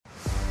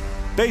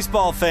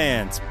Baseball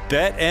fans,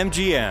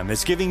 BetMGM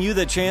is giving you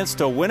the chance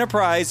to win a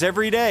prize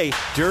every day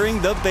during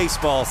the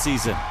baseball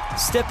season.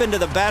 Step into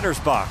the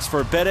batter's box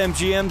for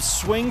BetMGM's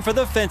Swing for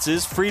the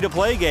Fences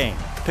free-to-play game.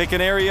 Pick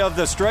an area of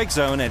the strike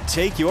zone and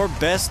take your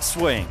best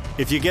swing.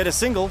 If you get a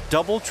single,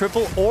 double,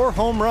 triple, or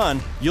home run,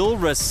 you'll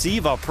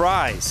receive a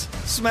prize.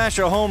 Smash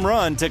a home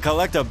run to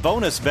collect a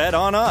bonus bet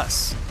on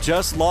us.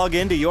 Just log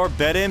into your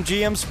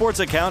BetMGM sports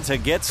account to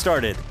get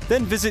started.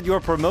 Then visit your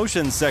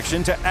promotions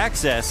section to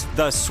access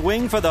the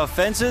Swing for the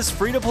Fences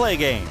free-to-play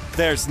game.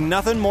 There's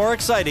nothing more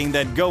exciting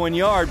than going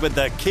yard with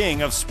the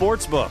king of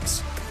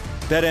sportsbooks.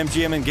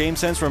 BetMGM and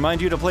GameSense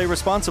remind you to play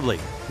responsibly.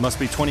 Must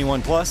be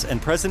 21 plus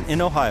and present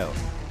in Ohio.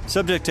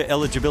 Subject to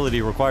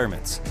eligibility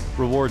requirements.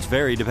 Rewards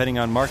vary depending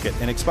on market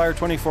and expire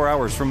 24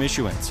 hours from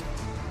issuance.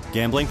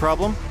 Gambling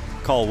problem?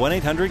 Call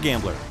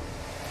 1-800-GAMBLER.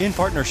 In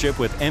partnership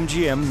with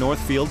MGM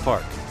Northfield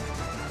Park.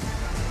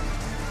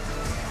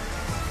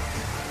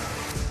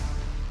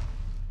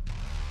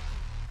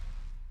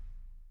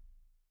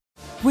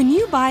 When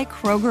you buy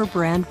Kroger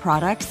brand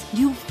products,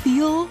 you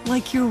feel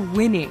like you're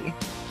winning.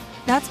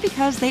 That's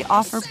because they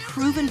offer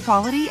proven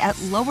quality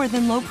at lower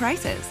than low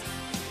prices.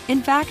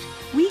 In fact,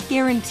 we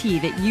guarantee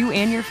that you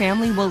and your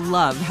family will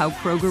love how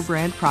Kroger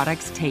brand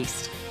products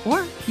taste,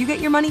 or you get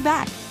your money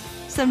back.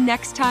 So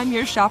next time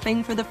you're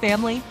shopping for the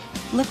family,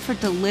 look for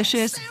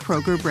delicious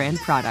Kroger brand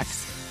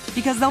products,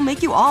 because they'll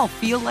make you all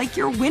feel like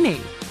you're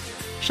winning.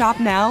 Shop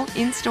now,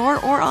 in-store,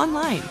 or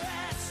online.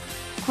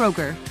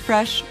 Kroger,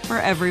 fresh for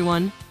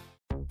everyone.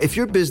 If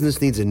your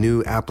business needs a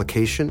new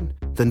application,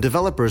 then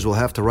developers will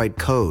have to write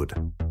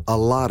code, a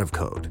lot of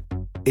code.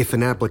 If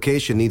an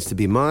application needs to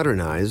be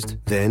modernized,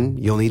 then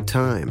you'll need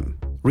time,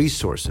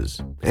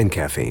 resources, and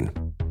caffeine.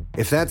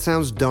 If that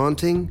sounds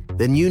daunting,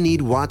 then you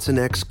need Watson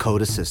X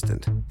Code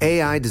Assistant,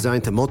 AI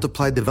designed to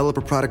multiply developer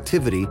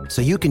productivity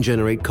so you can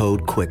generate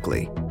code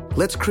quickly.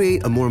 Let's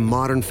create a more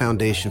modern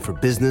foundation for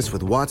business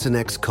with Watson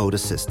X Code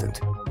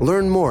Assistant.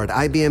 Learn more at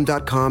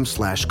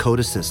ibm.com/code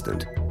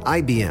assistant.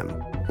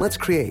 IBM. Let's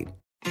create.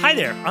 Hi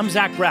there, I'm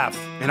Zach Braff.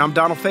 And I'm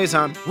Donald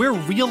Faison. We're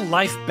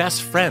real-life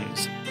best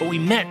friends, but we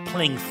met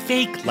playing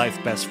fake-life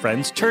best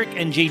friends, Turk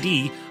and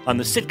JD, on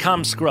the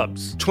sitcom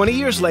Scrubs. 20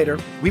 years later,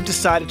 we've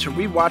decided to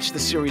rewatch the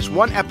series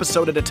one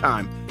episode at a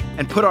time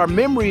and put our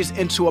memories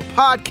into a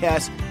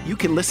podcast you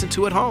can listen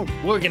to at home.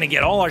 We're going to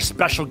get all our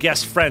special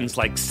guest friends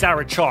like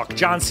Sarah Chalk,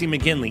 John C.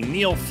 McGinley,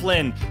 Neil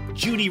Flynn,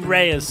 Judy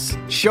Reyes.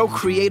 Show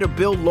creator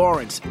Bill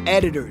Lawrence,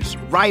 editors,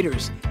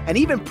 writers, and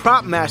even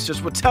prop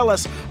masters will tell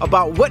us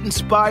about what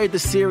inspired the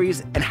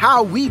series and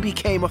how we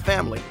became a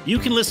family. You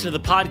can listen to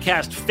the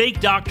podcast Fake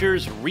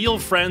Doctors, Real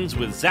Friends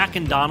with Zach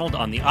and Donald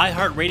on the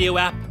iHeartRadio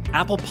app,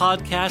 Apple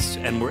Podcasts,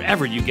 and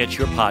wherever you get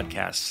your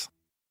podcasts.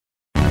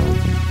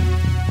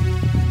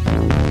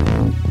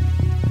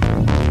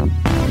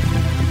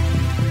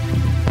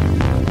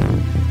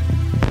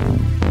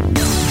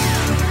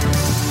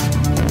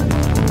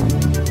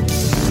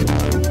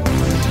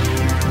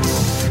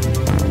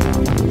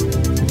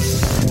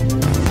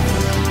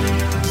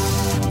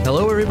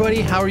 Hello,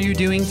 everybody. How are you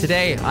doing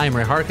today? I am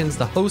Ray Harkins,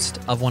 the host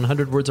of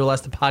 100 Words or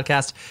Less, the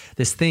podcast,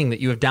 this thing that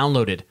you have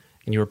downloaded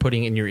and you are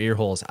putting in your ear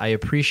holes. I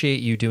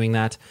appreciate you doing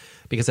that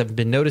because I've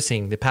been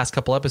noticing the past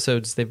couple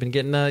episodes, they've been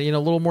getting a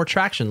little more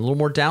traction, a little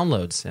more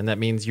downloads, and that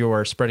means you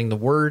are spreading the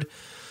word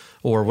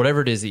or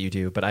whatever it is that you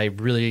do, but I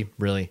really,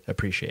 really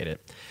appreciate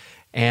it.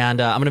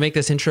 And I'm going to make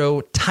this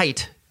intro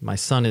tight. My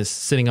son is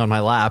sitting on my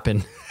lap,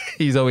 and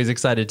he's always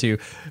excited to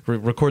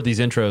record these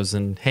intros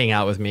and hang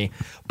out with me.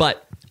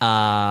 But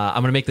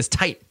I'm going to make this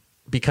tight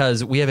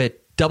because we have a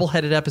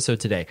double-headed episode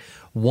today.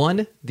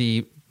 One,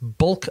 the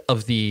bulk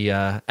of the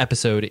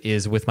episode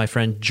is with my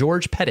friend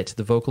George Pettit,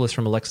 the vocalist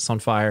from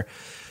Alexisonfire,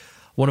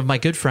 one of my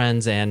good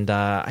friends, and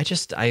I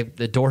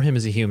adore him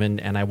as a human,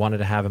 and I wanted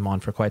to have him on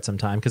for quite some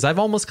time because I've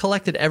almost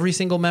collected every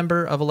single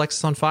member of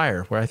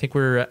Alexisonfire, where I think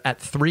we're at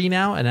 3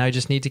 now, and I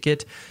just need to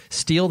get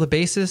Steele, the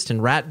bassist,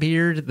 and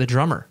Ratbeard, the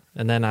drummer,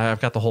 and then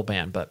I've got the whole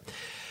band. But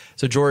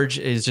so George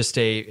is just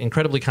a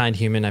incredibly kind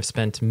human. I've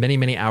spent many,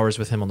 many hours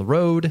with him on the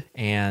road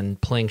and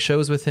playing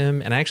shows with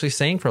him, and I actually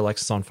sang for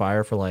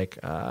Alexisonfire for I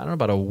don't know,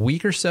 about a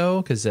week or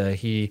so because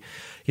he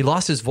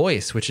lost his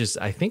voice, which is,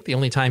 I think, the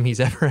only time he's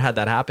ever had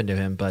that happen to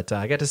him. But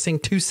I got to sing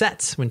 2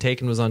 sets when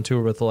Taken was on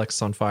tour with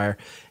Alexisonfire,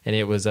 and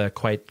it was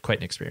quite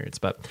an experience.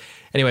 But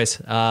anyways,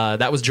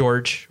 that was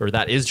George, or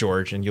that is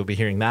George, and you'll be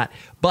hearing that.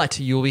 But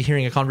you'll be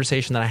hearing a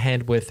conversation that I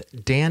had with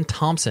Dan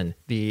Thompson.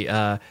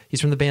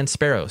 He's from the band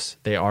Sparrows.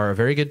 They are a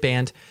very good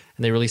band,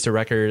 and they released a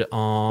record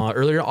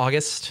earlier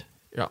August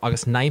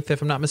 9th,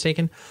 if I'm not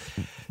mistaken,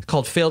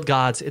 called Failed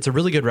Gods. It's a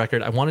really good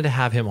record. I wanted to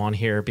have him on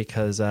here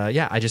because,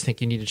 I just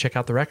think you need to check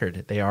out the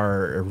record. They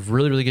are a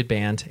really, really good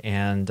band,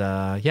 and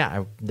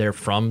they're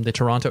from the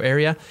Toronto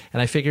area,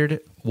 and I figured,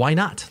 why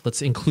not?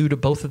 Let's include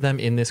both of them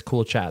in this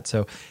cool chat.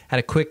 So had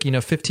a quick,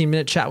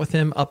 15-minute chat with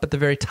him up at the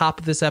very top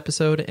of this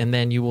episode, and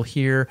then you will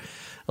hear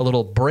a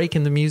little break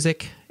in the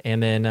music,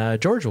 and then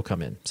George will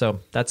come in. So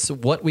that's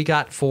what we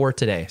got for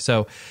today.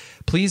 So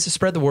please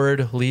spread the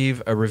word,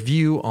 leave a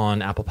review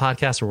on Apple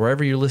Podcasts or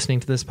wherever you're listening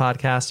to this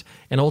podcast,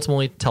 and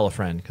ultimately tell a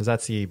friend, because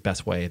that's the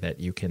best way that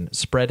you can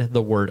spread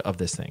the word of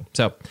this thing.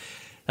 So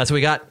that's what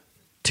we got.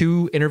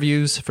 2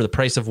 interviews for the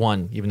price of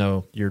 1, even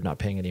though you're not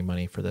paying any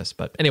money for this.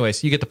 But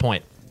anyways, you get the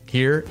point.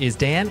 Here is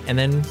Dan and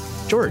then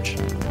George.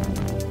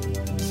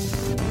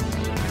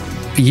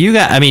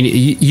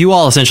 You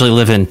all essentially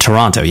live in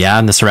Toronto, yeah,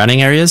 in the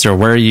surrounding areas, or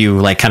where are you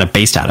like kind of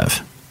based out of?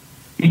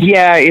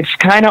 Yeah, it's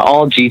kind of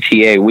all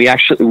GTA.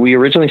 We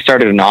originally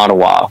started in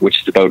Ottawa,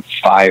 which is about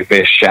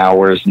 5-ish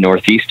hours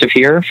northeast of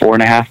here,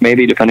 4.5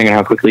 maybe, depending on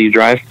how quickly you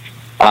drive.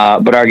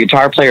 But our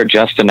guitar player,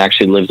 Justin,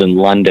 actually lives in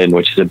London,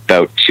 which is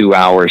about 2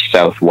 hours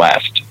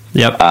southwest.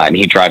 Yep. And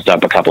he drives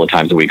up a couple of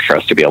times a week for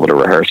us to be able to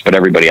rehearse, but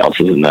everybody else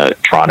is in the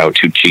Toronto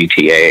to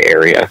GTA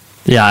area.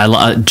 Yeah, I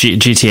love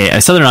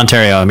GTA. Southern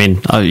Ontario, I mean,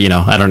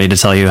 I don't need to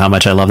tell you how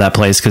much I love that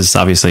place, because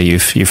obviously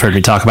you've heard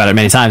me talk about it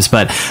many times.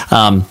 But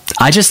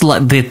I just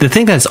love the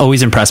thing that's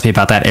always impressed me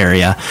about that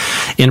area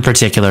in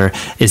particular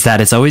is that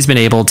it's always been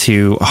able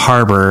to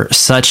harbor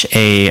such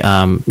a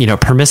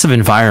permissive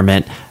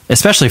environment,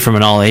 especially from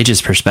an all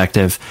ages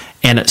perspective,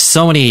 and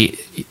so many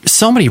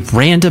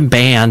random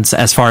bands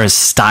as far as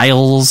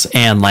styles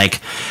and like,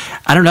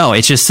 I don't know.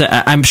 It's just,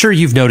 I'm sure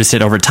you've noticed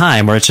it over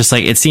time where it's just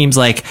like, it seems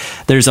like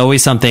there's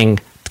always something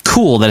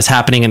cool that is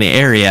happening in the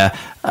area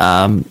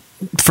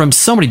from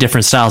so many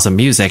different styles of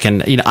music.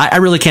 And, I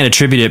really can't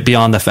attribute it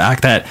beyond the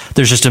fact that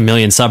there's just a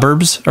million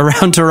suburbs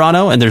around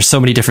Toronto and there's so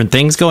many different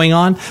things going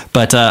on.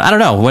 But I don't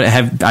know.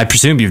 I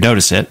presume you've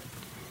noticed it.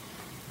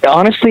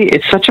 Honestly,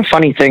 it's such a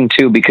funny thing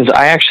too, because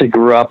I actually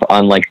grew up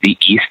on like the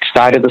east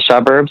side of the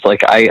suburbs.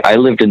 Like I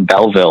lived in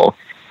Belleville,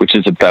 which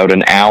is about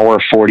an hour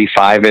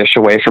 45-ish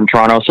away from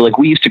Toronto. So like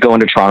we used to go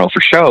into Toronto for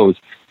shows,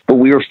 but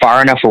we were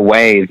far enough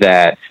away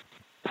that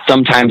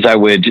sometimes I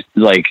would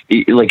like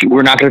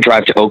we're not going to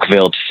drive to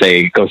Oakville to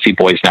say go see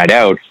Boys Night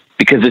Out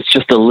because it's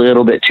just a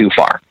little bit too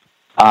far.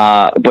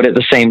 But at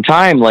the same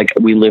time, like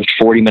we lived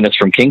 40 minutes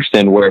from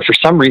Kingston, where for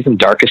some reason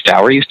Darkest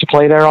Hour used to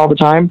play there all the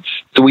time.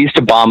 So we used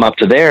to bomb up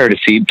to there to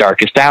see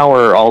Darkest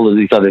Hour, all of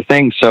these other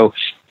things. So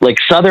like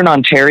Southern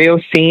Ontario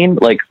scene,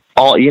 like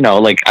all,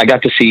 like I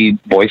got to see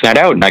Boys Night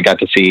Out and I got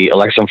to see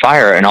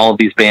Alexisonfire and all of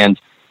these bands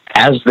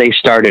as they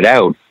started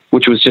out,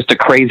 which was just a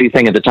crazy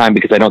thing at the time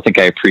because I don't think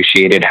I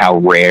appreciated how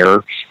rare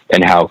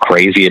and how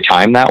crazy a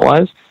time that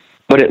was.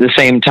 But at the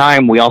same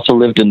time, we also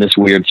lived in this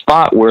weird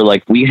spot where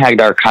like we had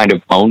our kind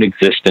of own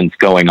existence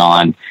going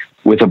on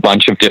with a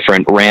bunch of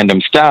different random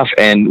stuff.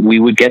 And we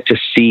would get to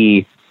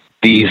see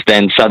these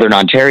then Southern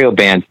Ontario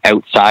bands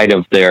outside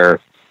of their,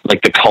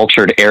 like the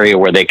cultured area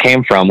where they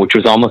came from, which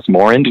was almost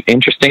more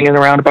interesting in a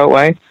roundabout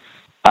way.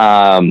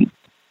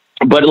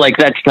 But like,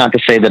 that's not to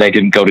say that I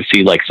didn't go to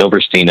see like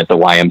Silverstein at the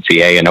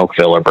YMCA in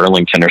Oakville or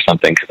Burlington or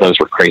something, because those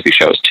were crazy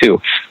shows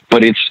too.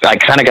 But I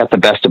kind of got the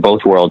best of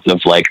both worlds of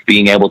like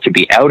being able to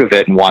be out of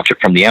it and watch it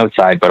from the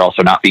outside, but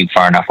also not being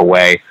far enough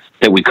away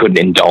that we couldn't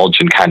indulge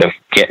and kind of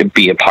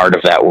be a part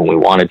of that when we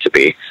wanted to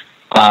be.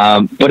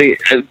 But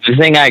the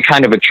thing I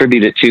kind of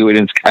attribute it to,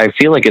 and I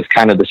feel like it's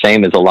kind of the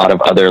same as a lot of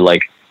other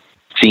like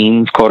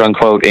scenes, quote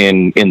unquote,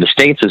 in the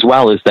States as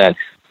well, is that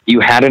you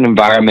had an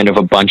environment of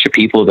a bunch of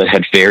people that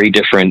had very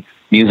different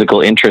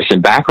musical interests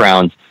and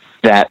backgrounds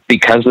that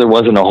because there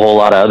wasn't a whole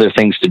lot of other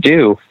things to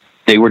do,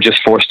 they were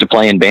just forced to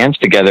play in bands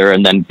together.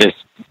 And then this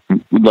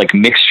like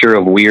mixture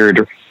of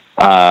weird,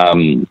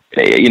 different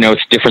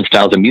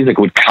styles of music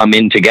would come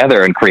in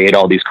together and create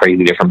all these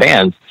crazy different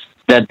bands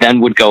that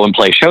then would go and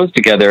play shows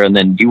together. And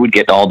then you would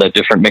get all that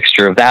different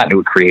mixture of that and it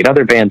would create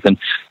other bands. And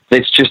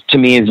it's just, to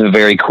me, is a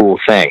very cool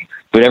thing.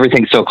 But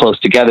everything's so close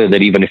together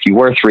that even if you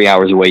were 3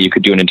 hours away, you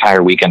could do an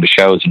entire weekend of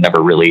shows and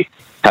never really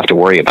have to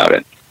worry about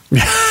it.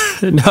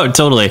 No,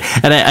 totally.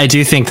 And I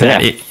do think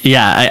that,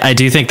 I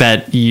do think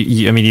that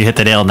you hit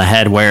the nail on the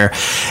head where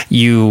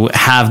you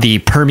have the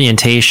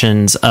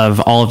permutations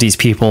of all of these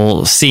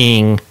people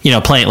seeing,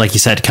 playing, like you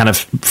said, kind of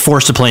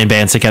forced to play in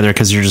bands together.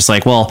 Cause you're just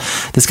like, well,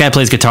 this guy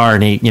plays guitar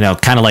and he,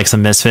 kind of likes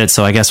some Misfits.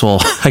 So I guess we'll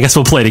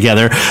play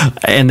together.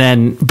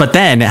 But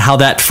then how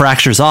that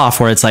fractures off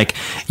where it's like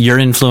your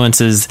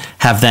influences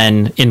have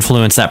then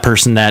influenced that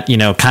person that,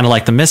 kind of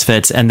like the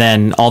Misfits. And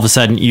then all of a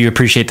sudden you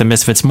appreciate the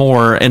Misfits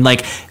more. And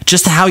like,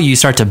 just how you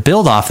start to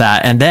build off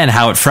that and then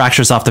how it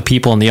fractures off the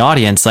people in the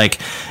audience. Like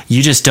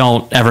you just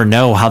don't ever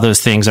know how those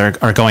things are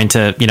going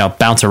to,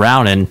 bounce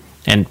around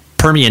and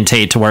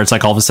permeate to where it's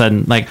like all of a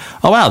sudden like,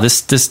 oh wow,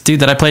 this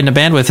dude that I played in a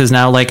band with is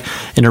now like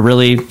in a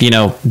really,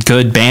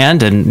 good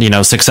band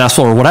and,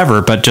 successful or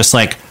whatever. But just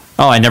like,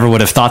 oh, I never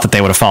would have thought that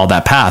they would have followed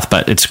that path,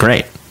 but it's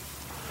great.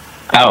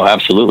 Oh,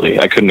 absolutely.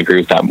 I couldn't agree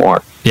with that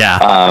more.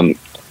 Yeah.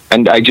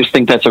 And I just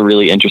think that's a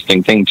really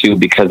interesting thing too,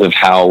 because of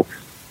how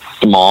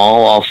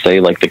small, I'll say,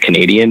 like the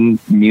Canadian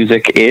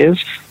music is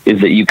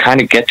that you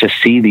kind of get to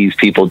see these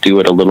people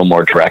do it a little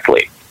more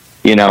directly.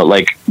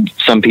 Like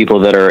some people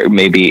that are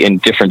maybe in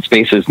different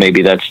spaces,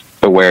 maybe that's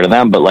aware to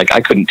them, but like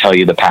I couldn't tell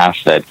you the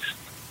path that,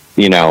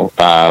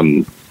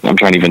 I'm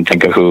trying to even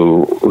think of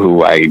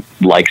who I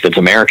like that's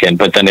American,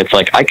 but then it's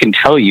like I can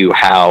tell you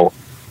how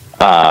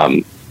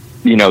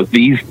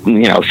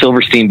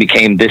Silverstein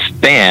became this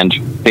band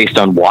based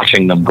on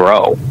watching them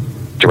grow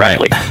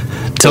directly. Right.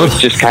 So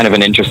it's just kind of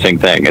an interesting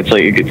thing. It's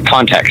like it's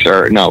context,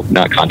 or no,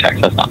 not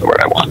context. That's not the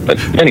word I want. But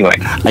anyway.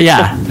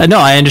 Yeah. No,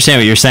 I understand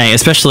what you're saying,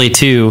 especially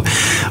too,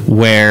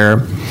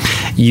 where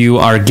you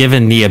are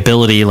given the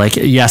ability, like,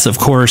 yes, of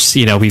course,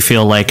 we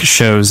feel like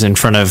shows in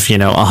front of,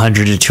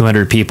 100 to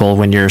 200 people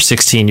when you're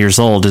 16 years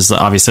old is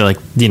obviously like,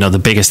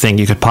 the biggest thing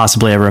you could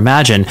possibly ever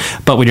imagine.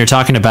 But when you're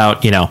talking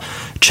about,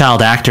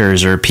 child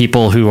actors or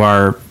people who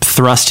are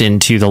thrust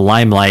into the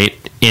limelight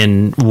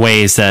in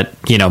ways that,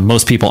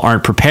 most people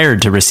aren't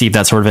prepared to receive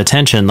that sort of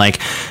attention, like,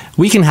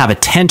 we can have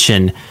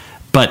attention,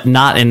 but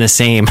not in the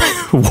same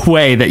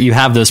way that you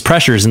have those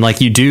pressures. And like,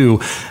 you do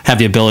have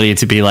the ability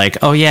to be like,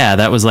 oh yeah,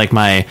 that was like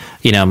my,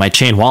 my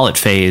chain wallet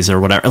phase or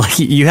whatever. Like,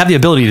 you have the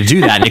ability to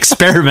do that and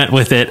experiment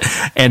with it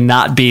and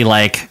not be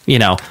like,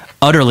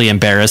 utterly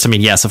embarrassed. I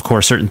mean, yes, of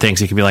course, certain things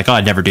you can be like, oh,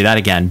 I'd never do that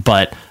again.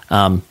 But,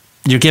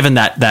 you're given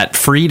that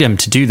freedom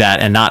to do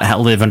that and not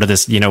live under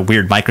this,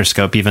 weird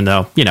microscope, even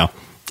though,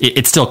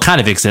 it still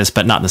kind of exists,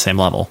 but not in the same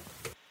level.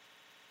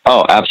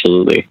 Oh,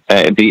 absolutely.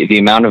 The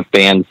amount of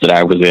bands that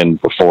I was in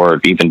before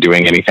even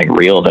doing anything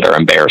real that are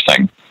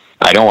embarrassing,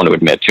 I don't want to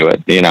admit to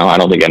it. I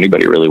don't think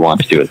anybody really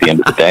wants to at the end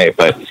of the day.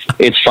 But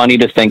it's funny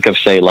to think of,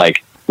 say,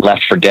 like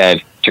Left for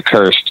Dead to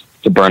Cursed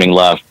to Burning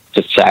Love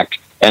to Sect,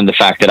 and the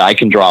fact that I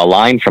can draw a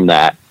line from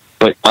that,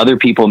 but other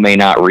people may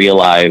not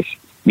realize,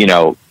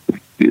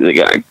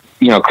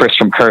 Chris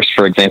from Cursed,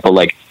 for example,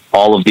 like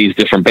all of these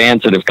different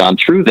bands that have gone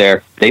through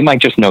there, they might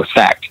just know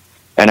Sect.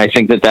 And I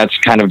think that that's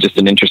kind of just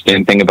an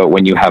interesting thing about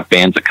when you have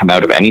bands that come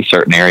out of any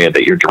certain area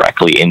that you're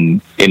directly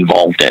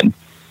involved in.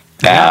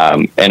 Yeah.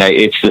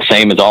 It's the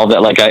same as all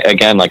that. Like,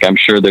 I'm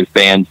sure there's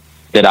bands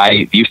that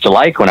I used to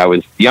like when I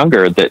was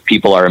younger that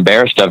people are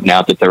embarrassed of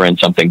now that they're in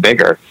something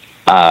bigger.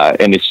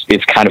 And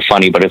it's kind of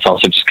funny, but it's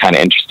also just kind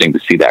of interesting to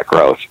see that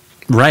growth.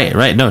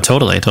 Right. No,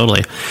 totally.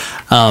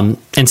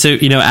 And so,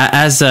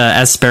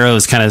 as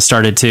Sparrows kind of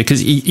started to,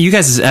 because you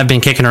guys have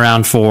been kicking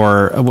around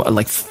for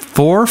like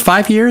 4 or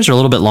 5 years or a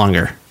little bit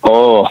longer.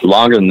 Oh,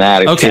 longer than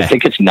that. Okay. I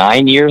think it's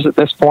 9 years at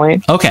this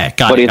point. Okay.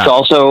 But it's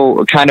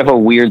also kind of a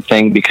weird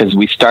thing because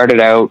we started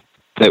out,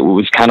 that it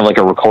was kind of like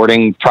a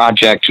recording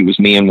project. It was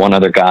me and one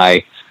other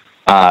guy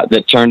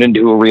that turned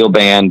into a real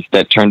band,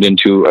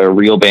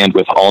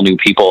 with all new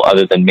people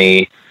other than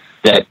me,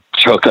 that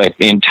took an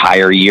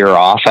entire year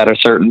off at a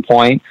certain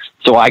point.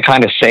 So I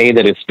kind of say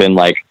that it's been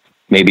like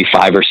maybe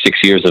 5 or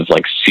 6 years of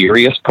like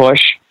serious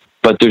push,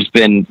 but there's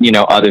been,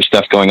 other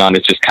stuff going on.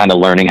 It's just kind of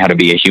learning how to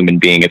be a human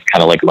being. It's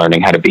kind of like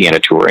learning how to be in a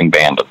touring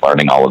band and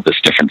learning all of this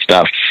different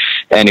stuff.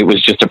 And it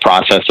was just a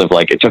process of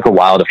like, it took a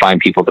while to find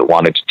people that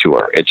wanted to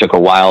tour. It took a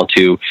while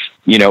to,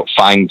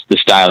 find the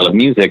style of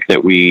music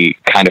that we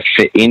kind of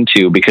fit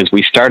into, because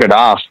we started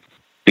off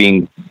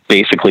being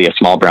basically a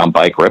Small Brown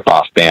Bike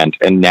ripoff band,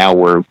 and now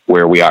we're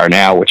where we are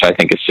now, which I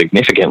think is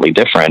significantly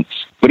different.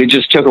 But it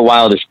just took a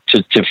while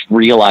to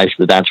realize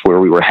that that's where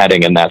we were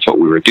heading and that's what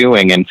we were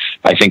doing. And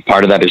I think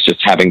part of that is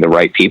just having the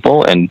right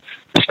people, and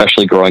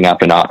especially growing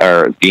up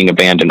or being a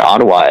band in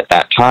Ottawa at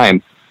that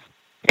time.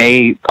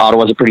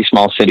 Ottawa's a pretty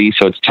small city,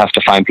 so it's tough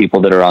to find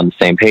people that are on the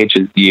same page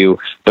as you.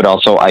 But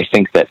also, I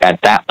think that at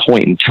that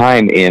point in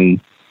time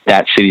in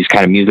that city's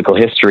kind of musical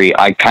history,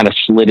 I kind of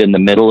slid in the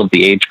middle of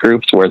the age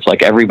groups, where it's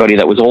like everybody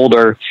that was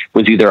older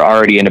was either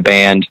already in a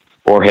band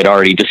or had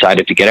already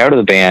decided to get out of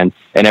the band,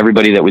 and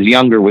everybody that was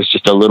younger was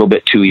just a little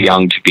bit too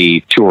young to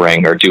be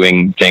touring or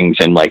doing things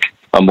in like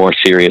a more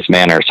serious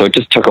manner. So it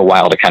just took a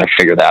while to kind of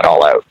figure that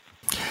all out.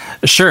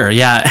 Sure.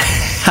 Yeah.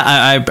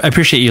 I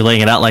appreciate you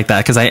laying it out like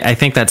that, because I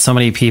think that so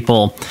many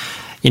people,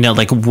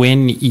 like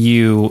when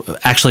you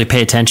actually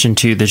pay attention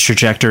to the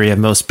trajectory of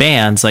most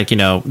bands, like,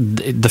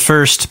 the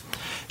first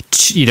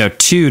 2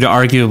 to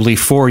arguably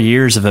 4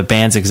 years of a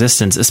band's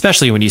existence,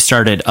 especially when you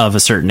started of a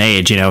certain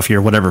age, if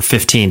you're whatever,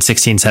 15,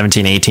 16,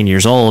 17, 18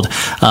 years old,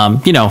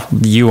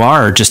 you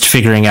are just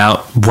figuring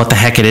out what the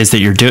heck it is that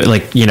you're doing.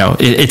 Like,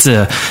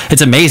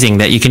 it's amazing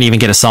that you can even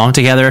get a song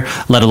together,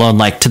 let alone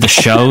like to the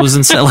shows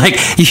and stuff. Like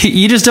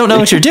you just don't know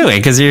what you're doing,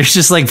 because you're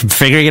just like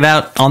figuring it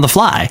out on the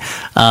fly.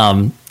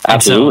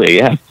 Absolutely.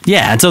 So,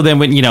 yeah. And so then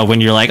when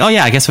you're like, oh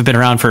yeah, I guess we've been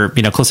around for,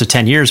 close to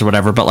 10 years or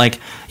whatever, but like,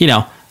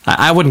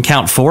 I wouldn't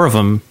count 4 of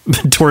them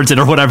towards it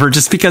or whatever,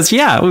 just because, we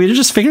were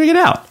just figuring it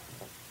out.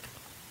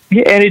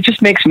 Yeah, and it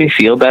just makes me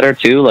feel better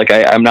too. Like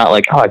I'm not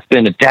like, oh, it's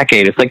been a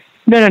decade. It's like,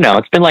 no.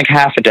 It's been like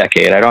half a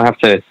decade. I don't have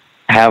to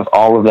have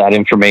all of that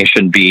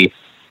information be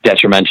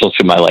detrimental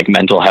to my like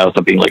mental health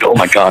of being like, oh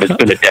my God, it's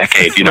been a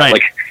decade. Right.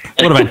 Like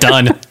what have I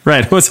done?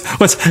 Right.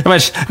 Am I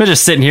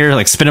just sitting here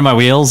like spinning my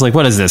wheels? Like,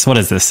 what is this?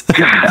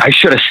 I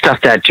should have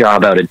stuffed that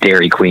job out at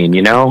Dairy Queen,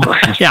 Yeah.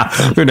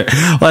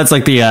 Well, that's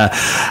like the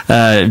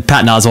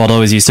Patton Oswalt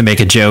always used to make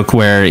a joke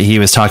where he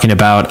was talking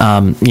about,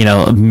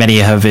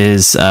 many of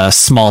his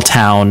small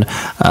town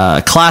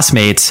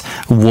classmates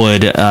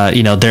would,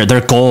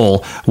 their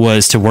goal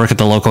was to work at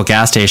the local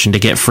gas station to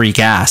get free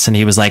gas. And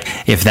he was like,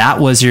 if that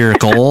was your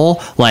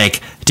goal,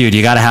 like, dude,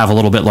 you got to have a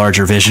little bit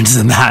larger visions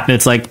than that. And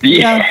it's like,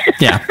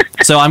 yeah.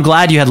 So I'm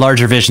glad you had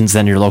larger visions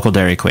than your local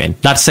Dairy Queen.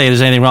 Not to say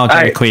there's anything wrong with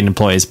Dairy Queen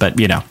employees, but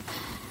you know.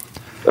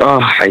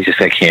 Oh, I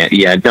can't.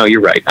 Yeah, no, you're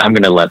right. I'm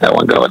going to let that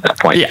one go at that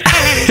point. Yeah,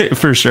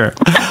 for sure.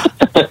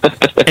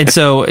 And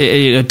so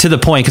to the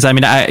point, because I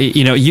mean,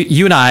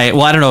 you and I,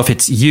 well, I don't know if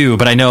it's you,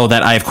 but I know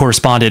that I've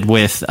corresponded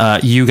with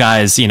you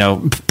guys, you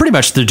know, pretty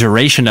much the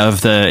duration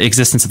of the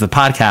existence of the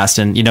podcast.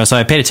 And, you know, so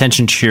I paid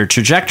attention to your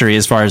trajectory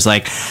as far as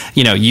like,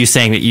 you know, you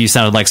saying that you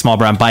sounded like Small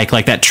Brown Bike,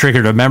 like that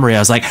triggered a memory. I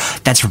was like,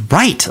 that's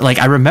right. Like,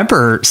 I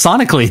remember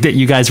sonically that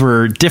you guys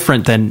were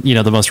different than, you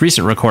know, the most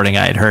recent recording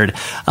I had heard.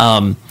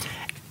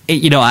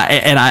 You know,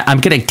 I'm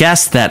going to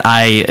guess that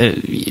I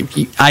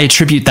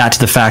attribute that to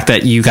the fact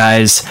that you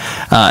guys,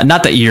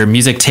 not that your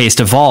music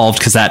taste evolved,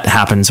 because that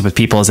happens with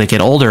people as they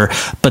get older,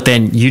 but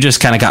then you just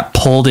kind of got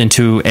pulled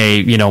into a,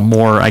 you know,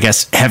 more, I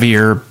guess,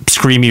 heavier,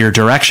 screamier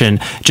direction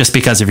just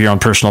because of your own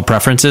personal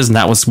preferences. And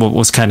that was what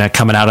was kind of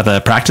coming out of the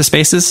practice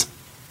spaces.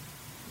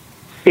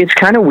 It's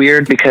kind of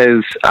weird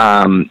because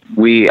I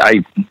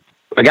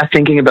got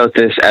thinking about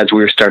this as we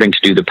were starting to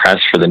do the press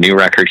for the new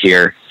record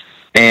here.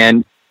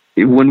 And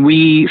when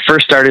we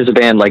first started as a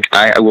band, like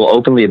I will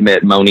openly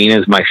admit, Monina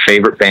is my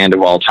favorite band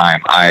of all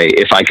time.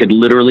 If I could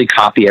literally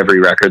copy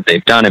every record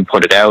they've done and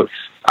put it out,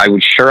 I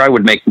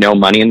would make no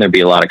money and there'd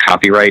be a lot of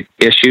copyright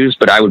issues,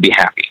 but I would be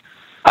happy.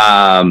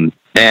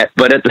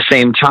 But at the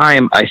same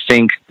time, I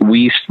think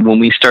when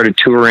we started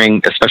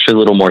touring, especially a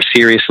little more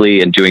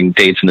seriously and doing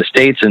dates in the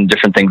States and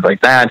different things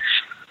like that,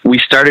 we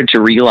started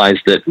to realize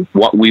that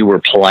what we were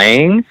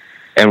playing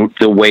and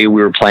the way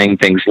we were playing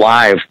things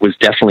live was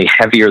definitely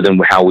heavier than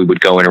how we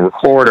would go in and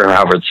record or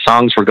however the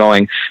songs were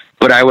going.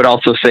 But I would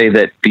also say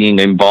that being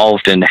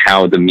involved in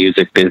how the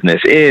music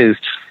business is,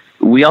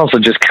 we also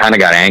just kind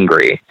of got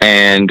angry.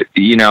 And,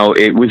 you know,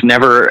 it was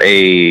never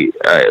a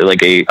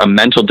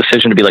mental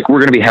decision to be like, we're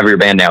going to be a heavier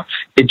band now.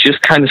 It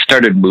just kind of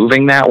started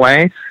moving that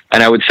way.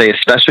 And I would say,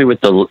 especially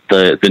with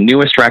the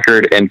newest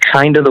record and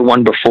kind of the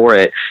one before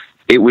it,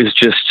 it was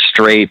just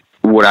straight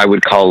what I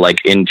would call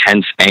like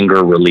intense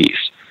anger release,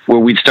 where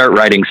we'd start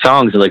writing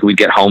songs and like we'd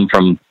get home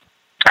from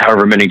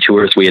however many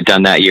tours we had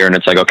done that year. And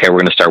it's like, okay, we're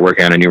going to start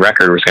working on a new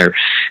record.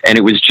 And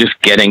it was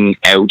just getting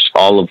out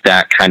all of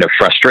that kind of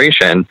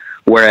frustration.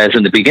 Whereas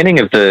in the beginning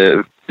of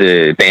the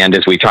band,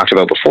 as we talked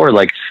about before,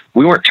 like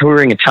we weren't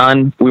touring a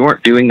ton. We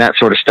weren't doing that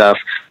sort of stuff.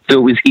 So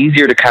it was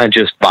easier to kind of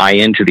just buy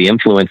into the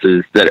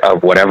influences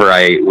of whatever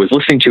I was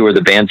listening to or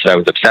the bands that I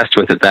was obsessed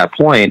with at that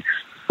point.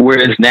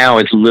 Whereas now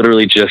it's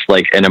literally just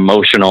like an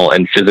emotional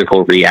and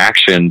physical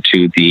reaction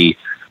to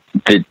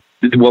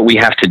what we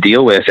have to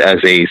deal with as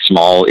a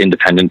small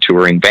independent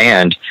touring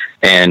band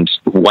and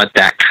what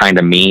that kind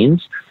of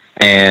means.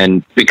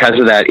 And because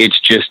of that, it's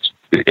just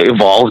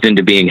evolved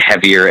into being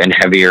heavier and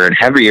heavier and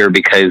heavier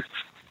because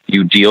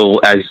you deal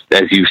as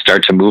you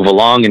start to move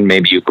along and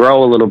maybe you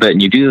grow a little bit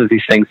and you do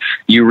these things,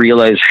 you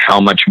realize how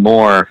much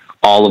more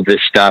all of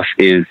this stuff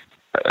is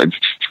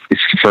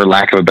for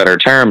lack of a better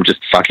term, just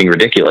fucking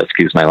ridiculous,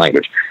 excuse my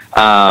language.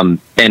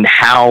 And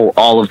how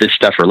all of this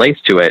stuff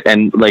relates to it.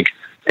 And like,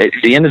 at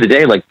the end of the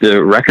day, like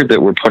the record that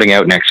we're putting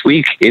out next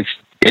week, it's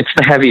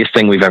the heaviest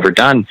thing we've ever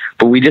done,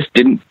 but we just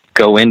didn't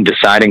go in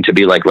deciding to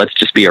be like, let's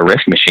just be a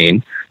riff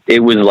machine. It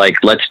was like,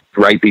 let's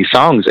write these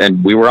songs.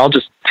 And we were all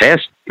just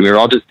pissed. We were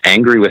all just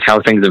angry with how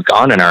things have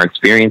gone and our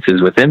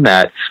experiences within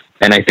that.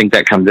 And I think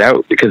that comes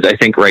out because I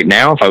think right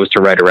now, if I was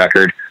to write a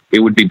record,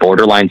 it would be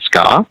borderline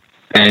ska.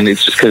 And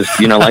it's just because,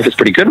 you know, life is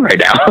pretty good right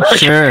now.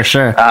 Sure.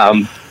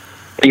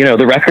 You know,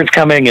 the record's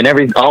coming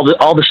and all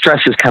the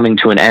stress is coming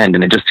to an end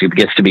and it just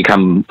gets to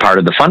become part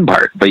of the fun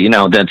part. But, you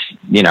know,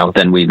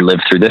 then we live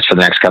through this for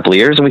the next couple of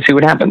years and we see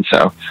what happens.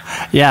 So,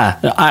 yeah,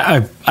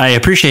 I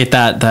appreciate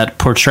that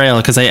portrayal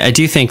because I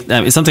do think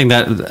it's something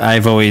that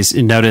I've always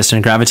noticed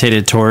and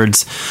gravitated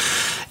towards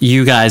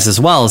you guys as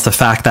well, is the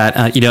fact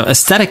that, you know,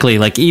 aesthetically,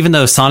 like even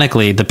though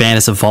sonically the band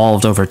has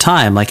evolved over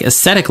time, like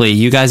aesthetically,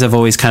 you guys have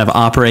always kind of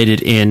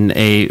operated in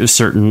a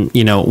certain,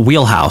 you know,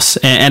 wheelhouse.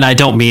 And I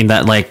don't mean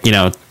that like, you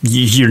know,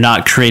 you're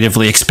not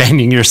creatively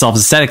expanding yourselves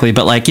aesthetically,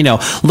 but like, you know,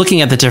 looking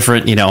at the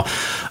different, you know,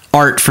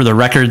 art for the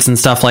records and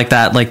stuff like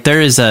that, like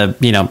there is a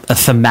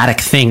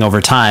thematic thing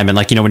over time. And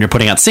like, you know, when you're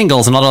putting out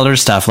singles and all that other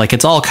stuff, like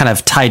it's all kind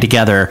of tied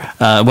together,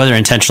 whether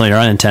intentionally or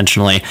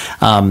unintentionally.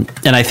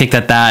 And I think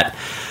that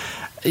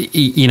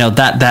you know,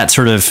 that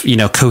sort of, you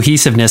know,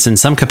 cohesiveness in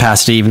some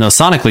capacity, even though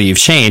sonically you've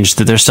changed,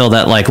 that there's still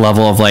that like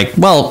level of like,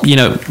 well, you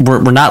know, we're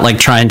not like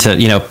trying to,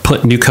 you know,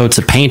 put new coats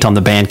of paint on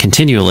the band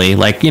continually,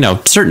 like, you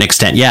know, certain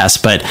extent, yes,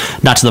 but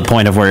not to the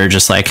point of where you're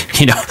just like,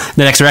 you know,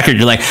 the next record,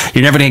 you're like,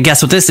 you're never going to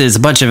guess what this is, a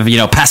bunch of, you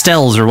know,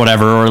 pastels or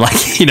whatever, or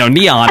like, you know,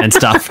 neon and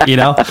stuff, you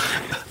know?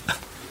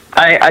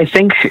 I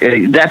think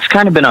that's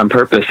kind of been on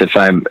purpose if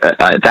I'm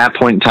at that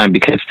point in time,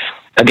 because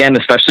again,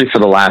 especially for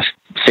the last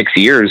 6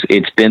 years,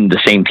 it's been the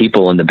same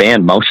people in the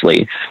band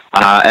mostly.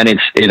 And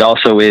it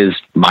also is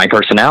my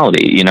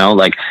personality, you know,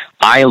 like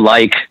I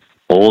like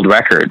old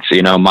records,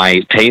 you know,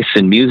 my tastes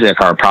in music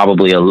are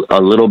probably a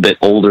little bit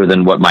older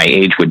than what my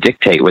age would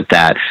dictate with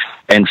that.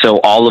 And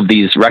so all of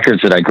these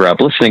records that I grew up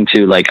listening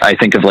to, like I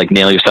think of like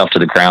Nail Yourself to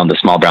the Ground, the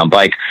Small Brown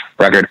Bike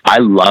record. I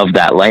love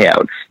that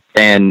layout.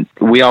 And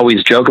we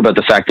always joke about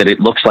the fact that it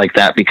looks like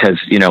that because,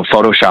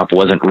 Photoshop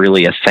wasn't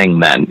really a thing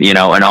then,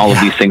 and all of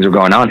these things are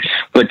going on.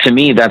 But to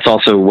me, that's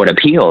also what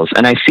appeals.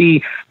 And I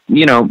see,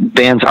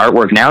 bands'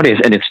 artwork nowadays,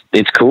 and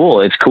it's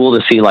cool. It's cool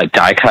to see like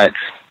die cut,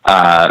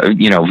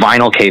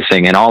 vinyl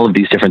casing and all of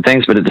these different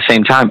things. But at the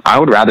same time, I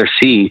would rather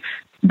see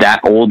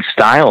that old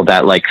style,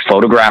 that like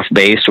photograph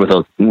based with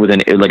a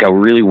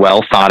really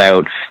well thought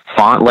out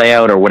font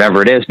layout or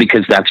whatever it is,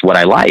 because that's what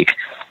I like.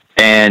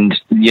 And,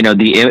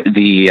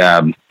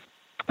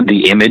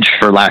 the image,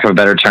 for lack of a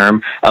better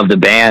term, of the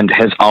band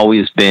has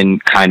always been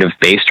kind of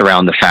based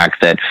around the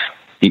fact that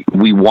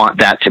we want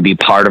that to be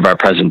part of our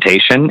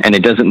presentation, and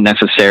it doesn't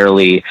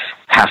necessarily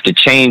have to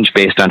change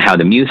based on how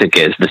the music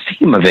is. The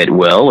theme of it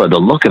will, or the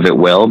look of it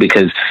will,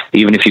 because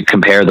even if you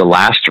compare the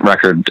last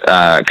record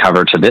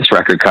cover to this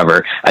record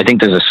cover, I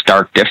think there's a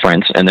stark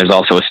difference, and there's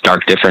also a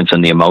stark difference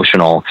in the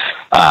emotional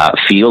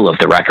feel of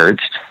the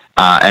records.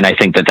 And I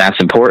think that that's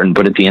important.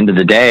 But at the end of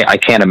the day, I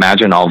can't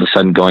imagine all of a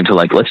sudden going to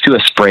like, let's do a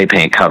spray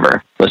paint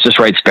cover. Let's just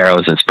write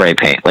Sparrows in spray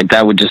paint. Like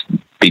that would just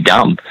be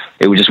dumb.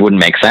 It just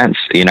wouldn't make sense,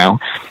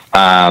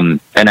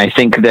 And I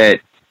think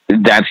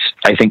that's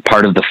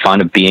part of the fun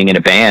of being in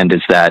a band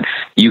is that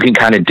you can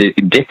kind of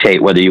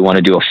dictate whether you want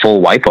to do a full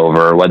wipe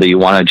over or whether you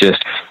want to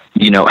just,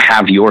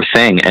 have your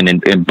thing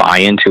and buy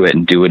into it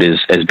and do it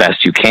as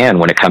best you can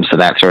when it comes to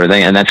that sort of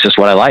thing. And that's just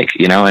what I like,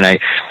 and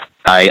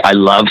I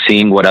love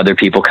seeing what other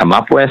people come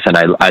up with, and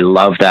I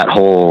love that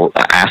whole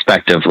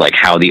aspect of like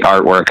how the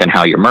artwork and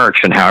how your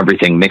merch and how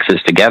everything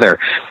mixes together.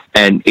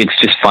 And it's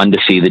just fun to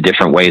see the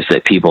different ways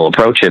that people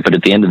approach it. But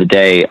at the end of the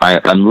day,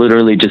 I'm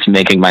literally just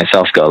making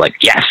myself go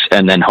like, yes.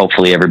 And then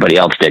hopefully everybody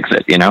else digs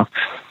it,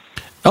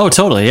 Oh,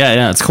 totally.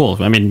 Yeah, it's cool.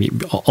 I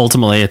mean,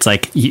 ultimately, it's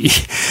like you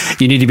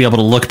need to be able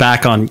to look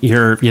back on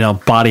your,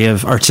 body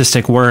of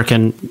artistic work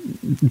and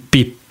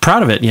be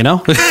proud of it,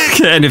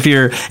 and if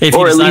you at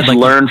least like,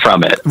 learn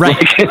from it, right?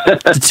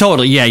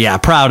 Totally. Yeah.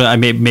 Proud. I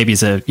maybe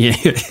is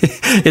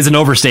an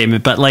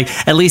overstatement, but like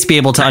at least be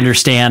able to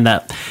understand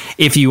that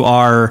if you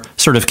are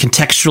sort of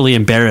contextually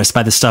embarrassed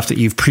by the stuff that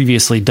you've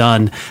previously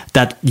done,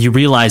 that you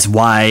realize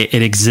why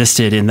it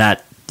existed in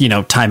that,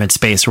 time and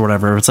space or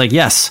whatever. It's like,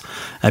 yes,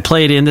 I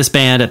played in this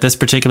band at this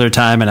particular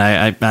time, and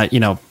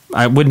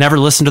I would never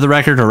listen to the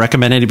record or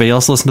recommend anybody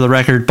else listen to the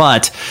record,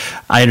 but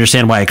I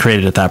understand why I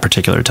created it at that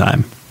particular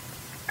time.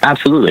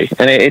 Absolutely.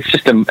 And it's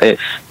just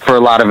for a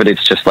lot of it,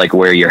 it's just like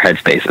where your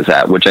headspace is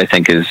at, which I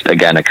think is,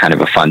 again, a kind of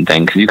a fun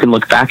thing, because you can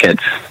look back at,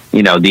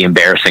 the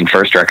embarrassing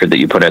first record that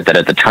you put out that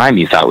at the time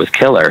you thought was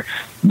killer,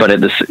 but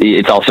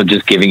it's also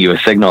just giving you a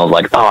signal of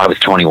like, oh, I was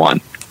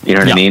 21. You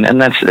know what I mean?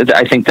 And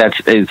I think that's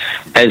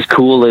as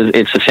cool as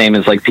it's the same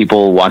as like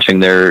people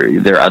watching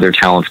their other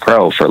talents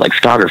grow for like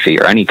photography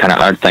or any kind of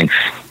art thing.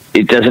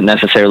 It doesn't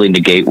necessarily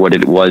negate what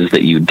it was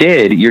that you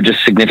did. You're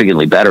just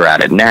significantly better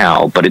at it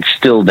now, but it's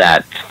still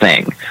that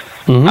thing.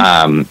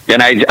 Mm-hmm.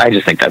 And I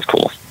just think that's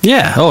cool.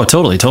 Yeah. Oh,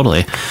 totally.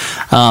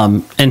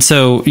 And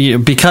so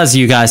because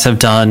you guys have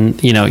done,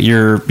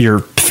 your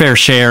fair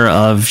share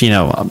of,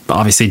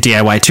 obviously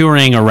DIY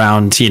touring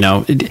around, you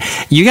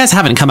guys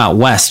haven't come out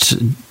west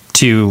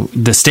to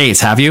the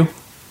States, have you?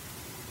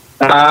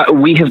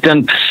 We have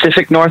done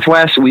Pacific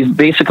Northwest. We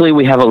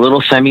have a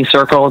little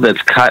semicircle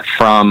that's cut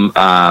from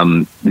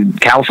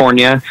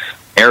California,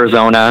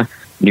 Arizona,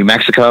 New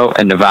Mexico,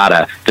 and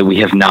Nevada that we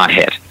have not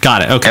hit.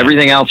 Got it. Okay.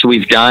 Everything else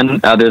we've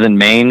done other than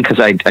Maine, because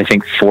I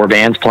think 4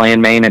 bands play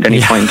in Maine at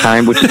any point in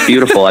time, which is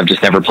beautiful. I've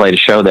just never played a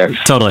show there.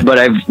 Totally.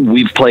 But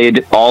we've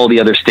played all the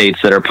other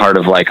states that are part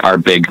of like our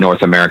big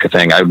North America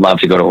thing. I'd love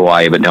to go to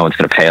Hawaii, but no one's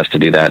going to pay us to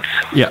do that.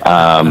 Yeah.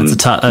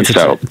 That's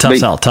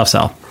a tough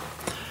sell.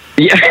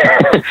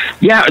 Yeah,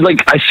 yeah.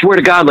 Like I swear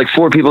to God, like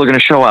 4 people are going to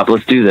show up.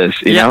 Let's do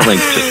this. You know, like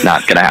it's just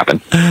not going to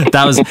happen.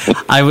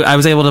 I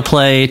was able to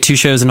play 2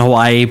 shows in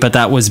Hawaii, but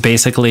that was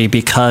basically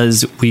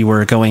because we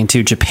were going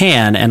to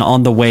Japan, and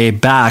on the way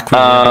back.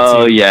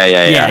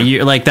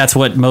 Yeah. Like that's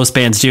what most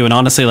bands do. And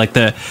honestly, like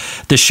the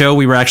show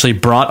we were actually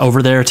brought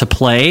over there to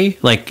play,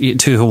 like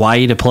to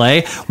Hawaii to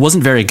play,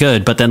 wasn't very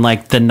good. But then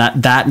like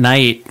that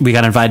night we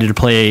got invited to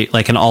play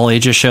like an all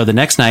ages show the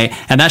next night,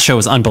 and that show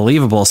was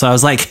unbelievable. So I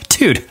was like,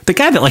 dude, the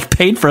guy that like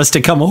paid for us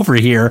to come over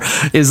here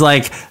is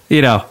like,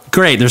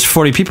 great. There's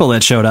 40 people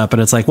that showed up, and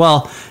it's like,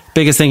 well,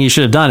 biggest thing you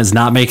should have done is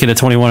not make it a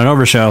 21 and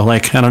over show.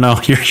 Like, I don't know,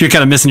 you're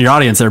kind of missing your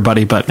audience there,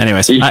 buddy. But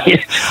anyways, you're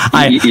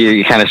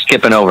kind of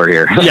skipping over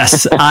here.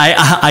 Yes,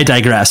 I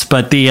digress.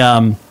 But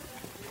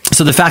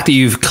so the fact that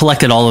you've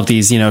collected all of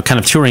these, kind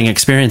of touring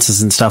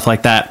experiences and stuff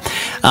like that,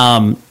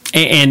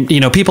 And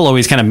people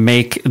always kind of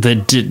make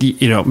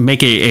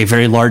a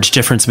very large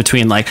difference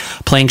between like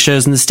playing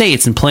shows in the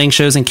States and playing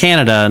shows in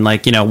Canada, and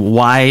like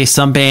why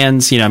some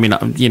bands,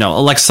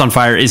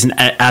 Alexisonfire isn't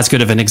as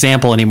good of an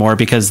example anymore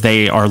because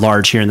they are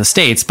large here in the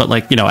States, but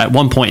like at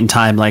one point in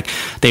time, like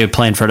they would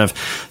play in front of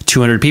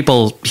 200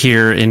 people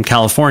here in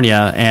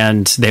California,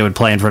 and they would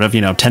play in front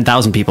of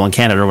 10,000 people in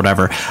Canada or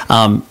whatever.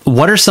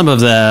 What are some of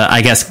the,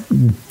 I guess,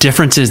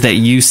 differences that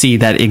you see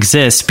that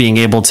exist being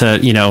able to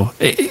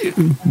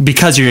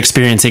because you're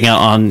experiencing it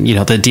on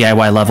the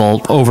DIY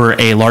level over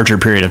a larger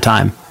period of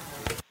time?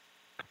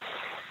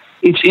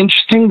 It's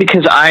interesting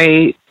because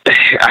I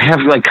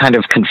have like kind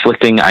of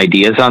conflicting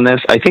ideas on this.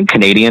 I think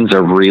Canadians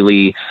are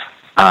really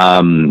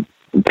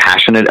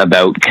passionate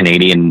about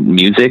Canadian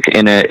music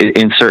in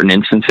certain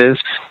instances.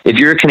 If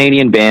you're a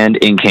Canadian band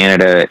in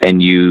Canada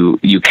and you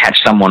catch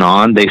someone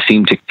on, they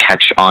seem to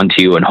catch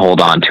onto you and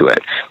hold on to it,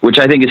 which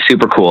I think is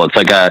super cool. It's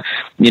like a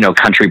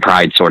country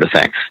pride sort of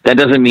thing. That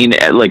doesn't mean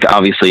like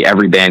obviously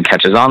every band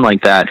catches on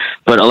like that,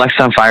 but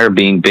Alexisonfire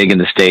being big in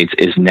the States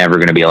is never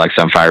going to be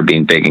Alexisonfire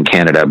being big in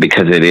Canada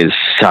because it is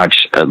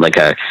such a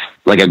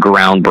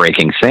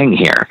groundbreaking thing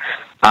here.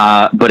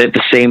 But at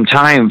the same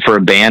time, for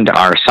a band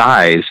our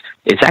size,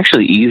 it's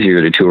actually easier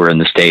to tour in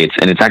the States,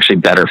 and it's actually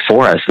better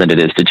for us than it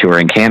is to tour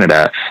in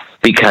Canada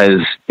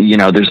because,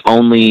 there's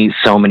only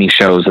so many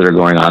shows that are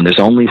going on. There's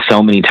only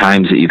so many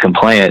times that you can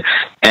play it.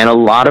 And a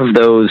lot of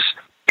those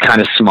kind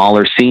of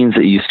smaller scenes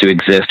that used to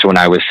exist when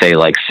I was, say,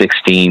 like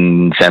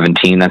 16,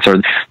 17, that sort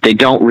of, they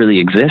don't really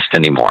exist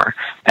anymore.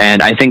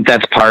 And I think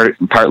that's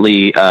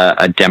partly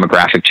a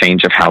demographic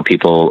change of how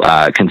people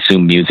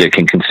consume music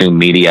and consume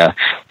media.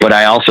 But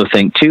I also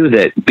think, too,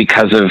 that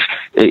because of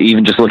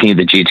even just looking at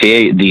the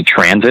GTA, the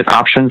transit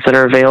options that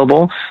are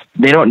available,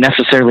 they don't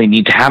necessarily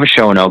need to have a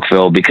show in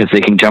Oakville because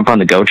they can jump on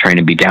the GO train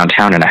and be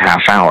downtown in a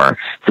half hour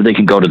so they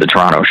can go to the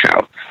Toronto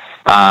show.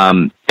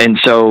 And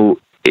so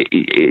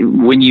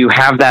when you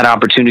have that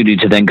opportunity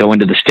to then go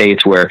into the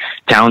States where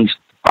towns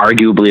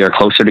arguably are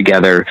closer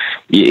together,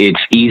 it's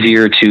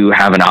easier to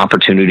have an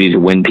opportunity to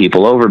win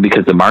people over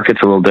because the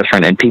market's a little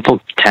different and people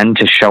tend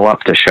to show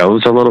up to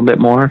shows a little bit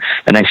more.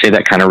 And I say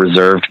that kind of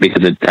reserved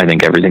because I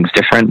think everything's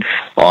different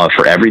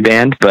for every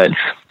band. But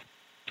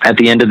at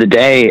the end of the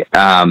day,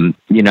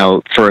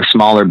 for a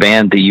smaller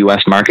band, the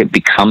U.S. market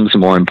becomes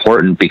more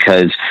important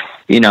because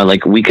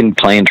like we can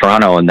play in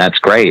Toronto and that's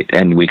great.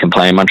 And we can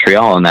play in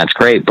Montreal and that's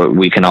great. But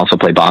we can also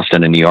play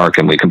Boston and New York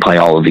and we can play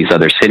all of these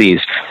other cities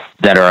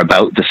that are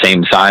about the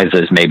same size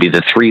as maybe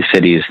the 3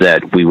 cities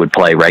that we would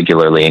play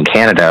regularly in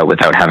Canada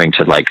without having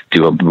to like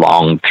do a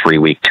long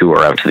 3-week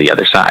tour out to the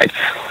other side.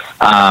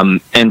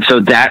 And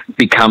so that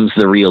becomes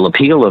the real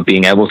appeal of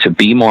being able to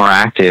be more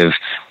active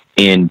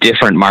in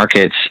different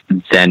markets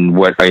than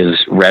what is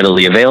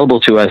readily available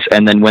to us.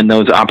 And then when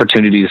those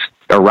opportunities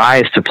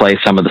arise to play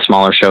some of the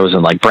smaller shows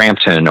in like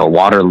Brampton or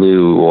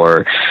Waterloo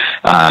or,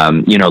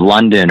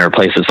 London or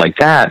places like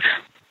that,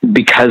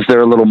 because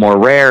they're a little more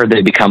rare,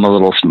 they become a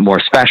little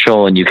more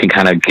special and you can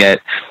kind of get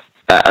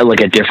like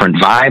a different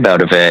vibe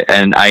out of it.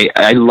 And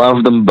I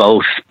love them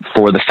both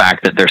for the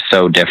fact that they're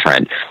so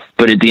different.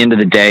 But at the end of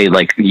the day,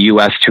 like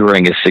U.S.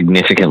 touring is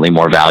significantly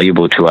more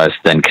valuable to us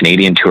than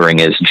Canadian touring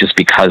is just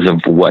because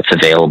of what's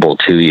available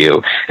to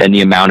you and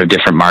the amount of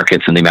different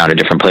markets and the amount of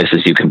different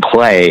places you can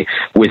play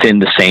within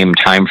the same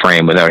time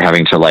frame without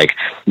having to like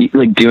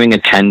doing a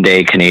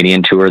 10-day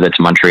Canadian tour that's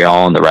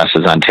Montreal and the rest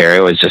is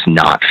Ontario is just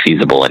not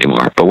feasible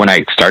anymore. But when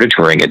I started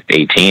touring at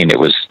 18, it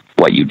was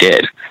what you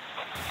did.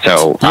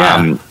 So,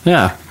 it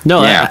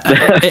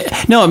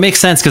makes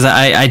sense because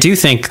I do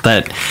think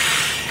that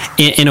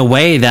in a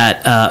way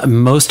that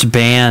most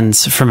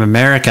bands from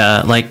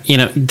America,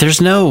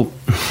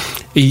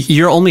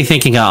 you're only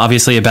thinking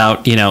obviously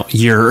about,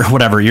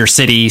 your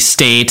city,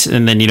 state.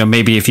 And then,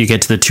 maybe if you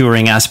get to the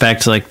touring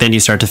aspect, then you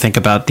start to think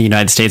about the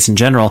United States in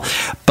general.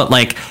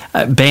 But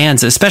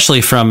bands,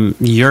 especially from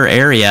your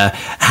area,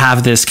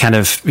 have this kind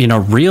of,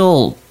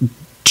 real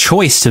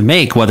choice to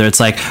make, whether it's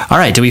all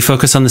right, do we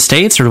focus on the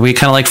States or do we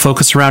kind of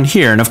focus around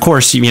here? And of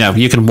course,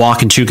 you can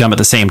walk and chew gum at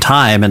the same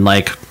time and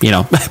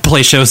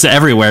play shows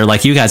everywhere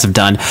like you guys have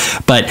done.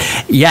 But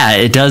yeah,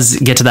 it does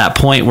get to that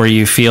point where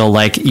you feel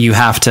like you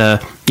have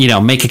to,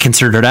 make a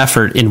concerted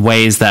effort in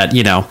ways that,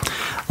 the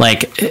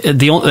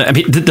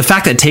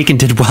fact that Taken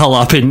did well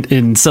up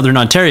in Southern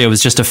Ontario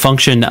was just a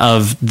function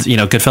of,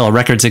 Goodfellow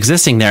Records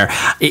existing there.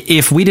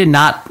 If we did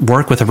not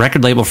work with a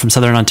record label from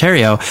Southern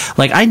Ontario,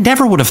 I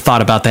never would have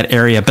thought about that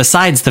area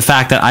besides the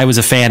fact that I was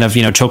a fan of,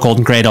 Chokehold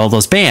and Great, all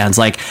those bands,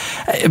 but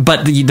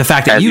the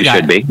fact that you guys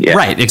should be, yeah.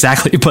 Right,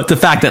 exactly. But the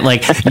fact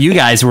that you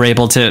guys were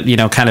able to,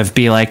 kind of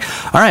be all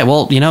right,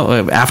 well,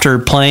 after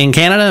playing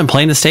Canada and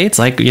playing the States,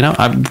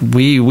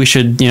 we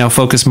should,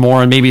 focus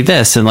more on maybe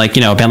this. And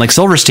a band like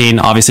Silverstein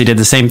obviously did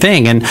the same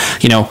thing and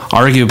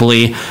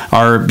arguably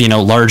are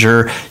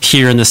larger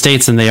here in the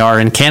States than they are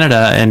in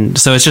Canada. And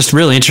so it's just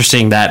really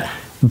interesting that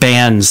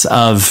bands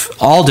of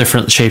all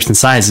different shapes and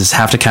sizes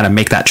have to kind of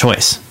make that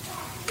choice.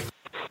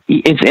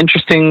 It's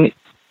interesting,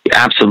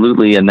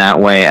 absolutely, in that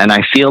way. And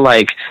I feel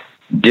like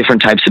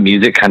different types of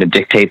music kind of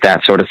dictate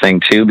that sort of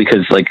thing too,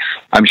 because like,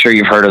 I'm sure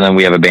you've heard of them.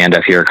 We have a band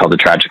up here called the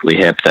Tragically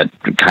Hip that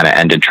kind of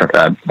ended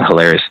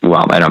hilarious.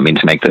 Well, I don't mean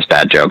to make this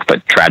bad joke,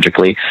 but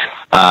tragically.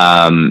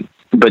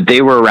 But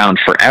they were around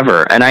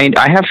forever. And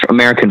I have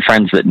American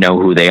friends that know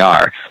who they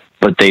are,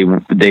 but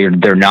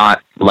they're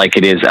not like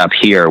it is up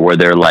here where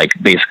they're like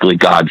basically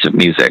gods of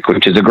music,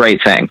 which is a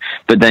great thing.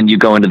 But then you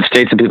go into the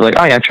States and people are like,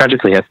 oh yeah,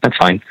 Tragically Hip, that's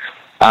fine.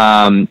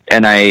 And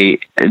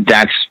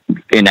that's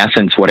in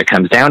essence what it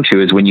comes down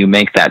to, is when you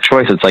make that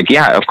choice, it's like,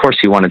 yeah, of course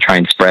you want to try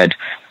and spread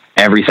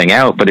everything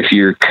out. But if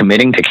you're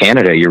committing to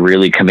Canada, you're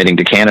really committing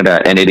to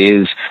Canada. And it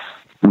is,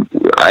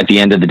 at the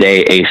end of the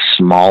day, a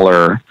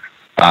smaller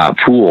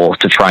pool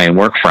to try and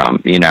work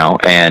from, you know,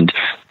 and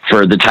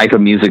for the type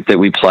of music that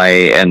we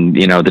play and,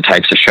 you know, the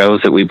types of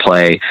shows that we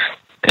play,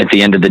 at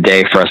the end of the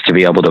day, for us to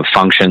be able to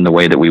function the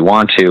way that we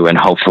want to and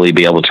hopefully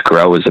be able to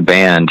grow as a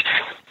band,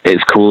 as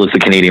cool as the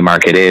Canadian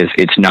market is,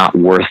 it's not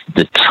worth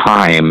the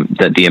time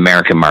that the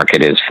American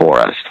market is for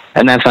us.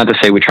 And that's not to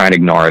say we try and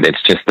ignore it.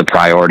 It's just the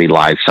priority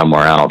lies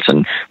somewhere else.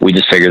 And we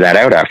just figured that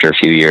out after a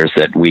few years,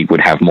 that we would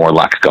have more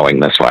luck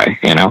going this way,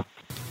 you know?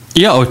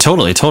 Yeah, oh,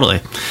 totally.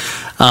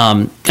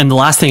 And the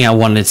last thing I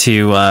wanted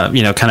to,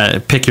 kind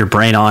of pick your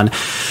brain on,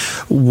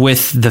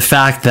 with the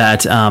fact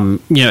that,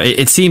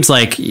 it seems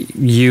like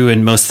you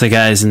and most of the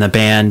guys in the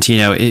band,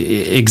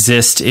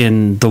 exist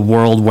in the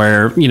world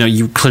where,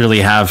 you clearly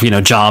have,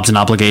 jobs and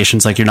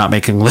obligations, like you're not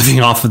making a living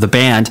off of the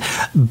band,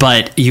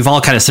 but you've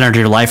all kind of centered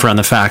your life around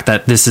the fact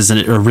that this is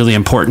a really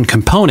important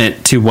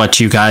component to what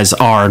you guys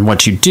are and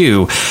what you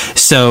do.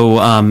 So,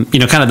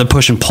 kind of the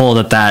push and pull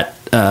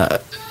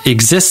that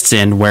exists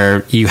in,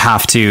 where you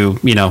have to,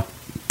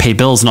 pay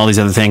bills and all these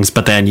other things,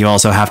 but then you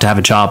also have to have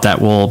a job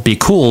that will be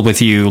cool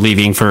with you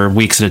leaving for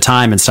weeks at a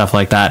time and stuff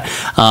like that.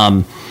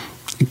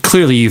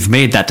 Clearly you've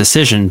made that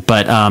decision,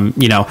 but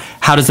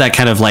how does that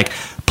kind of like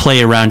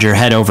play around your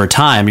head over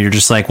time? You're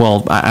just like,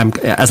 well, I'm,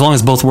 as long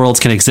as both worlds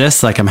can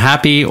exist, like I'm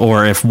happy,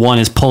 or if one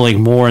is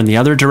pulling more in the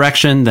other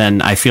direction,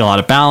 then I feel out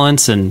of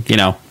balance, and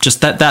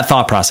just that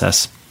thought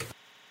process.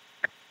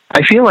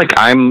 I feel like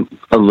I'm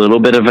a little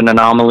bit of an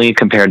anomaly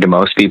compared to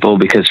most people,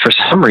 because for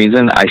some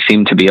reason I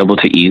seem to be able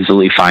to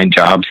easily find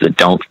jobs that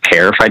don't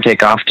care if I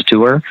take off to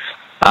tour.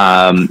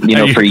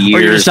 For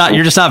years,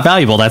 you're just not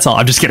valuable. That's all.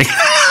 I'm just kidding.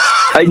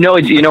 I know.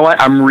 You know what?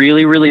 I'm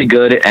really, really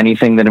good at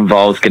anything that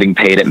involves getting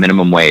paid at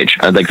minimum wage.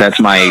 Like that's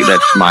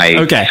my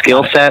okay.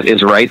 Skill set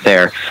is right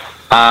there.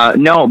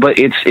 No, but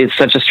it's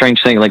such a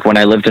strange thing. Like when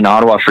I lived in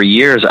Ottawa for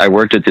years, I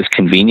worked at this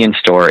convenience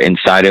store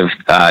inside of,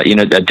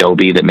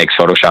 Adobe that makes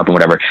Photoshop and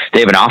whatever. They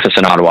have an office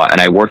in Ottawa, and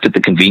I worked at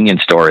the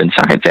convenience store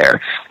inside there.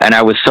 And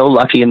I was so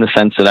lucky in the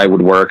sense that I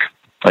would work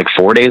like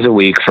 4 days a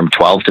week from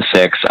 12 to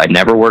 6. I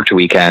never worked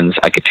weekends.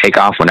 I could take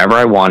off whenever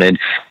I wanted.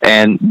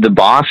 And the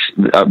boss,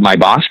 my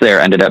boss there,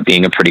 ended up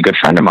being a pretty good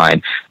friend of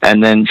mine.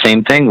 And then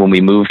same thing when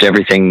we moved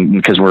everything,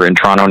 because we're in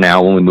Toronto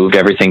now, when we moved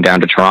everything down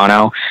to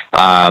Toronto,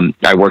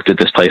 I worked at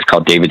this place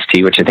called David's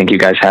Tea, which I think you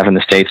guys have in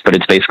the States, but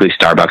it's basically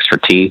Starbucks for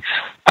tea.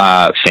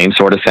 Same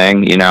sort of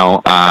thing,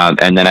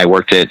 and then I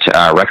worked at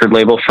a record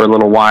label for a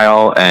little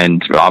while,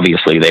 and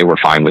obviously they were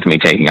fine with me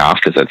taking off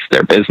because that's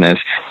their business.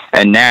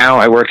 And now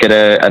I work at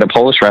a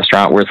Polish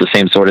restaurant where it's the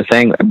same sort of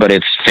thing, but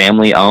it's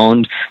family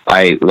owned.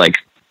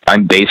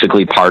 I'm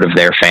basically part of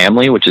their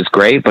family, which is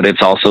great, but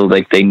it's also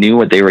like they knew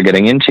what they were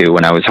getting into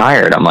when I was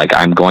hired. I'm like,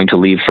 I'm going to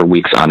leave for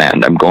weeks on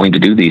end. I'm going to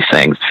do these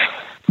things.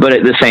 But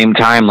at the same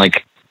time,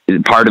 like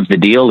part of the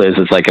deal is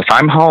like, if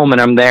I'm home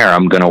and I'm there,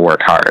 I'm going to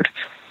work hard.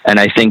 And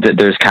I think that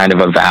there's kind of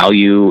a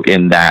value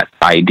in that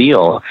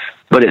ideal.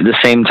 But at the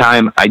same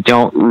time, I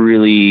don't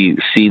really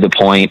see the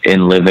point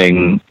in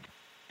living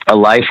a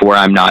life where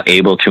I'm not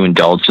able to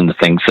indulge in the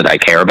things that I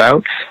care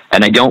about.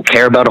 And I don't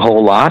care about a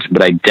whole lot,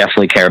 but I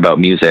definitely care about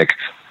music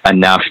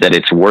enough that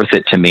it's worth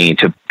it to me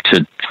to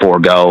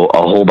forego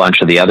a whole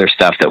bunch of the other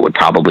stuff that would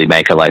probably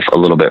make a life a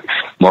little bit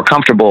more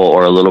comfortable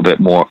or a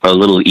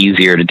little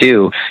easier to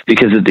do,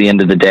 because at the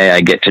end of the day,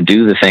 I get to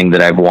do the thing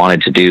that I've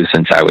wanted to do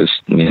since I was,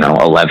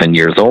 11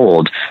 years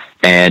old,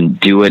 and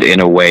do it in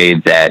a way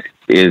that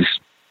is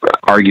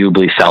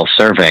arguably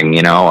self-serving.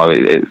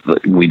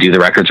 We do the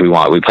records we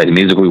want, we play the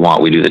music we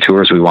want, we do the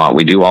tours we want,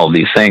 we do all of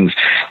these things,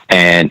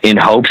 and in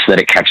hopes that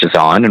it catches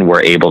on and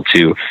we're able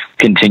to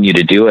continue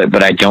to do it.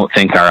 But I don't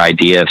think our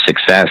idea of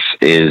success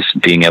is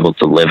being able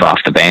to live off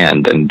the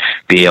band and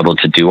be able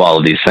to do all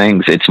of these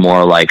things. It's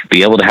more like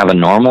be able to have a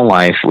normal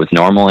life with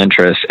normal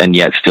interests and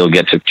yet still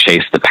get to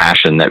chase the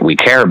passion that we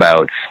care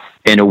about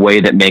in a way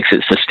that makes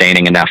it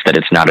sustaining enough that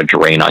it's not a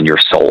drain on your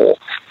soul.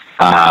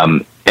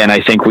 And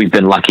I think we've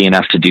been lucky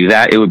enough to do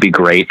that. It would be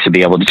great to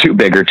be able to do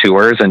bigger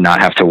tours and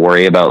not have to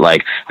worry about,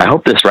 like, I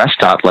hope this rest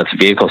stop lets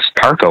vehicles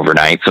park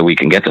overnight so we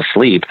can get to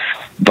sleep.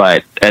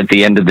 But at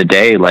the end of the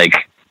day, like,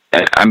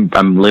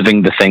 I'm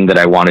living the thing that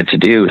I wanted to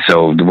do.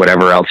 So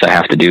whatever else I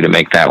have to do to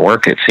make that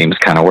work, it seems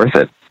kind of worth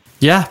it.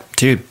 Yeah,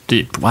 dude,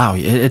 wow.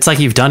 It's like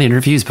you've done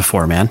interviews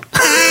before, man.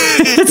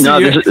 No,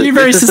 you're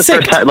very this is the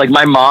succinct. first time. Like,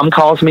 my mom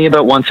calls me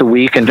about once a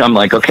week, and I'm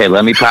like, okay,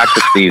 let me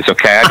practice these.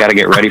 Okay, I got to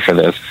get ready for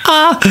this.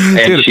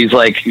 And she's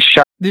like,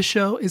 shut. This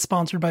show is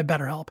sponsored by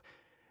BetterHelp.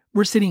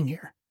 We're sitting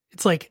here.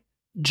 It's like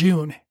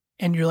June,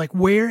 and you're like,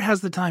 where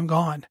has the time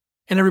gone?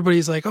 And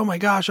everybody's like, oh my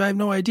gosh, I have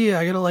no idea.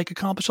 I got to like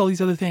accomplish all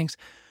these other things.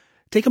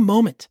 Take a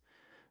moment.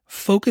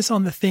 Focus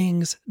on the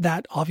things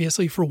that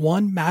obviously, for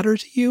one, matter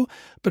to you,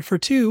 but for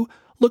two,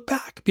 look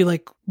back. Be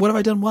like, what have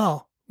I done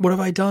well? What have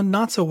I done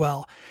not so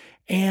well?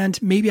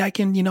 And maybe I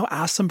can,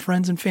 ask some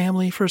friends and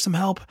family for some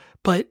help.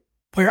 But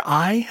where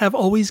I have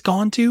always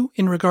gone to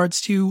in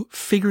regards to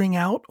figuring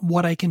out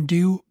what I can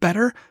do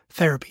better,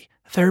 therapy.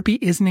 Therapy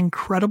is an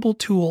incredible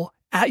tool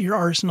at your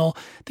arsenal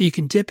that you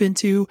can dip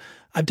into.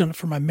 I've done it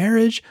for my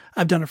marriage.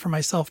 I've done it for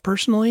myself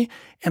personally.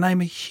 And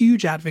I'm a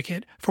huge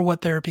advocate for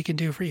what therapy can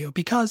do for you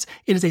because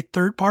it is a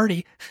third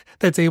party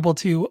that's able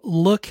to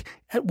look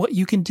at what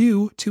you can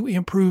do to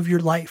improve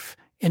your life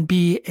and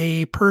be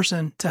a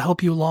person to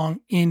help you along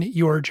in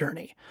your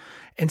journey.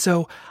 And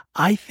so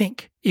I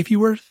think if you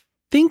were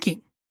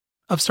thinking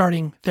of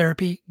starting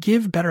therapy,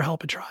 give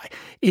BetterHelp a try.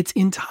 It's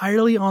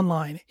entirely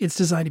online. It's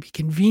designed to be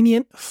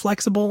convenient,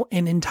 flexible,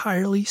 and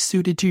entirely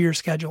suited to your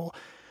schedule.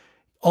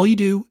 All you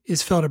do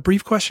is fill out a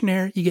brief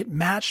questionnaire, you get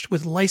matched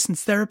with a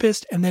licensed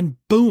therapist, and then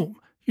boom,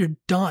 you're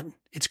done.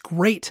 It's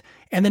great.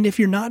 And then if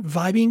you're not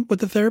vibing with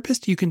the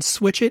therapist, you can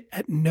switch it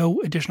at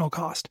no additional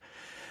cost.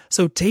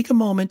 So take a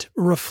moment,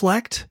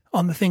 reflect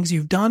on the things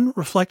you've done,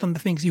 reflect on the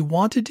things you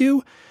want to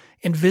do,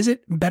 and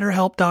visit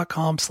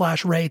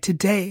betterhelp.com/Ray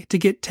today to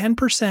get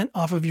 10%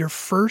 off of your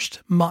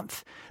first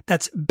month.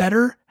 That's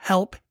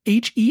BetterHelp,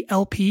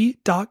 HELP.com/Ray.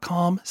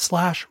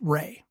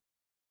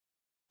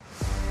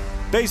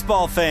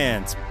 Baseball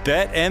fans,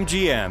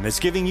 BetMGM is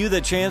giving you the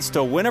chance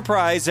to win a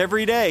prize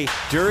every day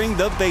during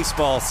the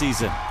baseball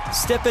season.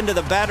 Step into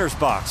the batter's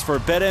box for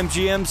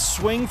BetMGM's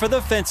Swing for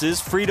the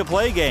Fences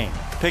free-to-play game.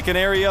 Pick an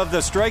area of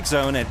the strike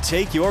zone and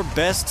take your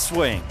best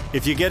swing.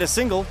 If you get a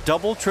single,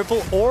 double,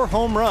 triple, or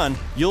home run,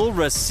 you'll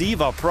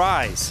receive a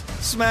prize.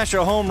 Smash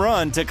a home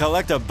run to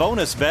collect a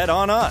bonus bet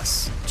on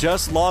us.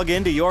 Just log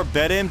into your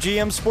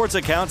BetMGM sports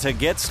account to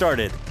get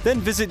started.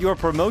 Then visit your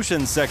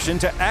promotions section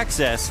to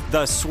access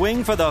the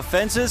Swing for the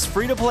Fences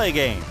free-to-play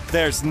game.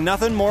 There's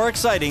nothing more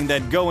exciting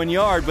than going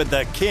yard with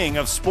the king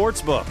of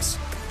sportsbooks.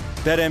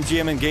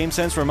 BetMGM and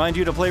GameSense remind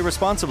you to play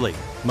responsibly.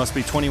 Must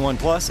be 21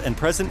 plus and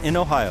present in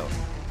Ohio.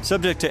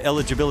 Subject to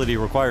eligibility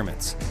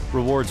requirements.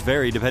 Rewards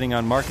vary depending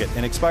on market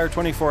and expire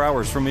 24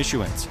 hours from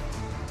issuance.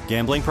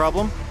 Gambling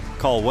problem?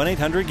 Call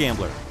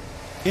 1-800-GAMBLER.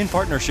 In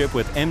partnership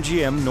with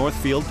MGM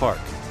Northfield Park.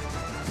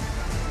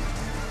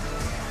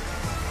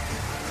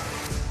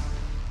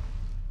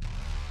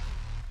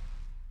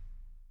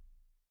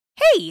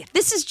 Hey,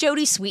 this is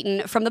Jodie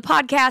Sweetin from the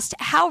podcast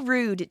How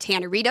Rude,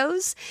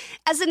 Tanneritos.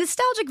 As a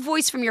nostalgic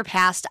voice from your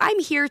past, I'm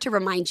here to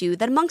remind you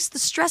that amongst the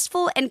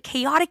stressful and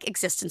chaotic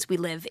existence we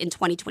live in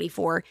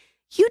 2024,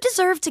 you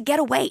deserve to get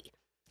away.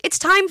 It's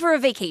time for a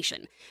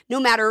vacation, no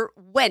matter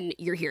when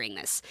you're hearing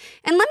this.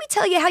 And let me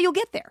tell you how you'll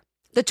get there.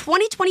 The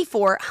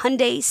 2024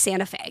 Hyundai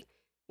Santa Fe.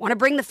 Want to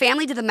bring the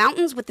family to the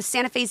mountains with the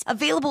Santa Fe's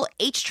available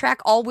H-Track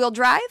all-wheel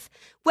drive?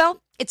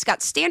 Well, it's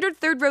got standard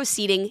third-row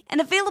seating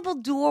and available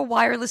dual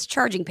wireless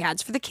charging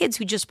pads for the kids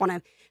who just want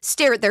to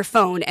stare at their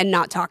phone and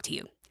not talk to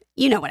you.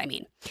 You know what I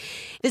mean.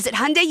 Visit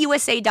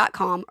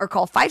HyundaiUSA.com or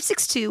call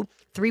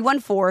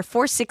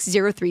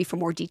 562-314-4603 for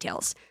more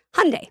details.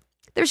 Hyundai.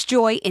 There's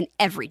joy in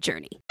every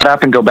journey.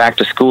 Up and go back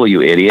to school,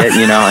 you idiot.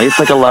 It's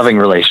like a loving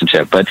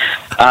relationship. But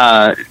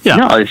no,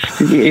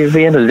 it's at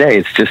the end of the day,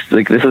 it's just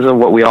like this is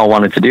what we all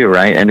wanted to do,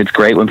 right? And it's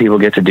great when people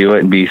get to do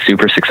it and be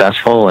super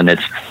successful, and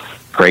it's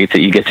great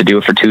that you get to do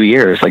it for 2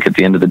 years. Like at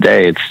the end of the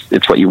day,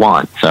 it's what you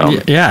want. So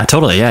yeah,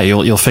 totally. Yeah,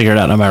 you'll figure it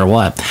out no matter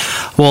what.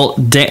 Well,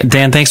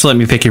 Dan, thanks for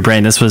letting me pick your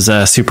brain. This was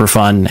super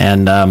fun,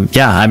 and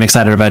I'm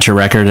excited about your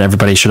record.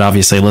 Everybody should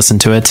obviously listen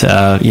to it.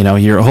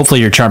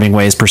 Hopefully your charming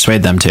ways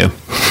persuade them to.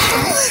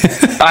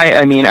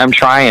 I mean, I'm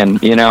trying.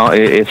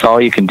 It's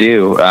all you can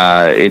do.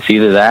 It's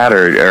either that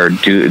or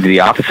do the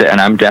opposite. And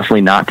I'm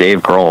definitely not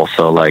Dave Grohl,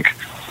 so I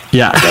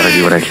gotta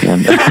do what I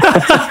can.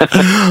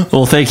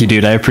 Well, thank you,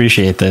 dude. I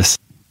appreciate this.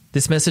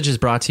 This message is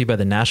brought to you by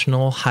the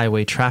National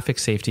Highway Traffic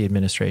Safety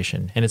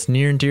Administration, and it's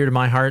near and dear to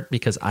my heart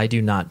because I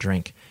do not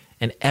drink,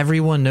 and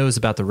everyone knows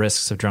about the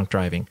risks of drunk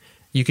driving.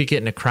 You could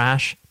get in a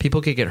crash, people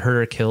could get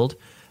hurt or killed,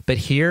 but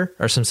here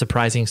are some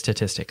surprising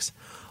statistics.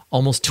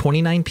 Almost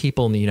 29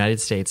 people in the United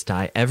States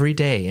die every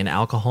day in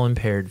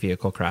alcohol-impaired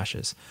vehicle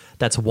crashes.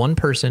 That's one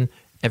person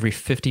every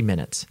 50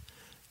 minutes.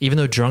 Even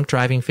though drunk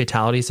driving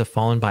fatalities have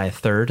fallen by a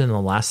third in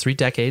the last 3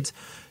 decades,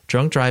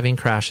 drunk driving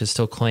crashes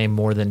still claim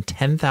more than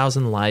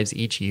 10,000 lives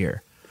each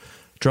year.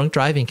 Drunk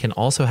driving can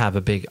also have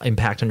a big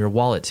impact on your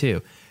wallet,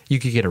 too. You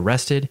could get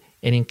arrested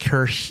and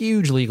incur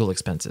huge legal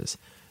expenses.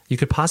 You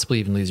could possibly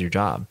even lose your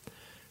job.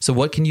 So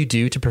what can you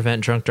do to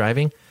prevent drunk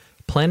driving?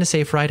 Plan a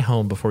safe ride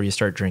home before you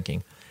start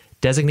drinking.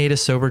 Designate a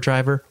sober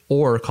driver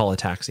or call a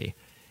taxi.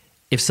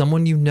 If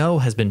someone you know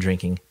has been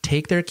drinking,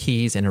 take their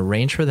keys and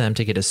arrange for them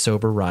to get a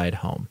sober ride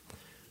home.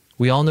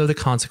 We all know the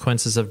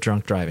consequences of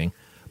drunk driving,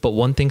 but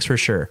one thing's for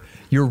sure.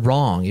 You're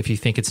wrong if you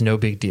think it's no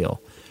big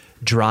deal.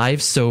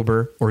 Drive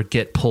sober or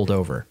get pulled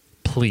over.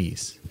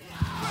 Please.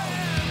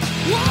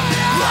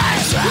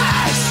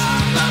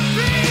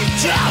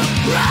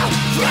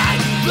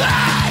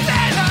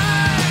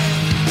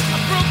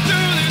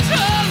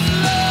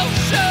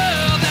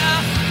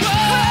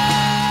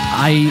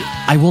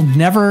 I will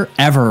never,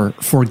 ever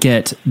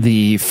forget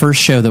the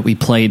first show that we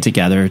played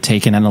together,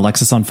 Taken and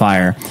Alexis on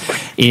Fire,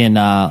 in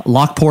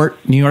Lockport,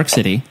 New York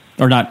City.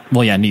 Or not,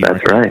 well, yeah, New York.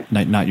 That's right.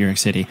 Not New York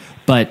City.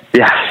 But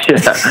Yeah.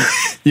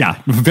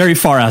 yeah, very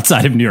far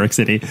outside of New York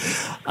City.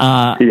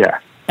 Yeah.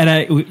 And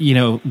I,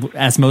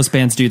 as most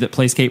bands do that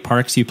play skate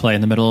parks, you play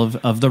in the middle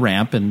of the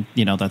ramp, and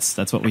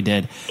that's what we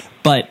did.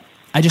 But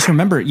I just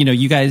remember,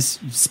 you guys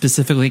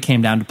specifically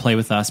came down to play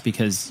with us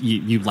because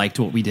you liked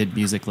what we did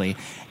musically,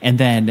 and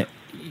then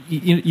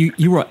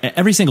you were,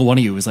 every single one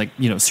of you was like,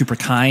 super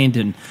kind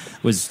and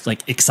was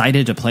like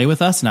excited to play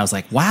with us, and I was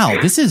like, wow,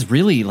 this is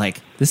really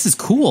this is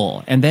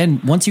cool. And then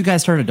once you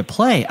guys started to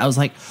play, I was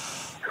like,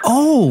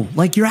 oh,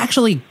 you're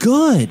actually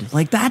good.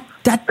 That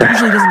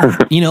usually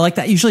doesn't,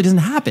 that usually doesn't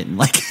happen.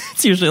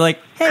 It's usually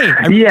hey,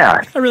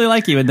 I really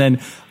like you. And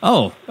then,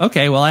 oh,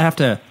 okay, well, I have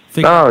to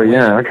figure out. Oh,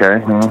 yeah, okay.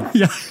 Well.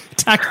 Yeah,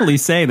 tactfully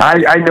say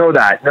that. I know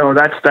that. No,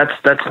 that's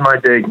my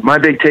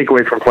big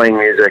takeaway from playing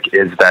music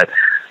is that,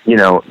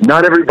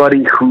 not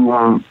everybody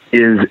who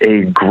is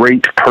a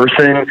great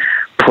person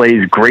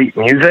plays great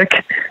music,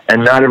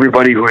 and not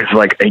everybody who is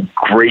a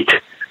great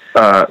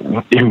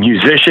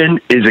musician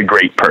is a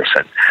great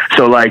person.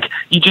 So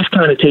you just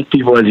kind of take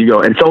people as you go,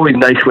 and it's always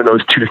nice when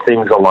those two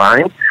things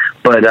align.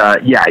 But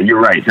yeah,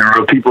 you're right. There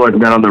are people I've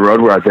met on the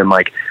road where I've been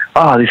like,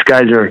 oh, these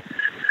guys are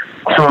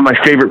some of my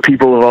favorite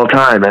people of all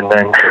time, and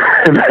then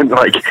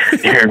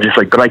you're just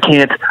but I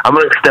can't. I'm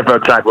going to step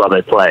outside while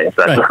they play, if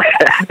that's okay.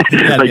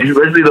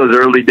 Especially those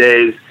early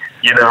days,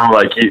 you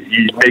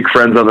make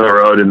friends on the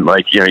road, and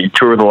you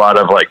tour with a lot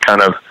of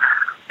kind of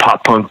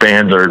pop punk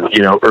bands or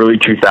early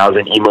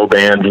 2000 emo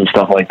bands and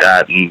stuff like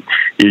that, and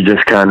you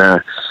just kind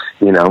of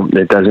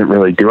it doesn't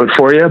really do it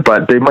for you,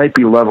 but they might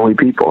be lovely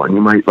people, and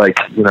you might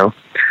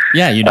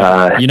yeah, you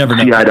never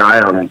know. See eye to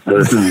eye on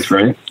those things,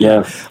 right?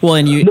 Yeah. Well,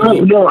 and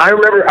no, I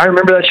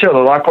remember that show, the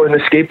Lockport in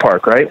the skate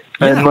park, right?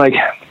 Yeah.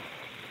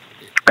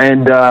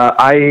 And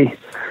I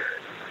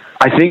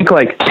think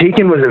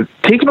Taken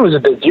was a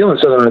big deal in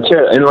Southern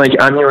Ontario,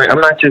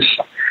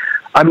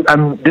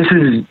 and this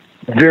is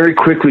very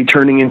quickly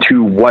turning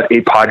into what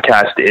a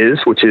podcast is,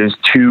 which is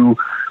two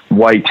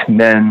white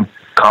men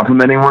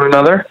complimenting one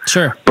another.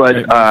 Sure.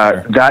 But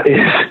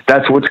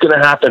that's what's going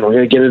to happen. We're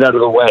going to get it out of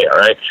the way, all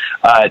right?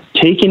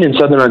 Taken in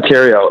Southern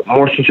Ontario,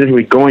 more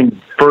specifically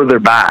going further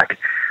back,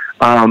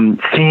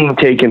 seeing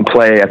Taken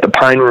play at the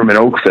Pine Room in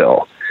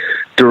Oakville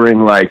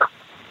during Eric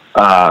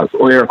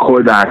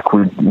Hoiback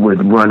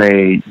would run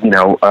a, it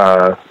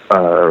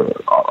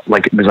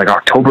was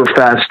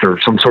Oktoberfest or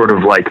some sort of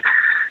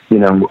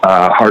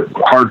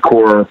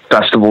hardcore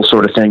festival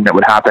sort of thing that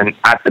would happen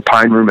at the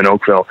Pine Room in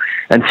Oakville.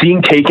 And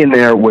seeing Taken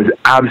there was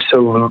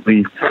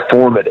absolutely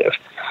formative.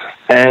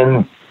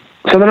 And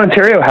Southern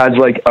Ontario has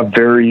a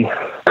very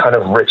kind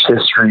of rich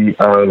history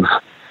of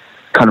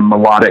kind of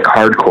melodic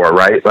hardcore,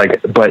 right?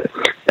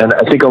 And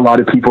I think a lot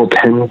of people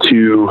tend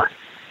to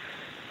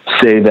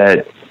say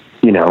that,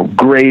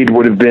 Grade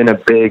would have been a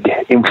big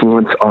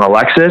influence on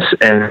Alexis,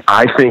 and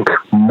I think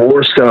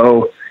more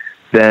so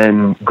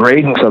than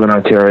Grade in Southern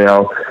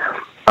Ontario,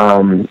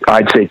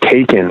 I'd say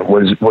Taken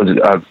was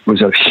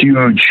a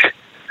huge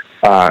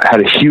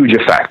had a huge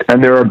effect.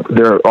 And there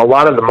are a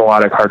lot of the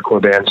melodic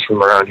hardcore bands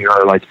from around here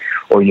are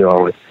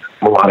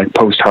melodic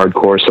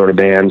post-hardcore sort of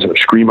bands or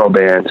screamo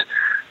bands.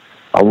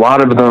 A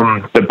lot of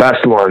them, the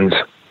best ones,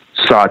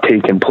 saw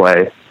Taken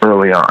play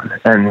early on,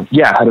 and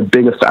had a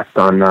big effect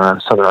on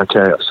Southern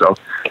Ontario. So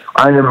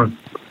I am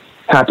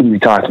happy to be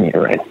talking to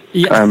you, Ryan.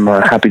 Yeah. I'm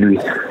happy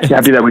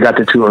that we got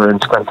to tour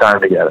and spend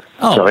time together.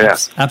 Oh, so, yeah.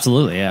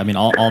 Absolutely. Yeah. I mean,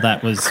 all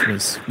that was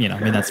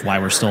that's why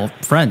we're still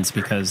friends,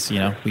 because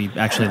we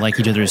actually like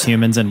each other as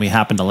humans, and we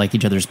happen to like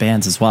each other's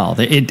bands as well.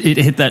 It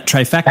hit that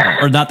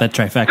trifecta, or not that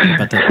trifecta,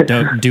 but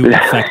the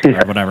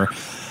do-effecta or whatever.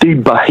 The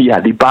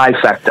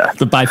bifecta.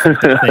 The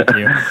bifecta. Thank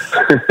you.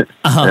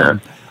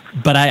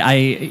 But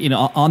I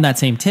on that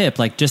same tip,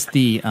 just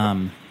the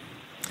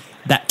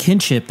that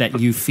kinship that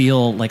you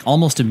feel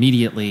almost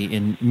immediately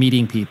in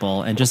meeting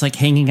people and just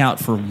hanging out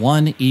for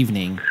one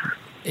evening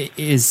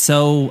is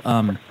so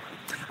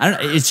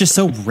it's just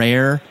so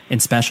rare and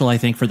special, I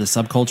think, for the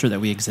subculture that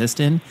we exist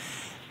in.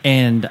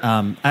 And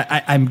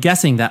I'm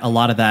guessing that a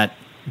lot of that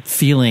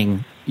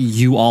feeling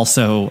you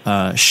also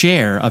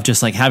share, of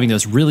just having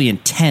those really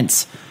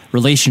intense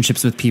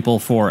relationships with people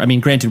for,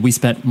 granted, we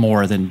spent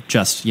more than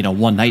just,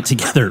 one night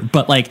together,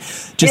 but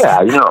just,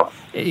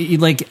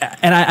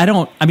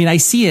 and I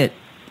see it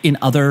in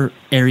other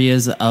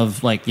areas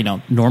of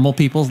normal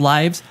people's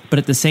lives, but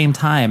at the same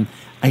time,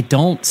 I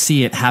don't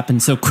see it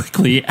happen so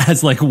quickly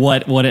as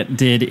what it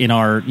did in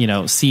our,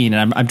 scene.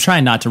 And I'm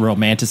trying not to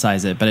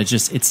romanticize it, but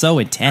it's so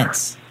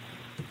intense.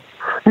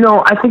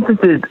 No, I think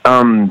that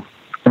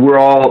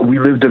we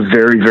lived a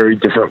very, very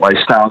different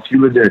lifestyle. If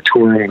you lived in a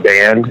touring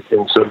band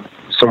in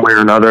some way or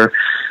another,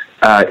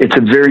 it's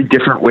a very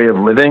different way of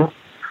living.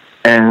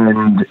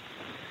 And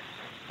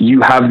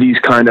you have these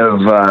kind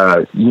of,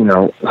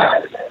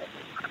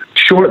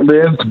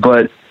 short-lived,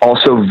 but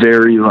also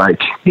very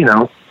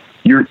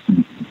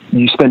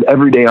you spend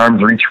every day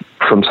arm's reach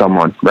from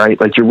someone, right?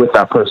 Like you're with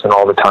that person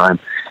all the time.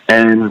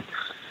 And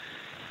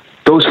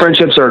those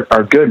friendships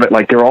are good, but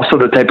like, they're also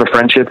the type of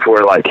friendships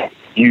where like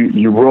you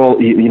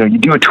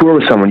do a tour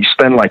with someone, you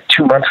spend like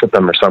 2 months with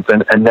them or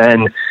something, and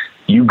then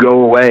you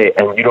go away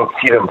and you don't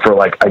see them for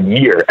like a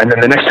year. And then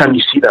the next time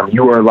you see them,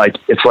 you are like,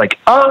 it's like,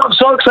 oh, I'm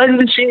so excited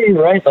to see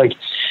you, right? Like,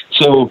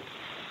 so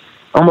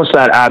almost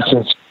that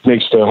absence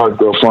makes the heart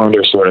grow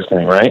fonder sort of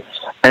thing, right?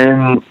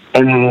 And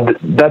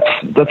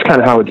that's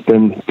kind of how it's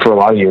been for a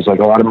lot of years. Like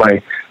a lot of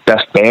my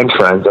best band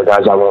friends are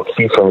guys I won't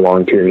see for a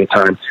long period of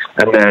time.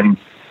 And then,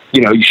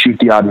 you shoot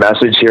the odd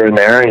message here and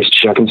there and just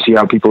check and see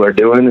how people are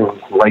doing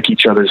and like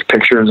each other's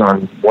pictures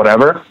on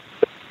whatever.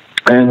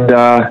 And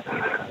that's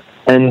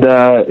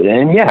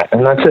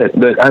it.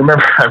 But I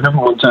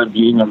remember one time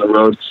being on the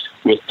road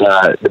with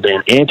the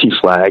band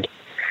Anti-Flag,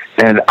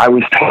 and I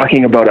was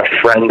talking about a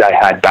friend I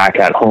had back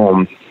at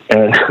home,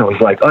 and I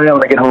was like, oh yeah,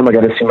 when I get home, I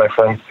got to see my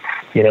friend,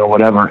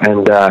 whatever.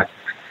 And I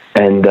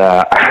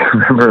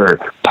remember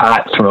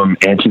Pat from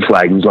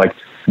Anti-Flag was like,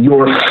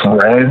 your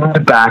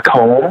friend back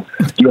home?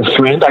 Your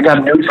friend? I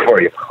got news for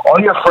you.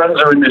 All your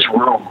friends are in this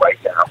room right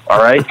now,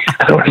 all right?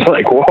 I was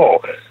like, whoa,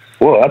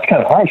 that's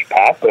kind of harsh,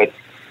 Pat, but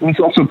it's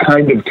also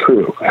kind of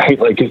true, right?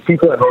 Like, because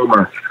people at home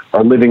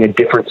are living a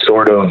different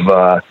sort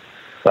of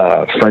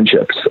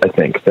friendships, I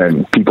think,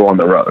 than people on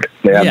the road.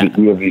 We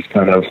have these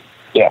kind of,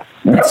 I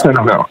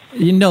don't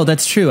know.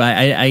 That's true.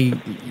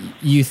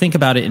 You think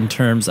about it in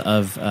terms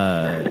of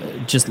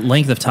just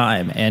length of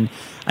time, and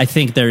I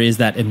think there is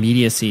that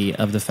immediacy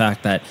of the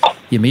fact that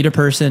you meet a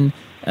person,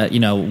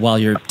 while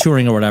you're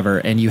touring or whatever,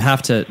 and you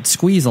have to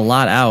squeeze a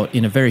lot out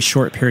in a very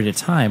short period of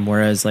time.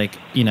 Whereas, like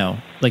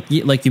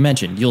you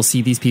mentioned, you'll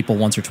see these people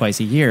once or twice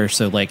a year,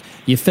 so like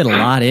you fit a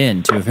lot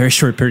into a very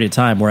short period of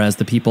time. Whereas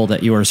the people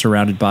that you are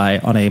surrounded by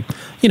on a,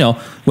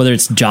 whether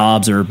it's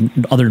jobs or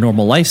other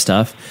normal life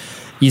stuff,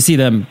 you see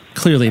them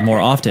clearly more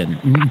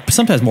often,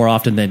 sometimes more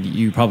often than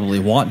you probably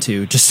want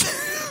to, just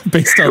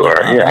based on,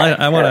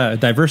 I want to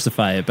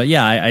diversify it. But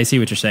yeah, I see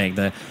what you're saying.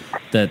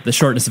 The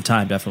shortness of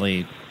time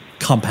definitely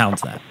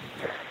compounds that.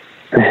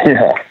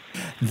 Yeah.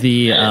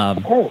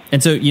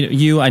 And so,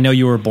 I know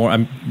you were born,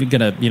 I'm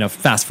going to,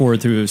 fast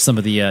forward through some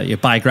of the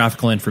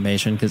biographical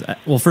information because,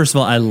 first of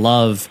all, I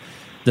love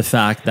the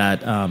fact that,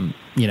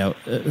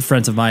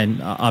 friends of mine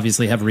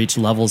obviously have reached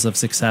levels of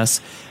success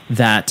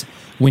that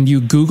when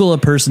you Google a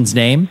person's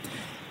name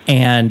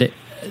and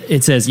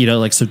it says,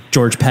 so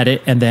George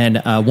Pettit, and then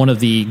one of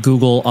the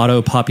Google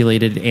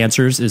auto-populated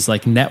answers is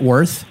like net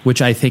worth,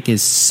 which I think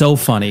is so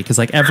funny because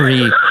like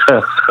every,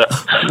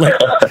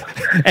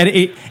 and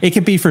it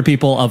can be for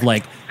people of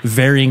like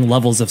varying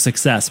levels of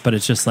success, but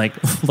it's just like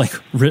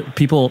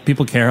people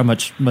care how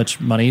much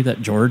money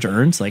that George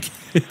earns. Like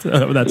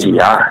that's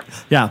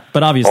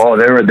but obviously,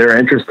 they're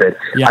interested.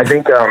 Yeah. I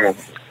think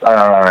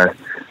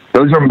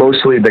those are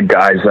mostly the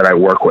guys that I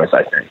work with,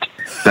 I think.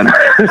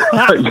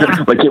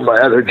 Like in my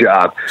other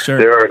job, sure.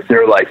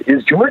 They're like,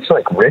 is George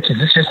like rich? Is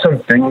this just some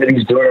thing that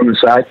he's doing on the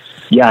side?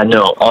 Yeah,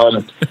 no.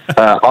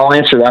 I'll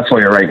answer that for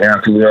you right now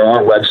because there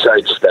are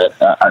websites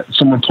that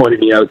someone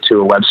pointed me out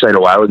to a website a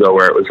while ago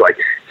where it was like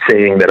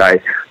saying that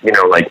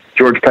like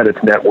George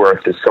Pettit's net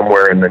worth is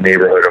somewhere in the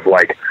neighborhood of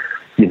like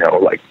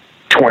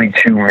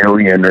 22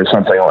 million or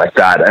something like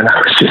that, and I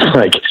was just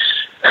like.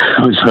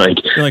 That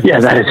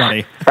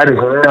is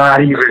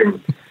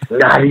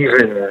not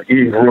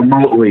even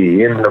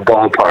remotely in the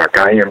ballpark.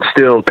 I am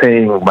still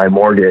paying my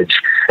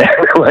mortgage. I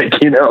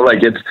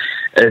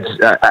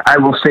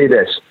will say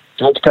this: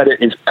 George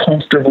Pettit is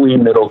comfortably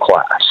middle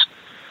class.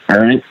 All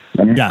right,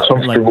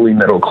 comfortably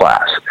middle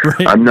class.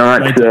 Right, I'm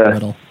not.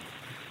 Middle.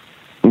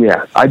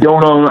 I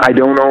don't own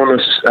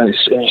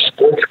any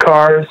sports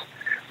cars.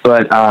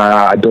 But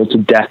I built a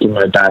deck in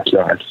my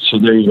backyard. So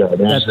there you go.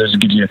 There's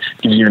gives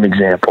you an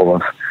example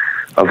of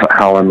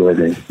how I'm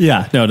living.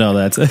 Yeah, no,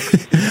 that's.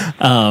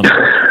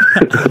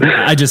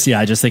 I just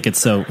think it's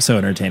so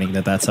entertaining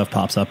that stuff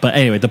pops up. But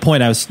anyway, the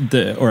point I was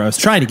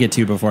trying to get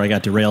to before I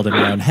got derailed in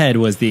my own head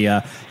was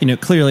the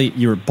clearly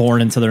you were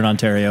born in Southern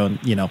Ontario and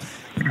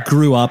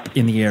grew up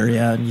in the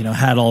area and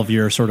had all of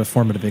your sort of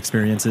formative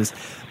experiences.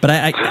 But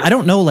I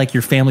don't know like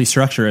your family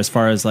structure as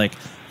far as like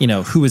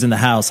who was in the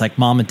house, like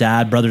mom and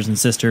dad, brothers and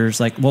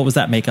sisters. Like what was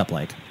that makeup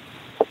like?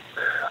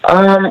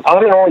 I'm an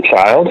only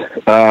child.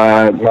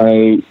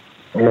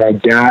 My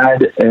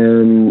dad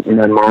and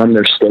my mom,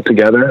 they're still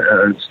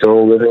together and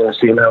still living in the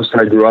same house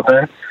that I grew up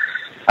in.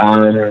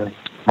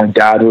 My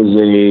dad was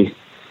a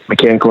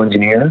mechanical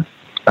engineer,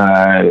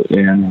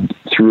 and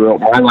throughout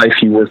my life,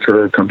 he worked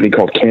for a company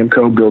called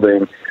Camco,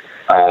 building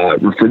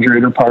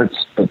refrigerator parts.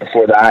 But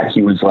before that,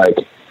 he was like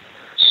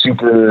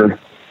super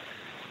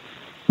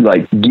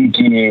like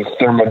geeky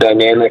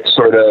thermodynamic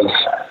sort of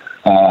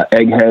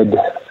egghead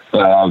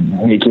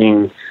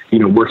working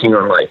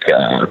on like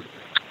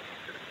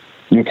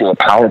nuclear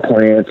power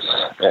plants.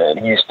 And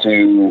he used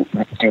to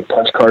do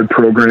punch card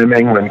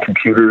programming when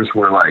computers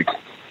were like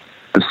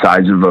the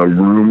size of a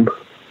room.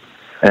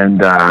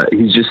 And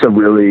he's just a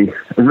really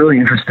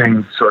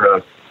interesting sort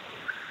of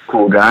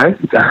cool guy.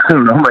 I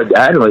don't know, my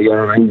dad, like, he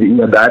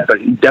had that, but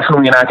he's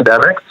definitely an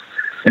academic.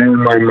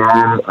 And my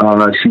mom,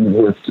 she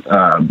worked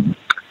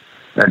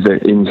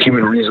in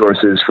human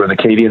resources for the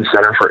Canadian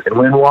Centre for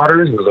Inland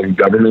Waters. It was like a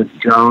government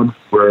job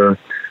where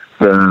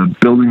the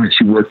building that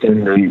she worked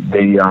in,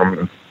 they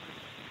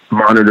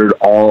monitored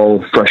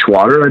all fresh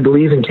water, I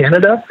believe, in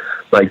Canada.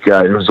 Like,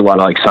 there was a lot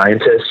of like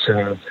scientists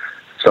and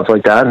stuff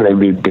like that, and they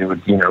would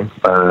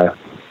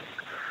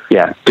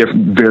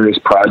various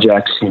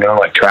projects,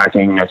 like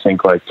tracking, I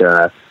think, like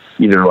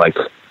either like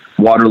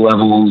water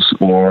levels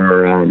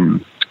or I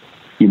don't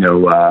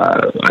know.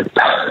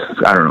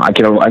 I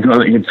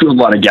can feel a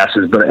lot of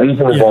guesses, but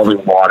anything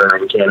involving water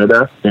in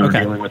Canada, they were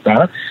dealing with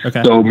that.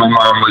 Okay. So my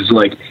mom was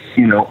like,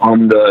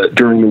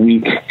 during the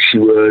week, she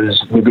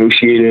was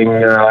negotiating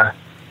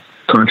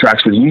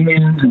contracts with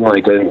unions and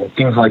like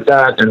things like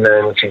that. And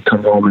then she'd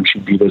come home and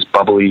she'd be this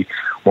bubbly,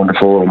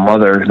 wonderful little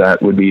mother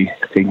that would be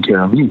taking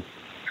care of me.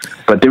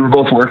 But they were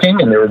both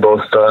working, and they were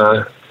both,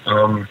 that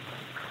was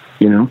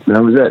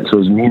it. So it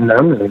was me and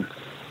them, and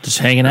just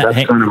hanging out,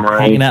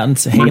 hanging out in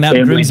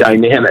family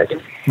dynamic,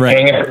 right?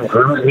 Hanging out in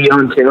Grimsby,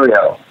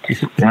 Ontario.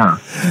 Yeah.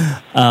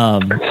 I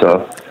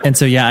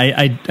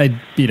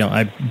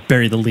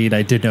buried the lead.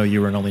 I did know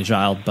you were an only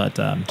child, but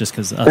just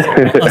because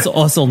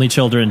us only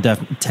children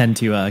tend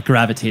to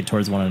gravitate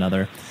towards one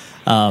another.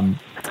 I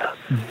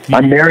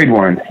married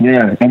one,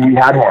 and we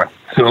had one,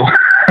 so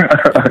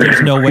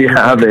there's no way to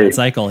have a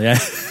cycle, yeah.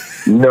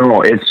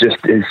 No, it's just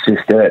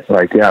it.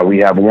 Like, we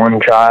have one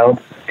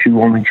child,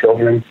 2 only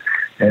children.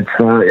 It's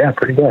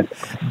pretty good.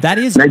 That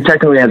is. Meg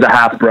technically has a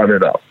half brother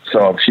though,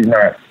 so she's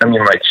not. I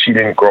mean, like, she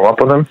didn't grow up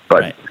with him,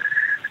 but right.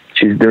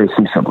 There's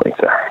some siblings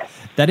there.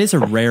 That is a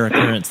rare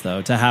occurrence,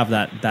 though, to have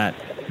that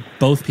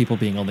both people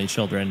being only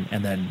children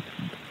and then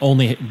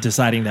only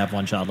deciding to have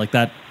one child like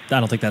that.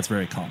 I don't think that's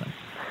very common.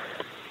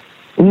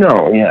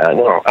 No,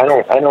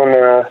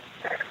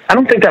 I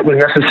don't think that was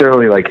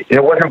necessarily like,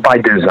 it wasn't by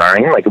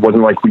design. Like, it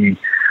wasn't like we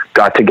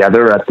got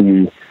together at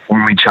the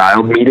only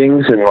child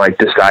meetings and like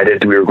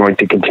decided we were going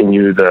to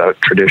continue the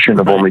tradition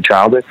of only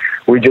childhood.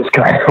 We just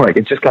kind of like,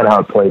 it's just kind of how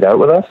it played out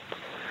with us.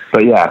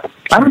 But yeah,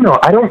 I don't know.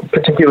 I don't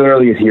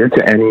particularly adhere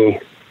to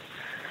any,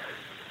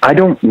 I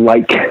don't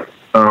like,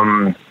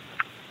 I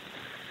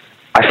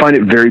find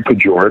it very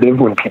pejorative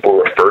when people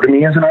refer to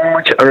me as an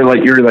only child, or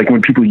like, you're like,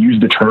 when people use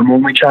the term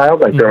only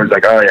child, like they're always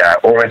like, oh yeah,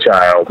 only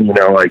child,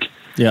 like,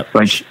 yep,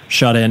 like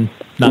shut in,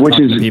 not which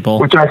is people.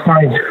 Which I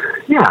find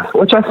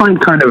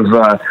kind of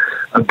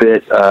a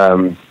bit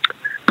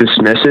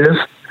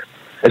dismissive,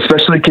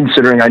 especially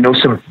considering I know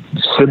some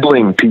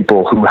sibling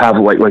people who have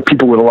like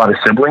people with a lot of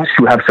siblings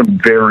who have some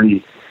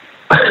very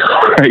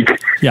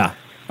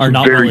are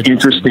not very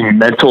interesting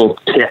mental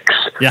tics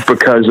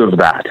because of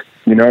that.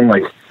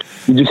 Like,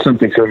 just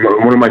something. So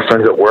one of my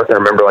friends at work, I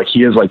remember, like,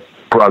 he has like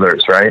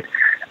brothers, right?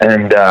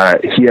 And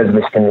he has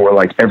this thing where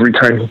like every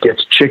time he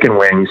gets chicken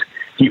wings,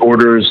 he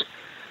orders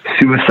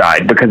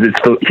suicide because it's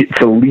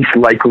the least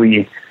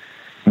likely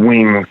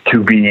wing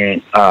to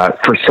be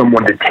for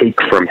someone to take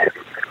from him,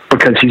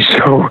 because he's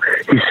so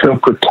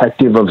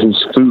protective of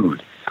his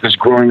food. Because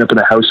growing up in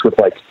a house with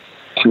like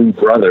 3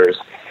 brothers,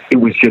 it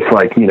was just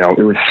like,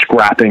 it was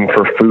scrapping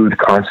for food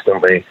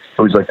constantly.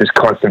 It was like this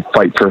constant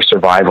fight for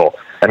survival,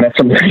 and that's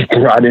something he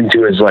brought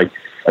into his like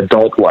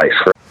adult life.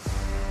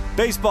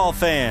 Baseball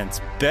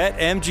fans,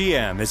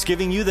 BetMGM is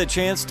giving you the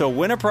chance to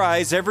win a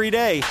prize every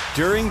day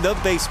during the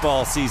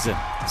baseball season.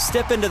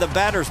 Step into the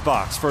batter's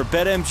box for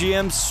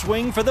BetMGM's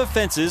Swing for the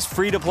Fences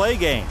free-to-play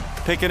game.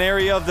 Pick an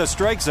area of the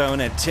strike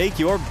zone and take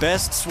your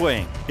best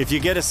swing. If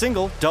you get a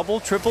single, double,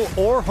 triple,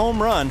 or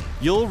home run,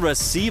 you'll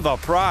receive a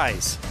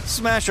prize.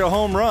 Smash a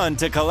home run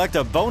to collect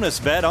a bonus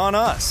bet on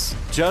us.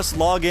 Just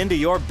log into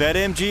your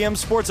BetMGM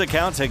sports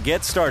account to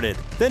get started.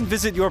 Then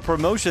visit your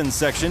promotions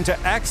section to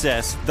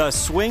access the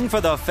Swing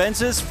for the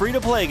Fences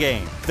free-to-play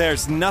game.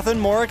 There's nothing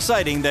more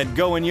exciting than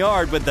going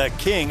yard with the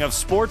king of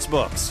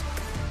sportsbooks.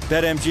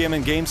 BetMGM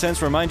and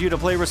GameSense remind you to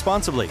play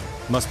responsibly.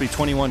 Must be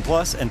 21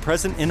 plus and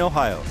present in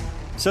Ohio.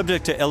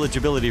 Subject to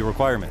eligibility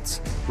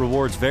requirements.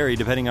 Rewards vary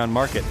depending on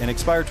market and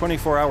expire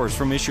 24 hours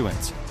from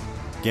issuance.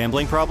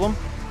 Gambling problem?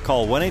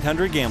 Call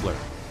 1-800-GAMBLER.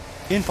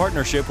 In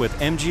partnership with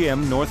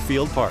MGM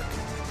Northfield Park.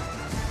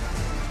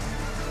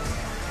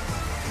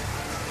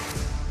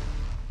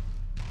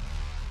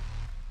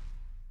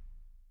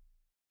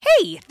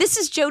 Hey, this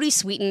is Jody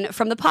Sweeten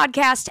from the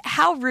podcast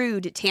How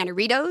Rude,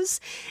 Tanneritos.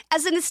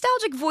 As a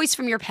nostalgic voice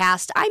from your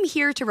past, I'm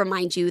here to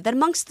remind you that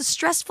amongst the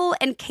stressful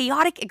and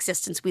chaotic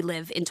existence we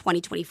live in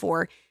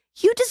 2024,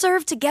 you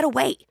deserve to get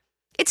away.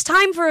 It's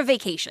time for a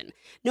vacation,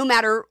 no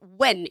matter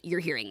when you're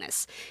hearing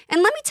this.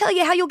 And let me tell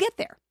you how you'll get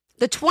there.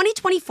 The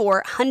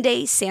 2024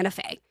 Hyundai Santa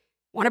Fe.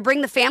 Want to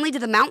bring the family to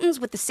the mountains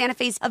with the Santa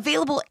Fe's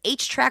available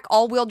H-Track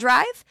all-wheel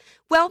drive?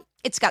 Well,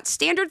 It's got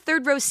standard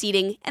third-row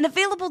seating and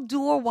available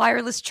dual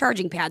wireless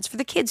charging pads for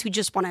the kids who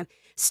just want to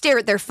stare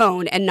at their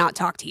phone and not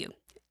talk to you.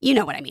 You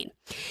know what I mean.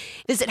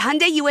 Visit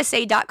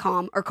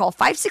HyundaiUSA.com or call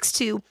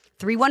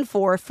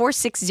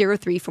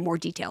 562-314-4603 for more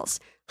details.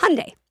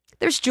 Hyundai,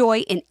 there's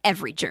joy in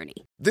every journey.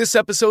 This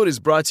episode is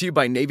brought to you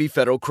by Navy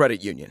Federal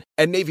Credit Union.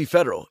 At Navy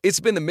Federal, it's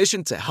been the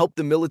mission to help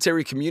the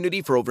military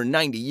community for over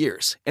 90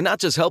 years. And not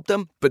just help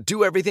them, but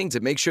do everything to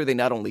make sure they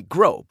not only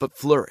grow, but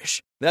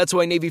flourish. That's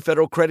why Navy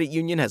Federal Credit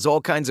Union has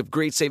all kinds of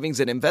great savings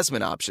and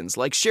investment options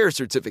like share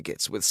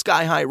certificates with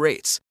sky-high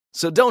rates.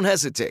 So don't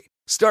hesitate.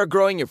 Start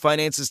growing your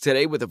finances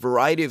today with a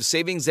variety of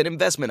savings and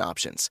investment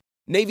options.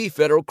 Navy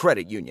Federal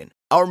Credit Union.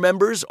 Our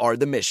members are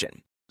the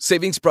mission.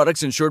 Savings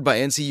products insured by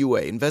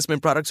NCUA.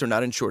 Investment products are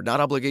not insured, not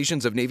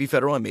obligations of Navy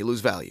Federal and may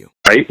lose value.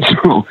 Right?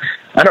 So,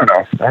 I don't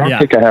know. I don't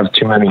think I have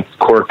too many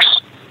quirks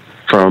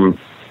from,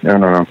 I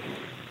don't know,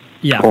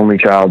 only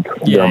child.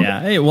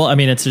 Yeah. Hey, well, I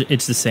mean, it's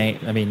the same.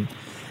 I mean,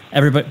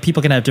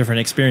 people can have different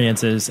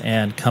experiences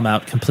and come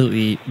out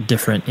completely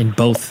different in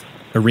both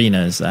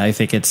arenas. I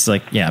think it's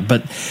like,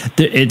 but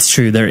it's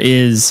true. There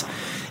is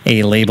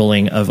a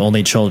labeling of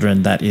only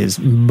children that is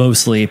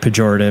mostly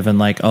pejorative and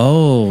like,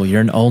 oh,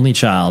 you're an only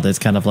child. It's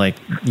kind of like,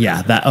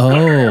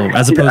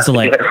 as opposed to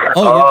like, I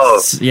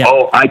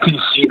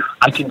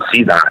can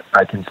see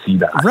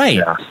that. Right.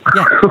 Yeah.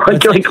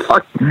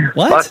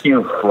 What? Fuck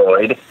you,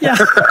 Floyd. Yeah.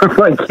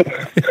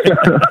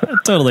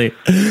 Totally.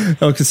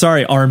 Okay,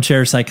 sorry,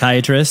 armchair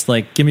psychiatrist.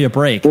 Like, give me a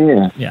break.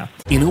 Yeah.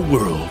 In a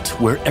world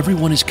where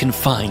everyone is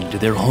confined to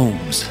their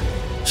homes,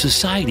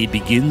 society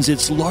begins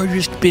its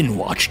largest binge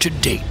watch to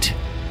date.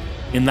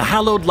 In the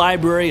hallowed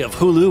library of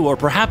Hulu, or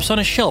perhaps on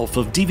a shelf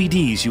of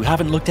DVDs you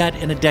haven't looked at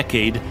in a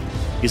decade,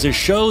 is a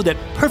show that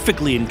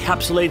perfectly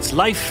encapsulates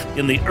life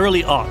in the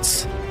early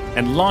aughts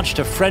and launched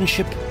a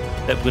friendship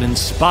that would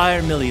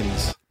inspire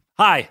millions.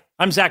 Hi,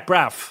 I'm Zach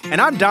Braff. And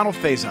I'm Donald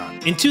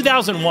Faison. In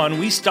 2001,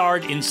 we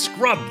starred in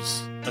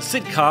Scrubs, a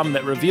sitcom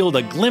that revealed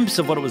a glimpse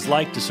of what it was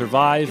like to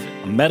survive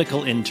a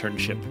medical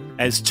internship.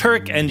 As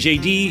Turk and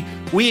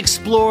JD, we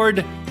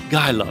explored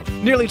guy love.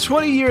 Nearly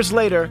 20 years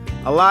later,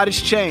 a lot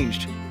has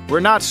changed. We're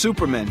not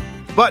Supermen,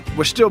 but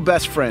we're still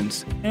best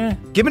friends.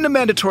 Given the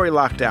mandatory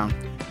lockdown,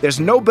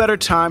 there's no better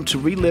time to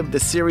relive the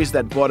series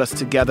that brought us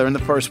together in the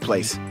first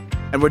place.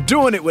 And we're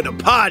doing it with a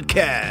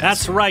podcast.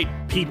 That's right,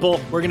 people.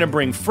 We're going to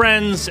bring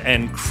friends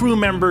and crew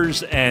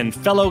members and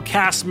fellow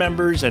cast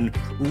members and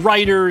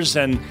writers.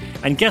 And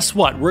guess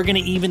what? We're going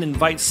to even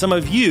invite some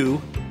of you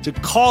to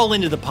call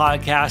into the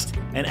podcast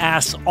and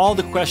ask all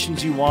the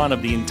questions you want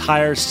of the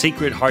entire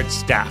Sacred Heart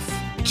staff.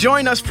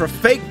 Join us for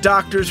Fake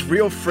Doctors,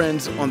 Real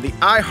Friends on the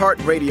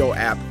iHeartRadio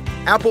app,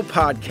 Apple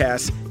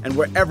Podcasts, and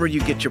wherever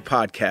you get your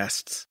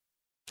podcasts.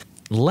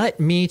 Let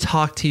me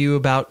talk to you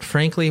about,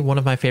 frankly, one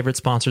of my favorite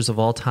sponsors of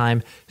all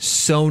time,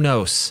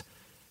 Sonos.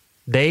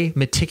 They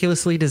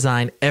meticulously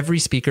design every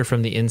speaker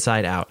from the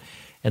inside out.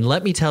 And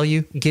let me tell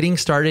you, getting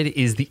started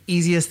is the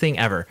easiest thing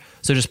ever.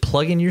 So just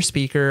plug in your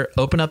speaker,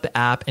 open up the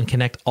app, and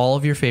connect all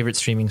of your favorite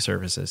streaming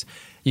services.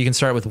 You can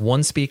start with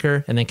one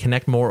speaker and then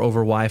connect more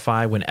over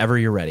Wi-Fi whenever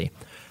you're ready.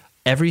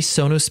 Every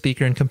Sonos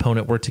speaker and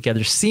component work together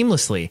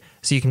seamlessly,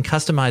 so you can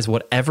customize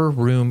whatever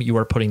room you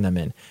are putting them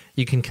in.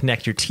 You can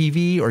connect your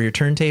TV or your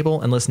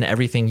turntable and listen to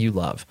everything you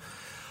love.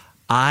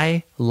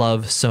 I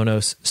love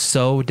Sonos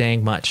so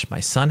dang much. My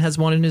son has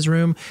one in his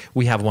room.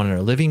 We have one in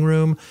our living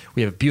room.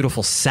 We have a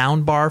beautiful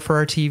sound bar for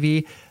our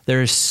TV.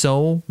 There are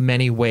so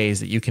many ways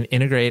that you can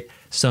integrate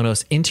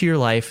Sonos into your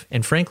life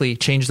and, frankly,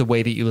 change the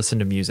way that you listen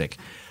to music.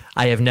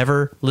 I have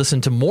never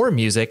listened to more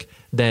music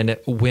than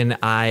when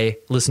I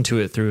listen to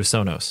it through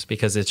Sonos,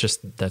 because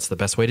that's the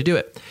best way to do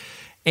it.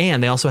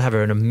 And they also have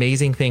an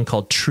amazing thing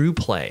called True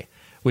Play,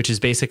 which is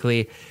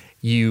basically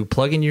you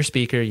plug in your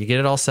speaker, you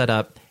get it all set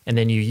up, and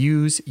then you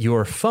use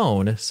your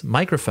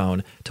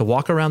microphone to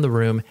walk around the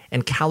room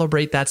and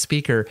calibrate that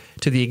speaker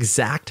to the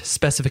exact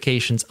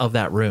specifications of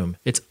that room.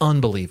 It's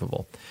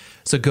unbelievable.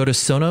 So go to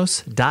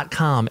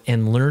Sonos.com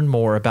and learn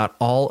more about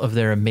all of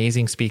their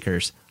amazing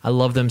speakers. I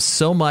love them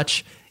so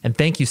much. And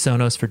thank you,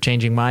 Sonos, for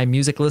changing my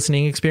music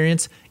listening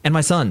experience and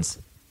my son's.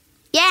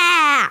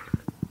 Yeah!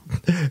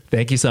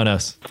 Thank you,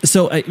 Sonos.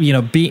 So,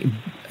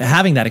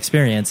 having that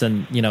experience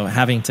and,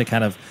 having to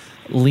kind of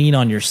lean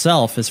on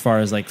yourself as far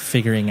as like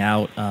figuring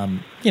out,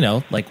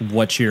 like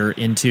what you're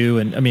into.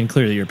 And I mean,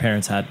 clearly your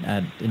parents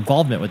had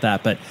involvement with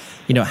that, but,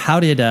 how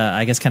did,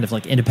 I guess, kind of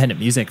like independent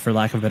music, for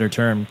lack of a better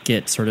term,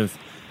 get sort of,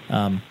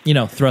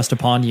 thrust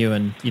upon you,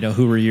 and,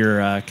 who were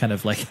your kind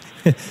of like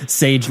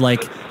sage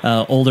like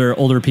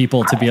older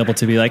people to be able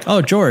to be like,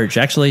 oh, George,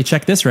 actually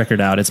check this record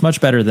out. It's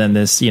much better than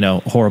this,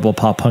 horrible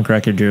pop punk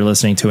record you're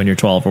listening to when you're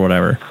 12 or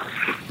whatever.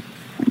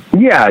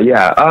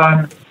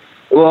 Yeah.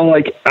 Well,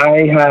 like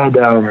I had,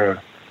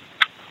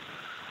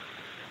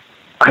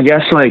 I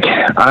guess like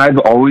I've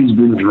always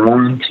been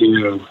drawn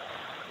to,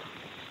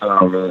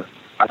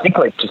 I think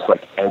like just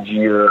like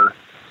edgier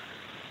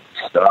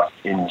stuff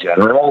in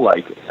general.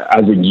 Like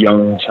as a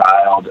young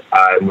child,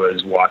 I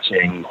was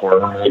watching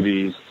horror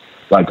movies,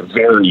 like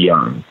very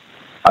young.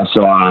 I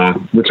saw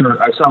Return of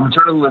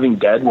the Living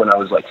Dead when I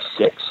was like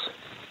 6.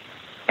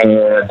 And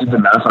I did the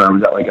math, and I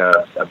was at like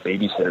a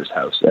babysitter's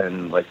house,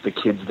 and like the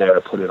kids there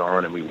put it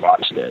on, and we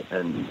watched it,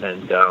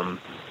 and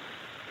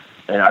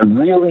I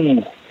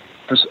really,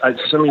 for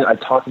some reason, I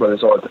talk about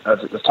this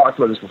I've talked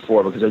about this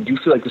before, because I do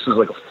feel like this is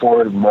like a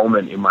formative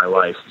moment in my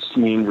life,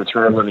 seeing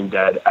Return of the Living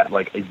Dead at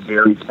like a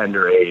very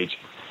tender age,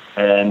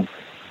 and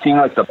seeing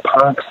like the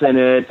punks in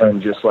it,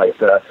 and just like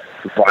the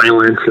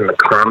violence and the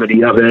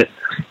comedy of it,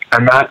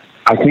 and that,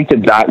 I think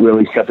that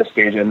really set the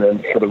stage, and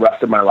then for the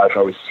rest of my life,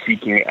 I was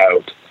seeking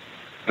out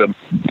the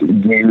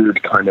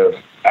weird kind of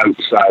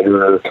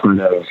outsider kind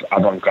of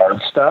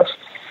avant-garde stuff.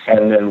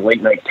 And then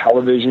late night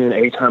television,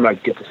 anytime I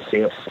get to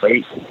see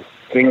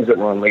things that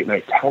were on late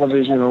night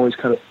television always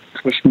kind of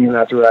pushed me in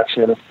that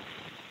direction.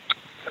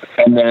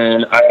 And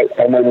then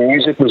the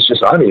music was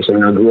just obvious. I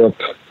mean, I grew up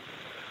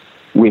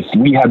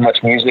we had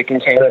Much Music in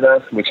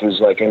Canada, which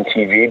was like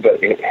MTV,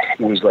 but it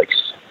was like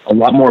a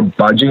lot more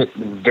budget,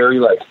 very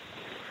like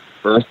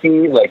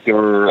earthy. Like there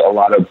were a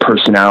lot of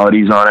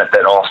personalities on it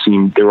that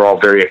they were all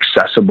very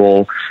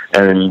accessible,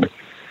 and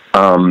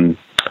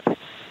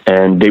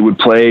they would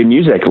play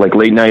music like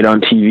late night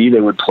on TV.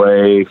 They would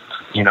play,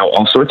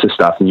 all sorts of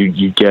stuff, and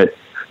you get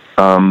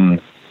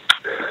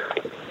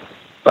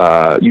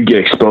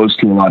exposed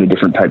to a lot of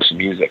different types of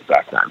music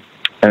back then,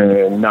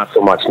 and not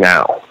so much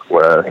now,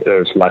 where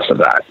there's less of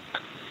that.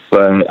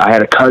 But I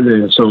had a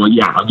cousin, so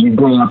yeah, you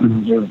grow up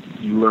and you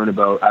learn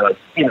about, I like,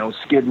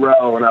 Skid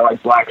Row, and I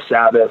like Black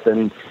Sabbath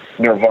and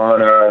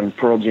Nirvana and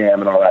Pearl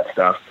Jam and all that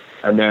stuff.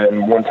 And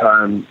then one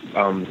time,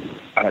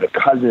 I had a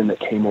cousin that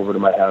came over to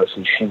my house,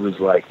 and she was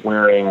like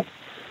wearing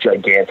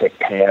gigantic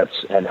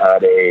pants and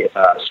had a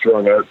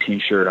Strung Out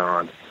t-shirt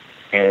on,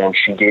 and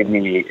she gave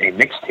me a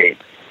mixtape,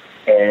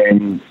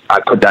 and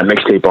I put that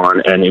mixtape on,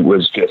 and it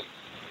was just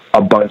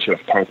a bunch of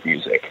punk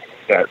music.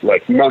 That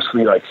like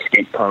mostly like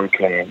skate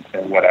punk and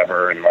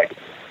whatever, and like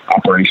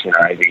Operation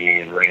Ivy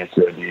and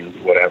Rancid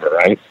and whatever,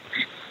 right?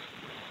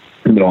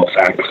 No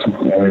effects,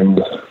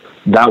 and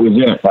that was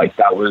it. Like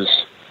that was,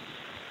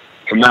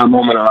 from that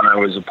moment on, I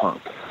was a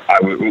punk. I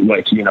was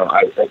like,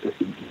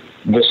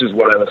 this is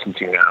what I listen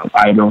to now.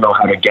 I don't know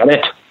how to get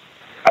it.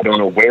 I don't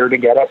know where to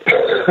get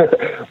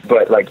it.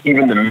 But like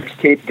even the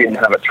mixtape didn't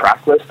have a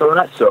track list on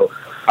it, so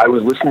I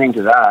was listening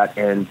to that,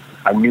 and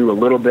I knew a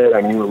little bit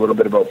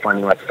about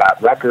finding like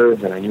Fat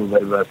Records, and I knew a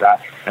little bit about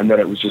that, and then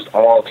it was just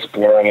all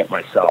exploring it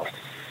myself.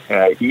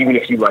 Even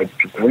if you like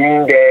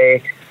Green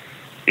Day,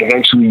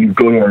 eventually you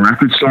go to a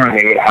record store and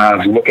they would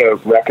have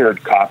Lookout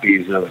record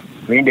copies of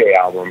Green Day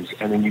albums,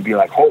 and then you'd be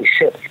like, holy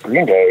shit,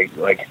 Green Day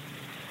like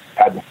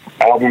had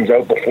albums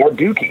out before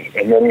Dookie,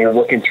 and then you're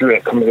looking through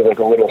it comes with like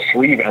a little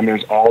sleeve, and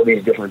there's all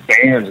these different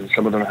bands, and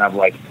some of them have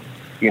like,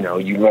 you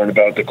learn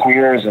about the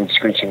Queers and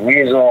Screeching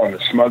Weasel and the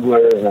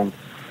Smugglers and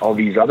all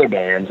these other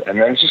bands, and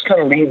then it just kind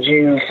of leads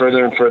you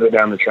further and further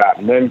down the track.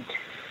 And then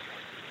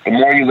the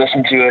more you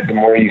listen to it, the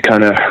more you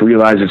kind of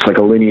realize it's like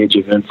a lineage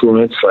of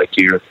influence. Like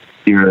you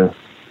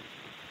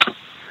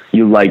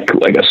like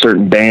a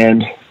certain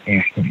band,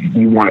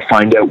 you want to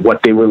find out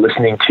what they were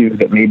listening to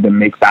that made them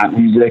make that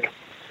music,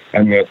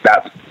 and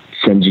that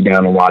sends you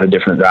down a lot of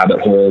different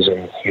rabbit holes,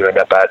 and you end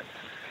up at,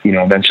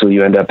 eventually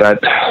you end up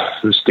at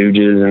the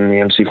Stooges and the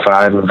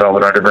MC5 and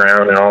Velvet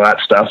Underground and all that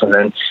stuff, and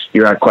then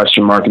you're at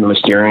Question Mark and the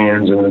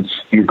Mysterians, and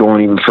you're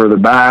going even further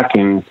back,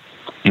 so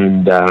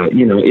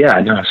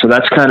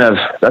that's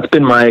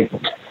been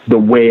the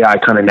way I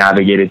kind of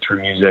navigated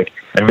through music,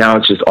 and now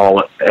it's just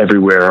all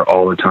everywhere,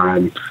 all the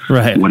time,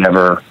 right?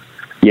 Whenever,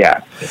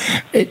 yeah.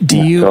 Do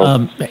you?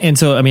 And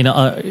so, I mean,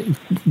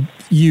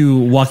 you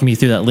walking me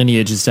through that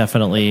lineage is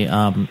definitely,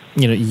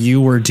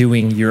 you were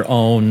doing your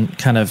own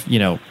kind of,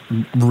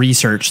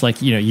 research,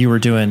 like, you were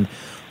doing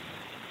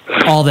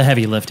all the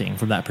heavy lifting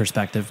from that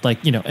perspective,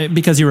 like,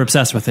 because you were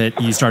obsessed with it,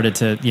 you started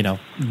to,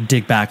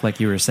 dig back, like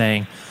you were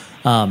saying,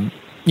 and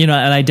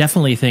I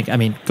definitely think, I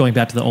mean, going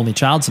back to the only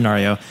child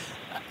scenario,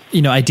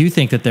 I do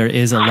think that there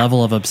is a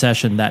level of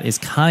obsession that is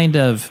kind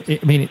of, I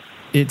mean,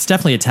 it's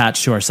definitely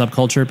attached to our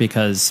subculture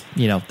because,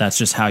 that's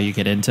just how you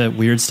get into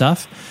weird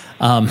stuff.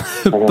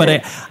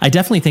 But I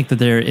definitely think that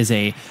there is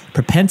a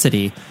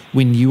propensity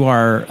when you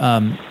are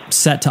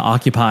set to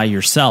occupy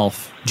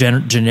yourself,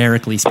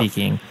 generically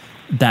speaking,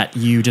 that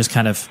you just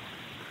kind of,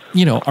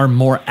 are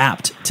more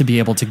apt to be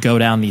able to go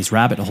down these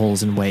rabbit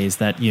holes in ways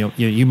that,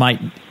 you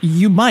might,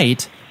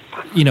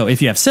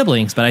 if you have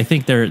siblings, but I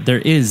think there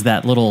is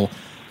that little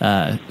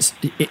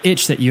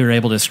itch that you're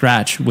able to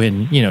scratch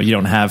when, you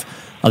don't have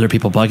other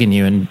people bugging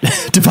you and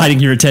dividing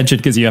your attention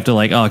because you have to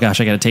like, oh gosh,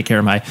 I got to take care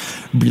of my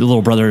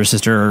little brother or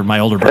sister, or my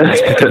older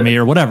brother's picking me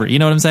or whatever. You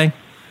know what I'm saying?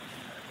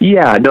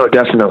 Yeah, no,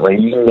 definitely.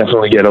 You can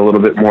definitely get a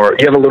little bit more.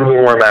 You have a little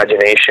bit more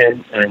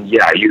imagination, and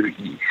yeah,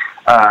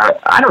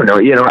 I don't know.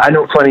 I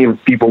know plenty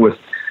of people with.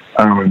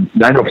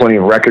 I know plenty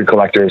of record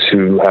collectors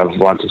who have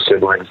lots of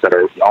siblings that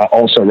are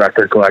also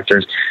record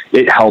collectors.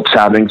 It helps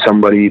having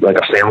somebody like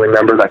a family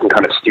member that can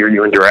kind of steer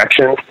you in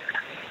directions.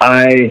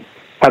 I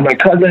had my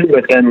cousin,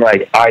 but then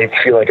like I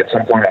feel like at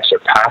some point I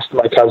surpassed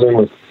my cousin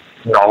with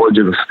knowledge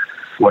of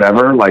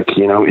whatever, like,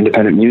 you know,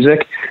 independent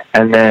music.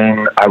 And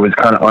then I was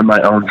kind of on my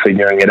own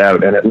figuring it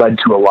out. And it led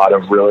to a lot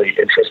of really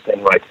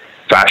interesting, like,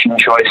 fashion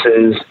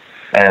choices.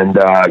 And,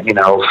 you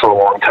know, for a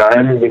long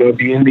time, you know,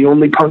 being the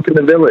only punk in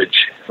the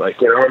village. Like,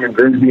 you know, I'm in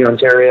Grimsby,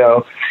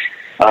 Ontario,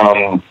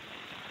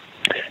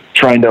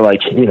 trying to,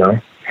 like, you know,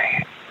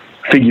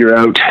 figure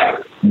out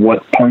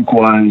what punk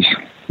was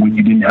when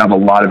you didn't have a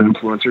lot of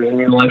influencers in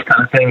your life,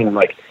 kind of thing. And,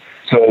 like,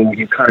 so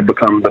you kind of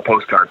become the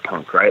postcard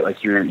punk, right?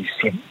 Like, you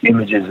see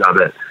images of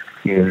it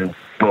in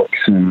books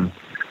and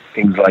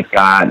things like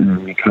that,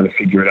 and you kind of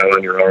figure it out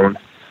on your own.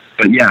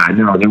 But yeah,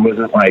 no, it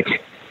wasn't like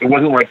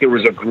there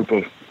was a group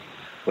of,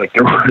 like,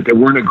 there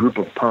weren't a group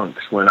of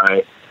punks when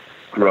I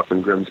grew up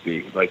in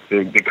Grimsby. Like,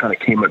 they kind of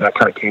came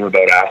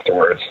about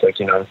afterwards, like,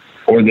 you know,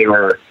 or they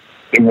were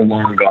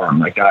long gone.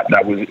 Like,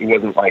 it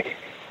wasn't like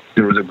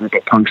there was a group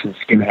of punks and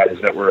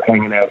skinheads that were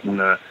hanging out in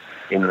the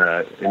you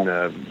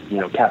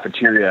know,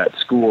 cafeteria at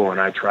school, and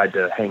I tried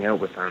to hang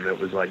out with them. It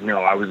was like,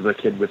 no, I was the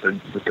kid with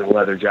the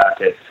leather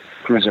jacket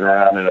cruising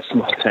around in a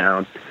small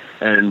town,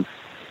 and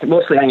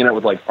mostly hanging out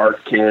with, like,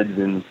 art kids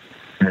and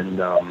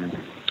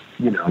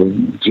you know,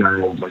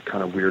 general, like,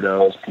 kind of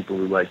weirdos, people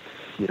who like,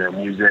 you know,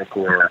 music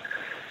or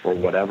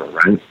whatever,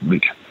 right?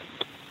 Like,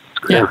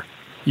 yeah.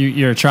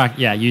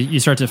 You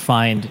start to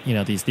find, you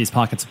know, these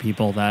pockets of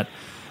people that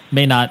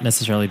may not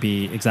necessarily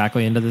be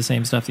exactly into the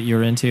same stuff that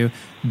you're into,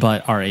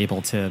 but are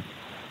able to,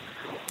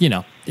 you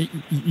know,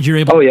 you're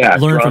able to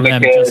learn from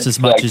them just as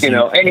much, like, as, you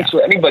know,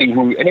 anybody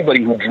who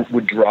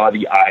would draw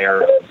the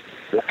ire of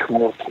the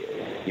cool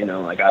kid, you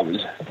know, like, I was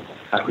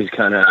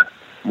kind of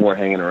more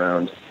hanging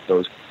around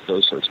those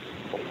sorts of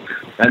people.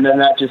 And then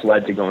that just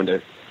led to going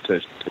to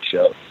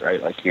shows,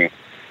 right? Like, you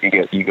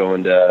go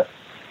into,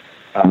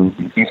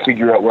 you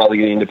figure out where all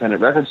the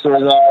independent record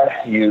stores are,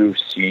 you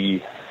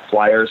see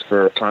flyers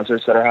for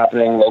concerts that are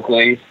happening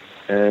locally,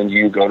 and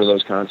you go to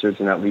those concerts,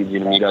 and that leads you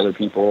to meet other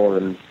people.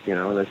 And, you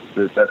know,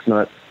 that's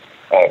not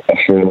a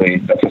fairly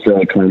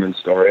common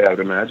story, I would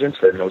imagine,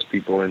 for most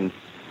people in,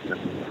 you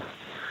know,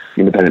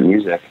 independent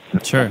music.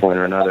 Sure. At one point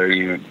or another,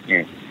 you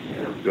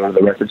go to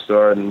the record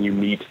store and you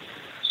meet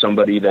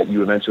somebody that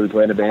you eventually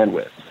play in a band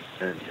with.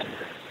 And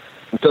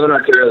in Southern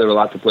Ontario, there were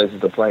lots of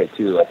places to play it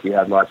too. Like, we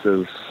had lots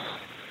of,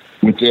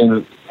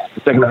 within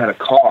the second I had a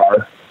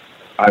car,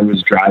 I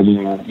was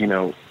driving, you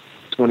know,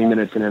 20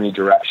 minutes in any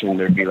direction,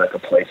 there'd be like a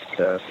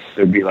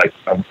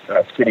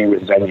city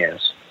with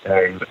venues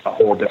and a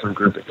whole different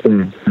group of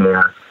kids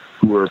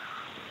who were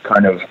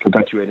kind of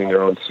perpetuating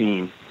their own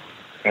scene.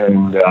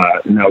 And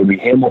that would be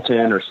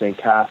Hamilton or St.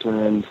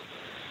 Catharines.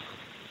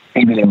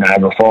 Even in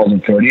Niagara Falls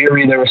and Fort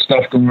Erie, there was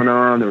stuff going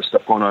on. There was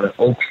stuff going on in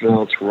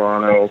Oakville,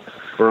 Toronto,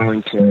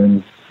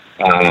 Burlington,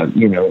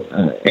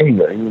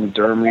 anywhere. In the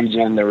Durham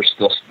region, there were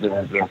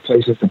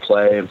places to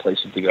play and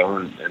places to go,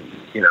 and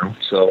you know,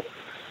 so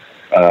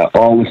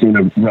all within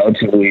a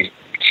relatively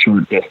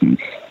short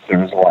distance. There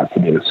was a lot to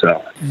do.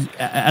 So,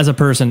 as a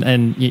person,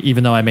 and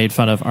even though I made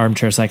fun of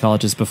Armchair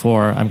Psychologist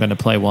before, I'm going to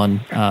play one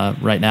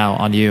right now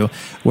on you,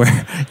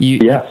 where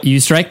you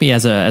strike me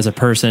as a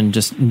person,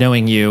 just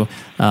knowing you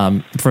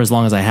for as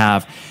long as I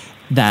have,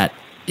 that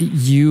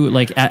you,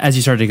 like, as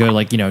you started to go to,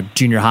 like, you know,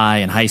 junior high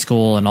and high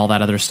school and all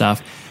that other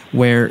stuff,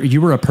 where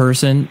you were a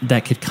person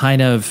that could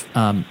kind of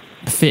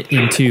fit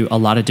into a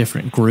lot of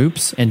different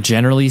groups and,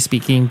 generally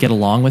speaking, get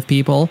along with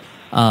people.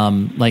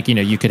 Like, you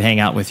know, you could hang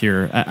out with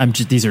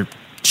these are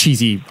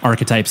cheesy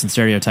archetypes and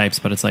stereotypes,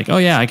 but it's like, oh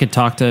yeah, I could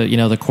talk to, you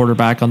know, the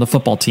quarterback on the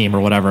football team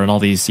or whatever, and all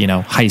these, you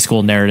know, high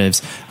school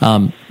narratives.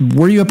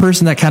 Were you a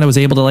person that kind of was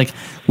able to, like,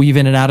 weave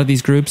in and out of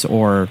these groups,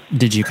 or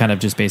did you kind of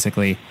just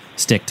basically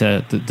stick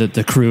to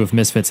the crew of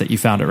misfits that you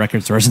found at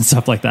record stores and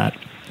stuff like that?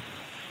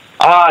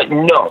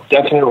 No,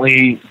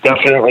 definitely.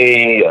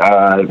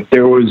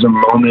 There was a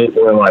moment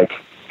where, like,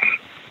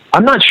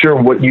 I'm not sure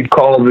what you'd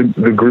call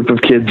the group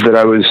of kids that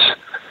I was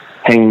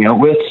hanging out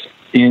with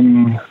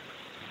in,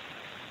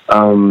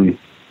 I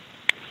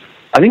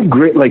think,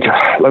 like,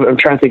 I'm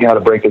trying to think how to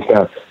break this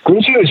down.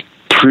 Grimsby was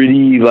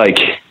pretty, like,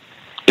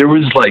 there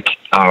was, like,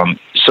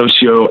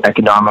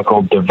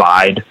 socio-economical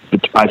divide,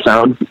 I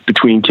found,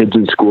 between kids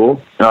in school.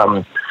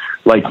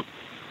 Like,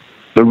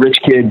 the rich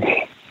kids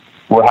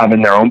were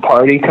having their own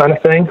party kind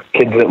of thing.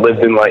 Kids that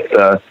lived in, like,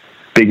 the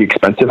big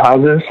expensive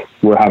houses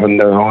were having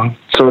their own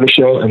sort of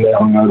show, and they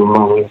hung out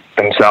alone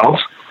themselves.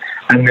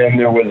 And then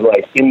there was,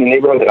 like, in the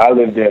neighborhood that I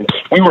lived in,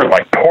 we weren't,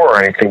 like, poor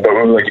or anything, but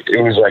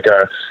it was like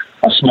a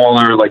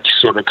smaller, like,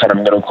 sort of kind of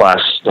middle class,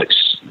 like,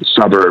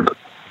 suburb,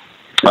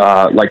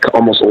 like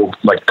almost old,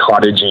 like,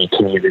 cottagey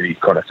community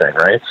kind of thing,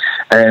 right?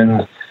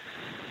 And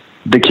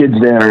the kids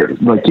there,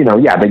 like, you know,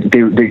 yeah, they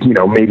you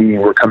know, maybe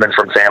were coming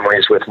from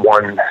families with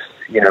one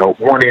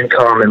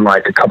income and,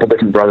 like, a couple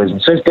different brothers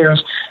and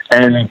sisters,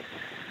 and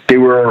they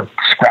were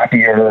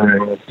scrappier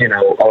and, you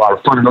know, a lot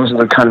of fun. And those are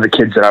the kind of the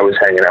kids that I was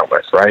hanging out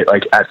with, right?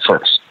 Like, at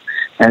first.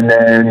 And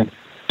then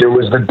there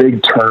was the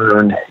big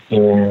turn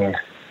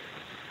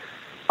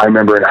I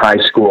remember in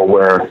high school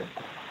where,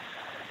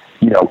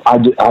 you know, I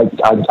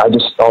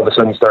just all of a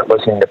sudden start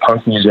listening to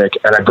punk music,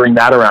 and I bring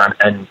that around,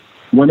 and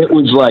when it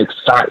was like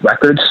Fat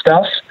Record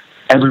stuff,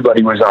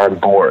 everybody was on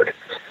board.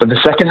 But the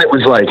second it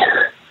was like,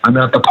 I'm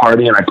at the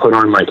party and I put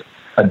on like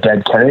a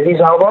Dead Kennedys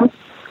album,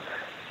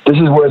 this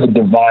is where the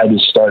divide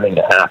is starting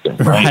to happen,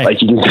 right?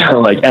 Like you can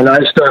tell, like, and I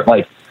start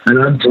like, and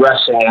I'm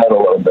dressing out a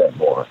little bit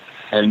more.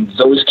 And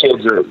those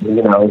kids are,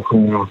 you know,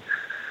 who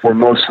were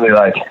mostly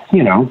like,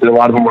 you know, a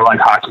lot of them were like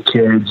hockey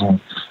kids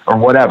or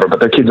whatever, but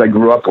they're kids I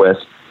grew up with.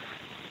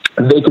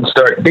 They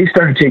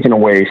started taking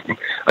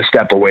a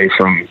step away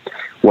from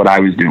what I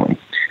was doing.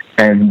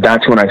 And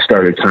that's when I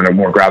started kind of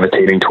more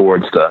gravitating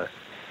towards the,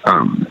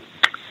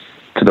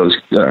 to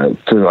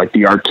like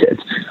the art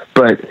kids.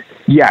 But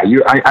yeah,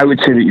 I would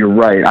say that you're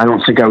right. I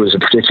don't think I was a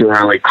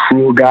particularly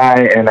cruel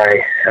guy, and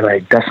I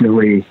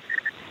definitely,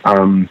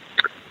 got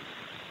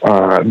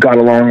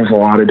along with a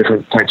lot of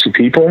different types of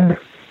people.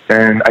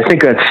 And I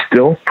think that's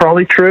still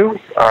probably true.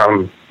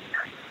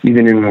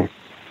 Even in,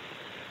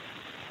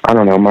 I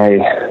don't know,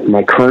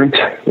 my current,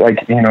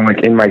 like, you know,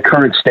 like in my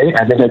current state,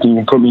 I think I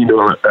can put me into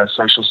a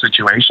social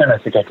situation. I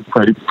think I could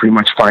pretty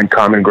much find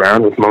common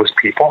ground with most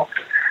people.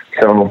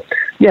 So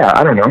yeah,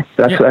 I don't know.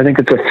 I think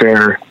it's a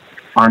fair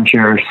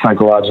armchair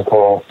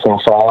psychological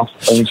profile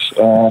of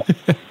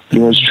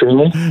yours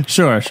truly.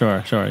 Sure.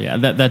 Yeah,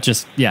 that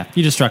just, yeah,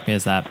 you just struck me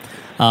as that.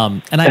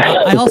 And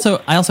I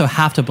also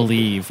have to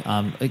believe,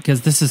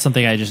 because this is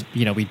something I just,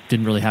 you know, we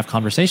didn't really have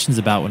conversations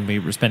about when we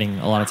were spending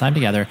a lot of time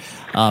together.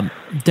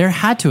 There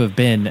had to have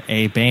been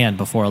a band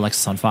before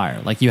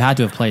Alexisonfire. Like, you had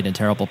to have played in a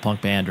terrible punk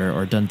band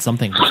or done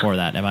something before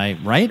that. Am I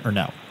right or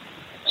no?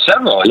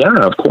 Several,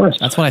 yeah, of course.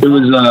 That's what I thought. It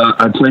was,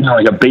 I played in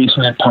like a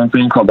basement punk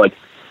band called like,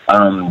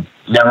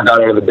 Never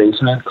Got Out of the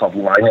Basement, called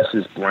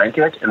Linus's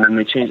Blanket. And then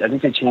I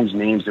think they changed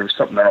names. There was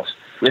something else.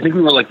 I think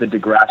we were like the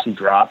Degrassi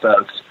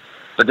Dropouts.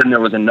 But then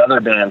there was another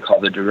band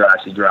called the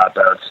Degrassi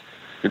Dropouts.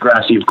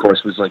 Degrassi, of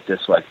course, was like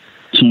this like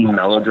teen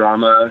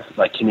melodrama,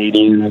 like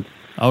Canadian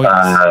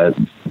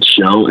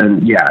show.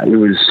 And yeah, it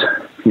was,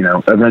 you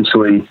know,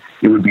 eventually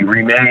it would be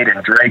remade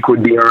and Drake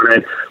would be on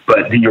it.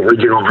 But the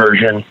original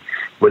version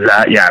was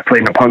that, yeah, I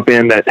played in a punk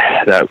band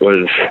that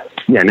was,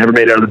 yeah, Never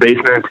Made Out of the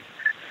Basement.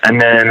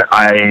 And then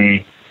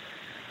I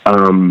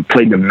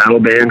played in a metal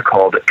band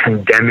called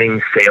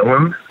Condemning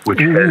Salem, which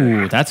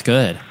that's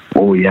good.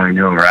 Oh yeah, I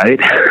know, right?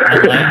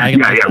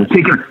 We're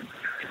taking a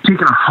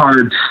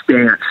hard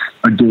stance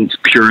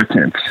against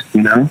Puritans,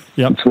 you know?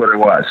 Yep. That's what it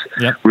was.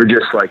 Yep. We're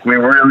just like, we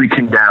really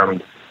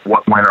condemned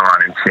what went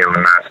on in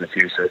Salem,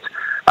 Massachusetts.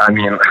 I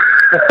mean,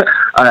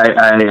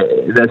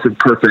 that's a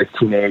perfect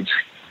teenage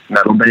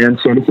metal band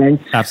sort of thing.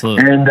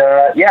 Absolutely. And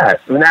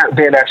when that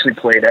band actually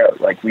played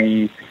out, like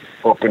we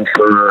opened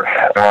for,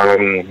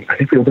 I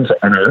think we opened for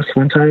Unearth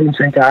one time in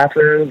St.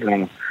 Catharines,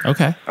 and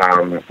okay,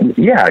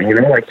 yeah, you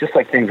know, like just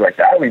like things like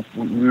that. We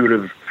would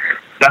have.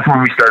 That's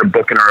when we started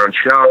booking our own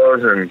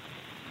shows, and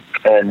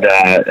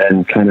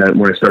kind of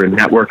when I started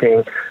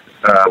networking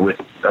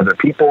with other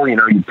people. You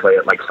know, you'd play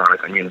at like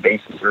Sonic Onion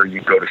Basement, or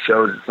you'd go to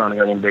shows at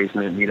Sonic Onion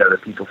Basement, meet other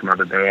people from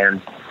other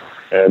bands,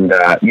 and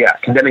yeah,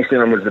 Condemning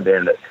Salem was the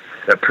band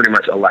that pretty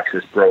much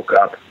Alexis broke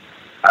up.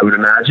 I would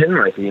imagine,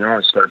 like, you know,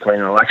 I started playing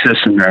in Alexis,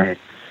 and then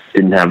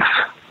didn't have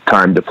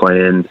time to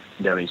play in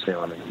Condemning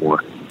Salem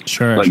anymore.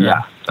 Sure, but sure.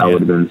 yeah, that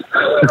would have been.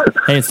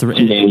 Hey, it's the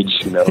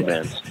teenage metal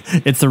bands.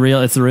 It's the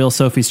real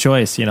Sophie's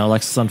Choice. You know,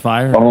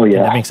 Alexisonfire. Oh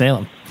yeah, Condemning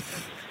Salem.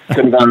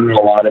 Could have gone in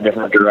a lot of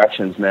different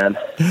directions, man.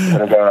 Could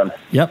have gone.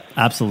 Yep,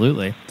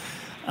 absolutely.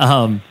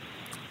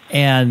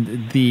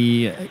 And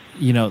the,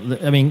 you know,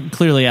 I mean,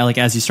 clearly, like,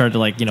 as you started to,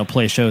 like, you know,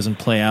 play shows and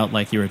play out,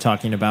 like you were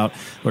talking about,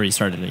 where you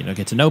started to, you know,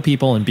 get to know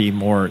people and be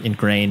more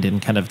ingrained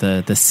in kind of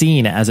the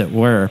scene, as it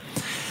were.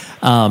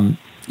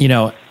 You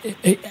know,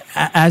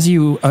 as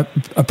you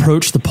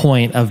approach the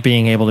point of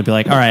being able to be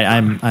like, all right,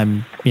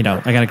 I'm, you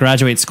know, I got to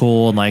graduate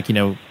school and, like, you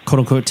know, quote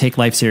unquote, take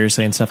life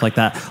seriously and stuff like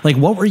that. Like,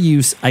 what were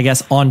you, I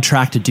guess, on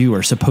track to do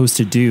or supposed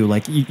to do?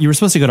 Like, you were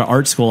supposed to go to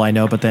art school, I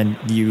know, but then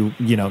you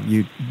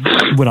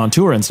went on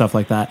tour and stuff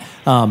like that.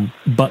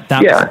 But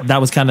that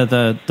was kind of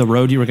the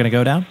road you were going to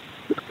go down.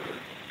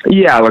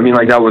 Yeah, I mean,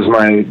 like that was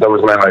my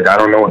like, I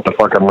don't know what the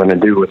fuck I'm going to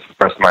do with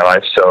the rest of my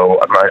life.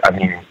 So I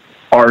mean,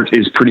 art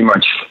is pretty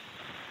much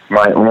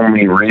my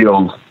only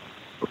real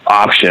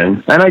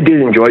option. And I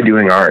did enjoy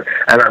doing art,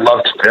 and I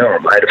loved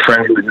film. I had a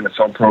friend who was in the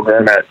film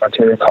program at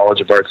Ontario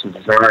College of Arts and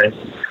Design,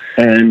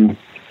 and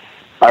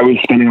I was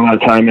spending a lot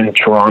of time in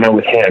Toronto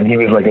with him. He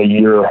was like a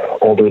year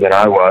older than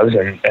I was,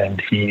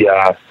 and he,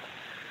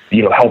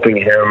 you know, helping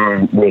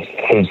him with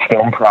his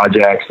film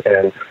projects,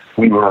 and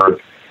we were,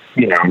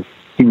 you know,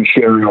 he was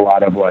sharing a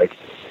lot of like,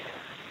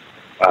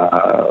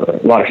 a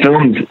lot of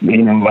films,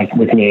 you know, like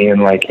with me,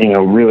 and like, you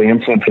know, really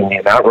influencing me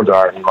in that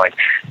regard, and like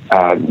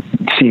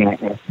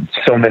seeing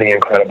so many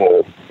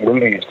incredible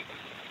movies.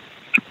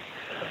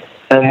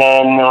 And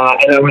then and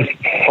I was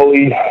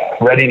fully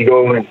ready to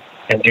go and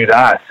do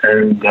that.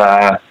 And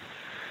I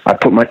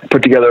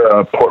put together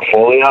a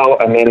portfolio.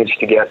 I managed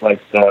to get like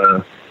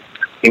the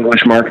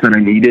English mark that I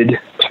needed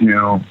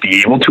to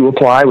be able to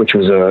apply, which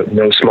was a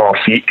no small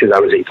feat because I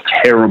was a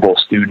terrible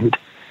student.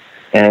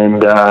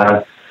 And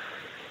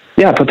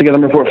I put together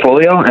my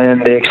portfolio,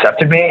 and they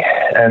accepted me,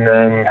 and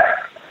then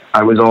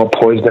I was all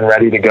poised and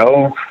ready to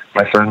go.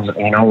 My friends,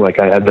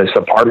 I had this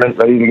apartment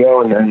ready to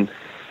go, and then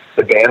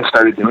the band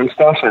started doing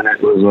stuff, and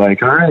it was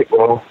like, all right,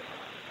 well,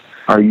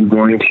 are you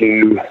going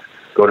to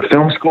go to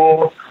film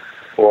school,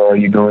 or are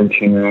you going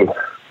to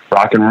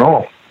rock and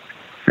roll?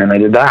 And I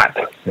did that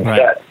instead.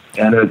 Right.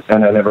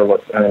 And I never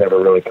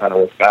really kind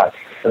of looked back.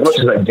 As much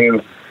as I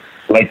do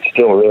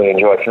still really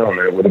enjoy film,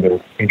 it would have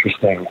been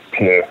interesting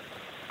to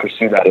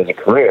pursue that as a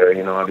career.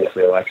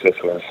 Obviously Alexis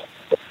was,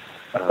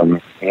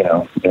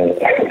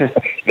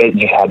 it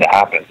just had to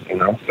happen,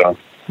 so.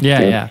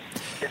 Yeah.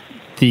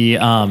 The,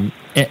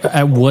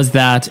 was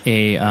that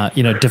a,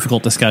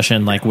 difficult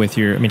discussion, with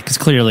because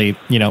clearly,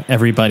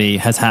 everybody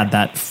has had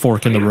that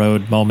fork in the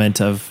road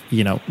moment of,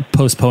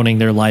 postponing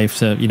their life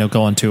to,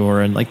 go on tour.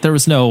 And there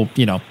was no,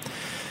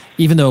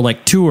 even though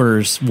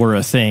tours were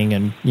a thing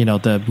and,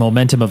 the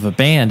momentum of a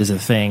band is a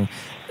thing,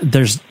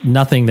 there's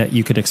nothing that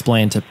you could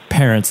explain to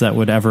parents that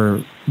would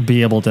ever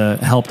be able to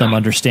help them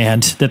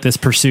understand that this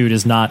pursuit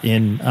is not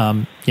in,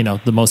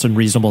 the most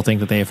unreasonable thing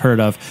that they have heard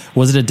of.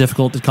 Was it a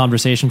difficult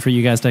conversation for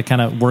you guys to kind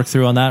of work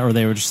through on that, or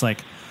they were just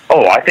like,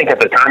 oh, I think at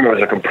the time it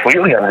was a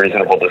completely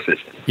unreasonable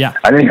decision. Yeah.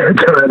 I think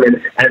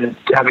and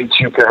having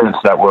two parents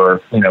that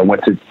were,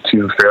 went to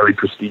two fairly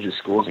prestigious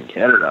schools in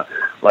Canada,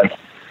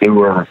 they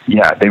were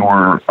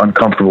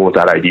uncomfortable with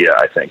that idea,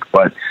 I think.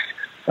 But,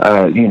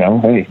 hey,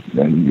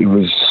 it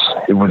was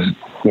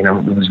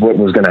what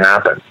was going to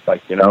happen.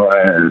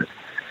 And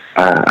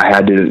I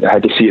had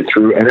to see it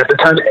through. And at the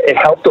time, it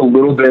helped a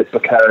little bit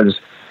because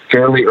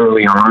fairly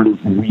early on,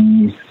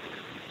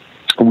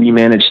 we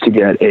managed to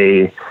get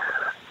a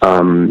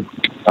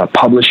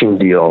publishing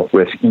deal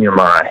with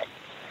EMI,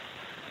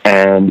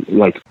 and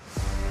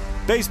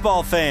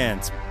baseball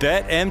fans,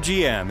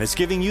 BetMGM is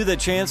giving you the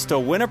chance to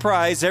win a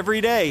prize every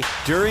day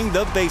during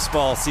the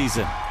baseball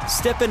season.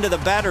 Step into the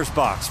batter's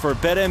box for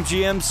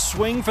BetMGM's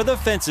Swing for the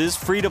Fences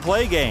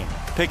free-to-play game.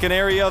 Pick an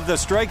area of the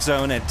strike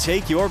zone and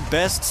take your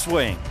best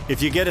swing. If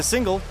you get a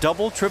single,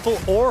 double, triple,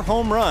 or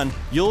home run,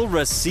 you'll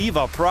receive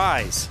a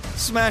prize.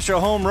 Smash a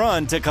home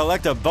run to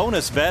collect a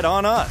bonus bet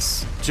on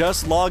us.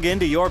 Just log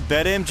into your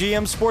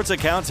BetMGM sports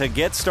account to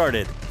get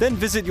started. Then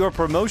visit your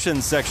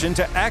promotions section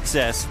to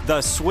access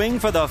the Swing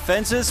for the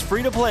Fences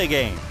free-to-play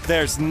game.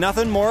 There's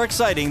nothing more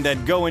exciting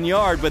than going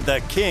yard with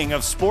the king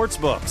of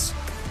sportsbooks.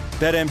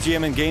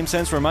 BetMGM and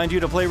GameSense remind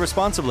you to play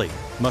responsibly.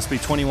 Must be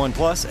 21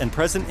 plus and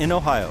present in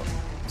Ohio.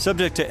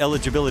 Subject to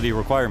eligibility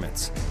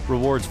requirements.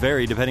 Rewards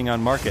vary depending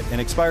on market and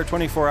expire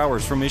 24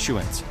 hours from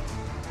issuance.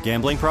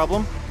 Gambling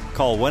problem?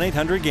 Call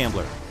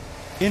 1-800-GAMBLER.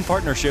 In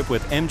partnership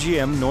with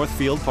MGM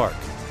Northfield Park.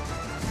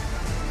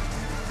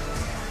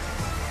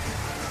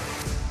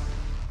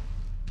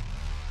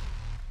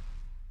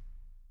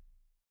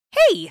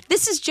 Hey,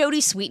 this is Jody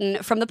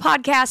Sweeten from the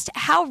podcast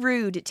How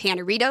Rude,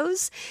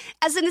 Tanneritos.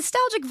 As a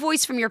nostalgic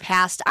voice from your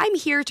past, I'm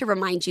here to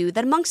remind you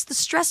that amongst the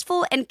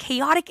stressful and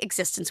chaotic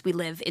existence we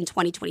live in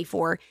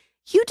 2024,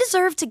 you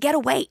deserve to get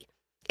away.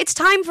 It's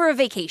time for a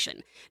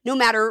vacation, no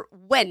matter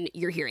when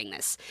you're hearing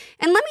this.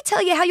 And let me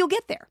tell you how you'll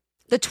get there.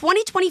 The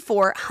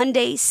 2024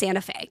 Hyundai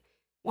Santa Fe.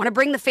 Want to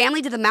bring the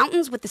family to the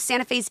mountains with the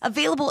Santa Fe's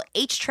available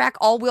H-Track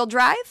all-wheel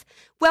drive?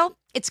 Well,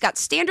 it's got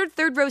standard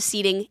third-row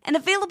seating and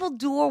available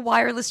dual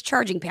wireless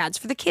charging pads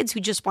for the kids who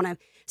just want to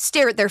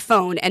stare at their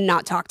phone and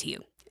not talk to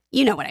you.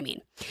 You know what I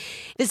mean.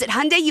 Visit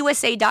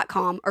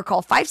HyundaiUSA.com or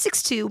call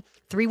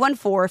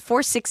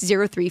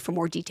 562-314-4603 for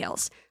more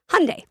details.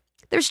 Hyundai.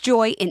 There's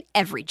joy in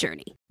every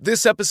journey.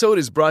 This episode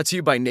is brought to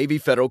you by Navy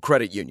Federal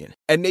Credit Union.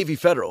 At Navy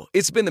Federal,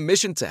 it's been the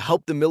mission to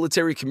help the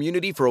military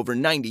community for over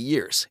 90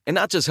 years. And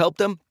not just help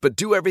them, but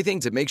do everything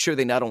to make sure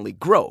they not only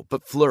grow,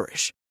 but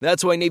flourish.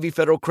 That's why Navy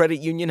Federal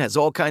Credit Union has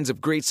all kinds of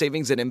great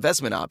savings and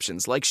investment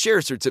options like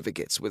share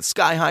certificates with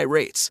sky-high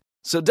rates.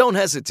 So don't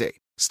hesitate.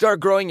 Start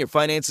growing your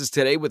finances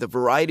today with a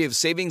variety of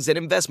savings and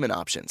investment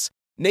options.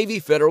 Navy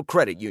Federal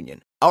Credit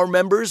Union. Our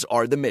members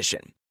are the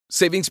mission.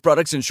 Savings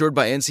products insured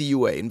by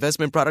NCUA.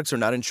 Investment products are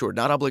not insured,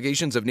 not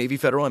obligations of Navy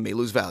Federal and may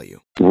lose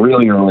value.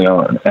 Really early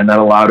on, and that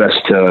allowed us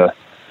to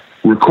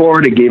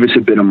record. It gave us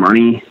a bit of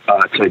money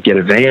to get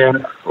a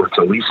van, or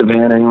to lease a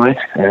van anyway,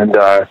 and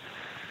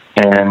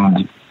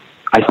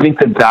I think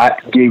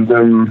that gave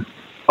them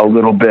a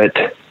little bit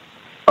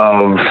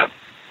of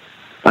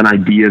an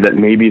idea that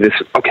maybe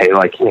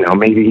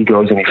maybe he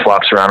goes and he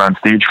flops around on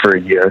stage for a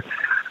year,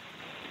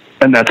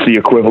 and that's the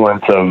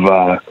equivalent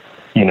of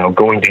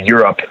going to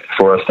Europe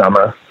for a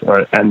summer,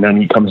 and then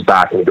he comes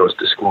back and he goes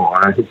to school.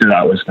 And I think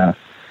that was kind of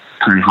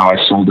how I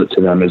sold it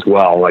to them as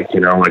well.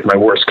 My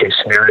worst case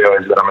scenario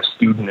is that I'm a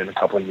student in a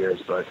couple of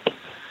years, but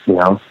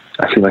I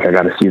feel like I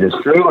got to see this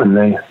through, and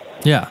they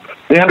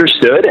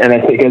understood. And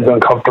I think as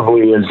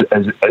uncomfortable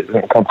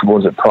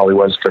as it probably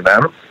was for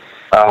them,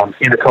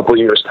 in a couple of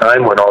years'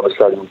 time, when all of a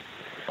sudden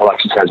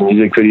Alexis has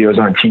music videos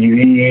on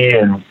TV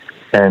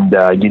and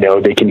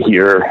they can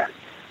hear.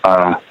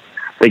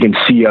 They can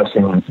see us,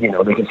 and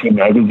they can see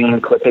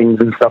magazine clippings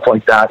and stuff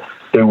like that.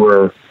 They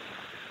were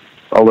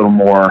a little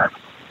more,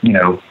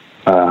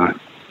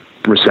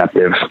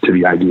 receptive to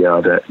the idea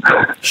of it.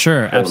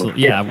 Sure,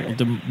 absolutely. Yeah.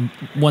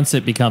 Once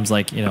it becomes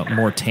like,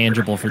 more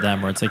tangible for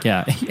them, where it's like,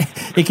 yeah,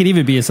 it could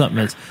even be something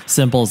as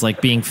simple as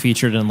like being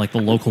featured in like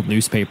the local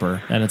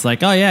newspaper. And it's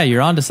like, oh yeah,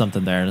 you're onto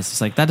something there. And it's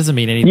just like, that doesn't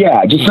mean anything.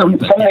 Yeah, just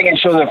something they can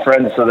show their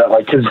friends, so that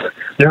like, because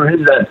there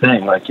is that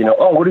thing, like,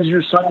 oh, what does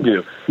your son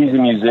do? He's a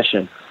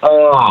musician.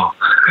 Oh,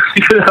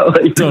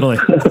 like, totally.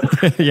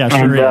 Yeah,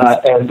 sure is.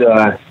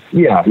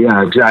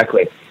 Yeah,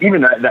 exactly.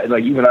 Even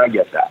even I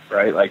get that,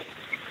 right? Like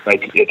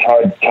it's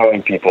hard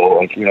telling people,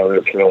 like,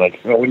 they're like,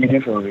 oh, what do you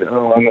do for a living?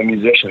 Oh, I'm a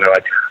musician. They're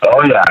like,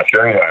 oh yeah,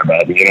 sure you are,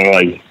 bud.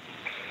 Like,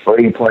 where are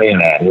you playing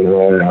at?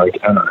 Like,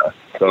 I don't know.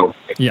 So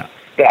yeah,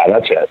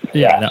 that's it.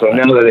 Yeah. So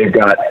now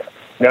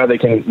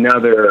that now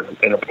they're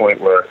in a point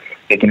where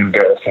they can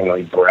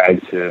embarrassingly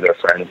brag to their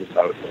friends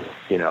about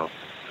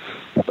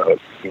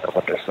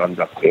what their son's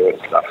up to and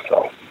stuff.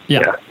 So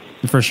yeah.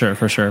 For sure.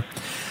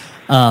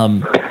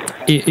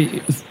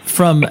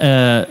 From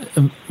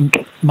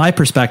my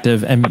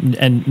perspective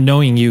and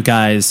knowing you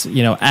guys,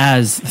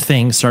 as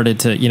things started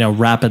to,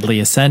 rapidly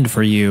ascend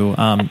for you,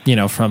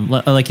 from,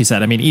 like you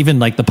said, I mean, even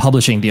like the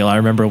publishing deal, I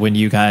remember when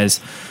you guys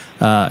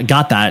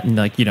got that, and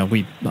like,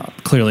 we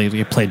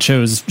clearly played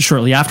shows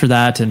shortly after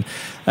that, and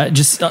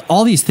just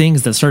all these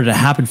things that started to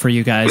happen for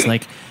you guys,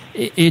 like,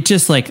 it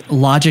just like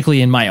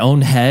logically in my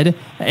own head,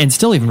 and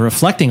still even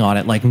reflecting on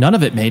it, like none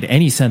of it made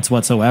any sense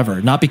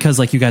whatsoever. Not because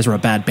like you guys were a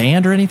bad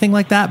band or anything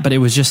like that, but it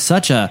was just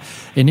such an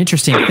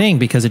interesting thing,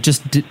 because it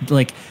just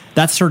like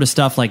that sort of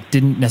stuff like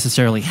didn't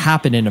necessarily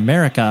happen in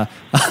America,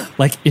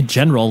 like in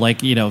general,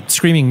 like,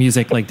 screaming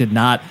music like did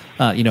not,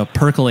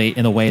 percolate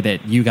in the way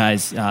that you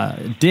guys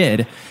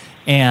did.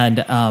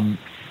 And,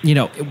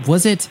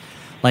 was it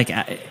like,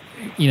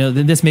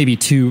 this may be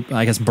too,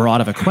 I guess,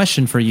 broad of a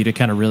question for you to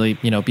kind of really,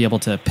 be able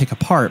to pick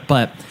apart.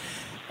 But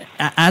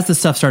as the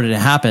stuff started to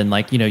happen,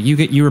 like,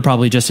 you were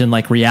probably just in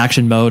like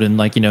reaction mode and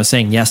like,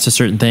 saying yes to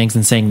certain things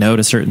and saying no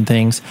to certain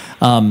things.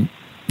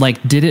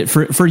 Like, did it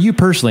for you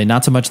personally,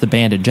 not so much the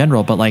band in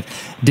general, but like,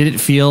 did it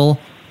feel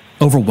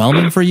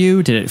overwhelming for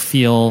you? Did it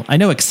feel, I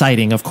know,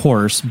 exciting, of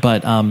course,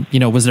 but,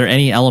 was there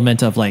any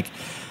element of like,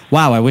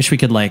 wow, I wish we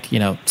could like,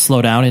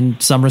 slow down in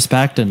some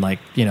respect and like,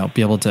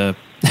 be able to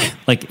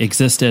like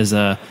exist as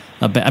a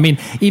I mean,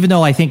 even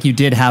though I think you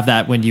did have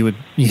that when you would,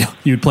 you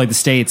would play the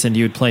States and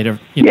you would play to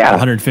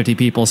 150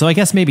 people. So I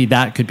guess maybe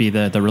that could be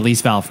the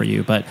release valve for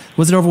you, but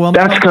was it overwhelming?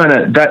 That's kind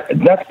of,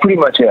 that's pretty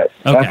much it.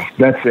 Okay.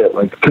 That's it.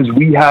 Like, cause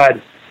we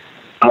had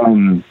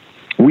a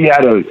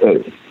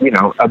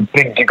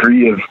big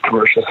degree of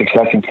commercial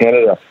success in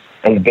Canada,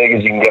 as big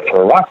as you can get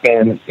for a rock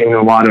band in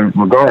a lot of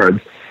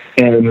regards.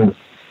 And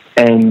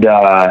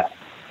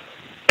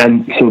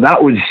so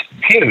that was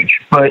huge,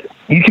 but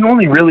you can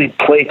only really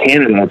play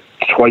Canada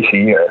twice a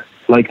year.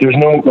 Like, there's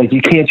no, like,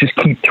 you can't just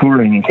keep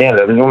touring in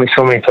Canada. There's only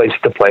so many places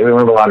to play. We don't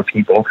have a lot of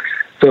people.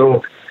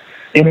 So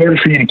in order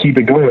for you to keep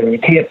it going, you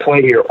can't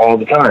play here all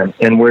the time.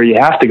 And where you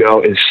have to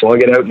go is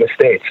slug it out in the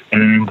States.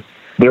 And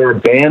there are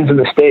bands in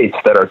the States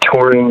that are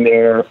touring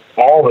there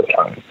all the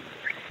time.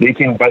 They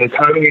can, by the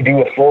time you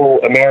do a full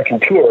American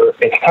tour,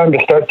 it's time to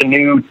start the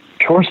new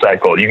tour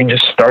cycle. You can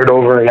just start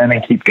over again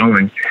and keep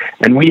going.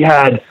 And we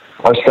had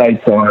our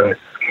sites on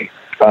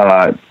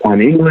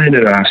England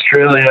and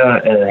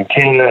Australia and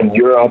Canada and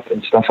Europe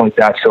and stuff like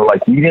that. So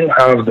like, we didn't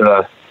have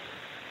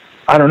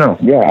I don't know.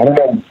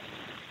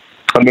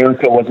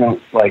 America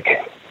wasn't like,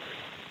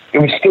 it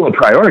was still a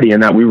priority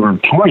in that we were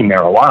touring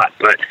there a lot,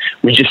 but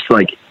we just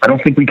like, I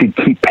don't think we could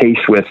keep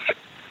pace with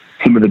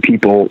some of the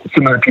people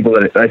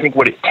that I think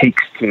what it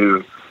takes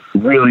to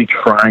really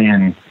try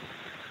and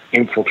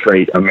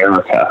infiltrate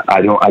America.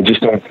 I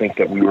just don't think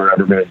that we were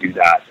ever going to do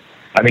that.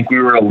 I think we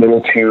were a little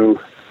too,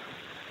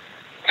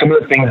 some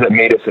of the things that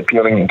made us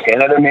appealing in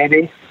Canada,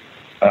 maybe,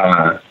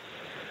 like,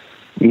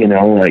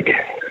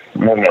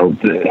 I don't know,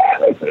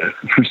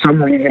 for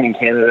some reason in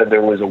Canada,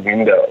 there was a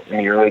window in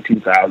the early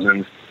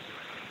 2000s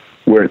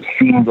where it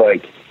seemed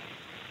like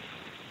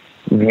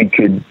we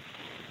could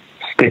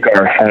stick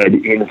our head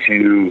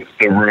into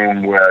the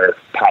room where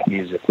pop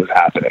music was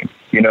happening.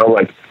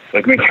 Like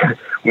we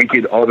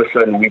could all of a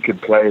sudden we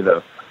could play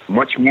the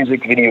Much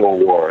Music Video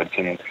Awards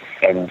and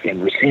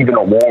receive an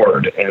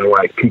award, and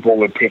like people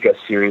would take us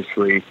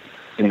seriously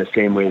in the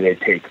same way they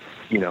take,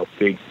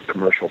 big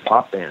commercial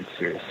pop bands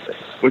seriously.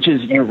 Which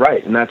is, you're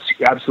right, and that's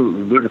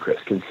absolutely ludicrous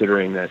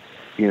considering that,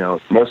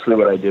 mostly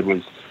what I did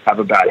was have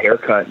a bad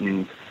haircut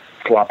and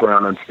flop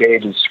around on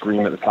stage and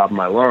scream at the top of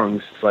my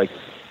lungs. It's like,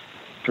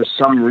 for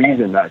some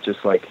reason that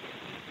just like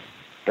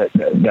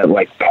that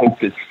like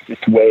poked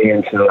its way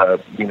into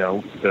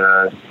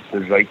the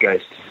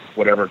zeitgeist,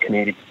 whatever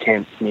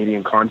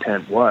Canadian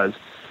content was,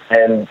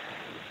 and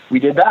we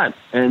did that.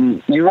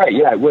 And you're right,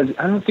 yeah, it was.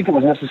 I don't think it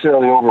was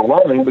necessarily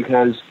overwhelming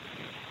because,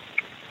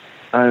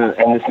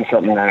 and this is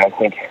something that I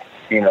think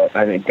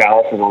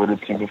Dallas has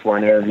alluded to before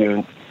in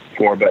interviewing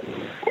before, but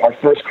our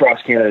first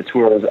cross Canada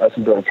tour was us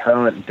and Billy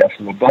Talent and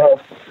Decibel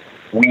Above.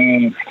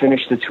 We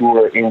finished the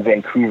tour in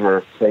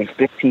Vancouver, playing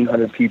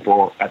 1,500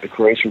 people at the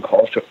Croatian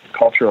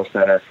Cultural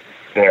Center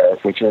there,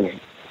 which is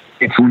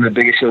it's one of the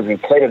biggest shows we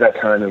played at that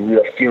time, and we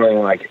were feeling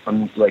like,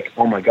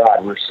 oh my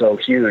God, we're so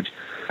huge.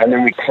 And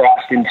then we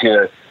crossed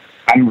into,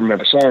 I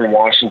remember somewhere in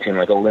Washington,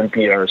 like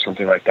Olympia or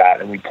something like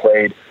that, and we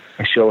played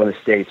a show in the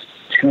States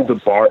to the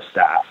bar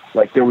staff.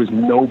 Like, there was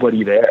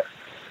nobody there.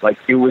 Like,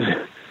 it was,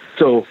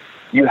 so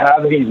you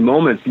have these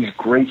moments, these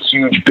great,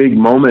 huge, big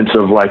moments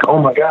of like,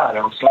 oh my God,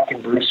 I'm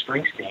fucking Bruce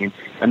Springsteen.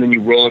 And then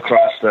you roll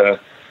across the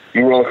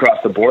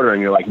border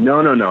and you're like,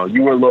 no,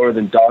 you were lower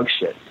than dog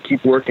shit.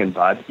 Keep working,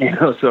 bud. You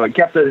know, so it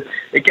kept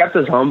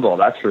us humble,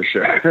 that's for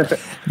sure.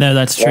 No,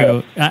 that's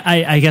true. Yeah.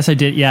 I guess I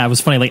did. Yeah, it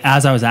was funny. Like,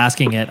 as I was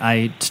asking it,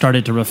 I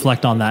started to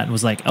reflect on that and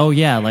was like, oh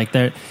yeah, like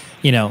there,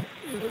 you know,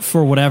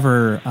 for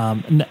whatever,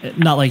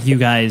 not like you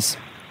guys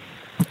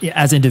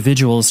as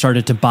individuals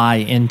started to buy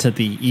into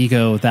the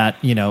ego that,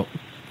 you know,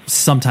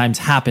 sometimes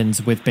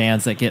happens with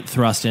bands that get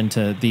thrust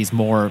into these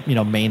more, you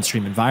know,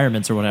 mainstream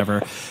environments or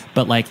whatever.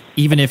 But like,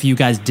 even if you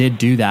guys did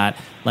do that,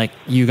 like,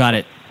 you got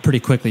it pretty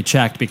quickly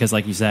checked, because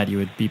like you said, you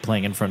would be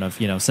playing in front of,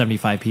 you know,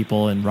 75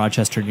 people in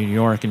Rochester, New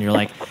York, and you're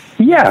like,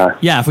 yeah,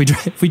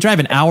 if we drive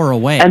an hour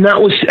away. And that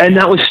was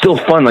still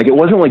fun. Like, it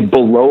wasn't like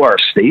below our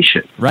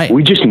station. Right.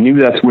 We just knew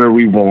that's where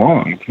we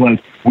belonged.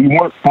 Like, we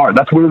weren't far.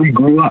 That's where we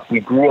grew up. We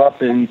grew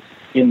up in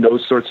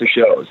those sorts of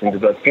shows, and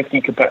there's like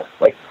 50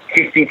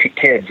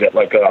 kids at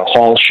like a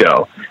hall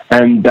show,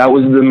 and that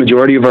was the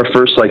majority of our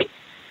first, like,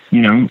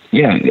 you know,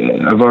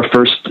 of our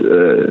first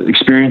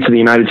experience in the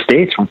United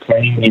States. We're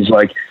playing these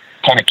like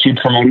kind of kid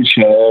promoted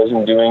shows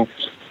and doing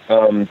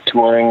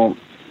touring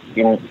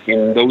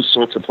in those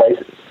sorts of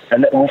places,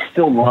 and we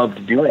still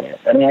loved doing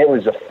it. I mean, it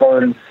was a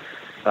fun.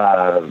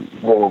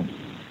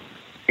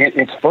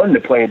 It's fun to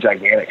play a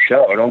gigantic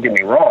show. Don't get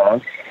me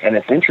wrong, and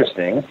it's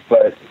interesting,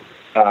 but.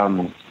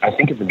 I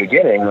think at the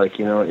beginning, like,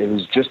 you know, it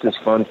was just as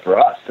fun for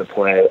us to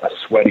play a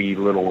sweaty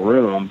little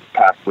room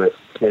packed with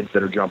kids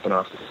that are jumping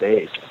off the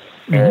stage.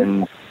 Mm-hmm.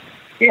 And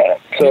yeah,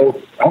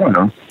 so I don't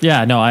know.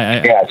 Yeah, no,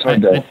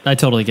 I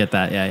totally get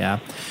that. Yeah.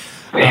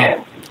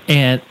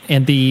 And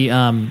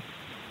the,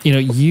 you know,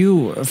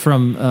 you,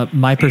 from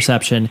my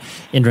perception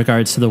in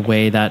regards to the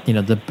way that, you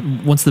know,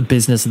 once the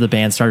business of the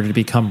band started to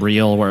become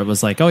real, where it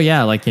was like, oh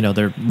yeah, like, you know,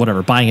 they're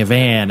buying a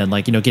van and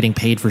like, you know, getting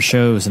paid for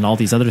shows and all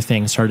these other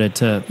things started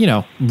to, you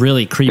know,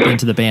 really creep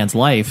into the band's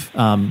life.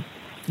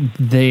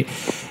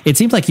 It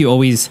seemed like you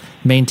always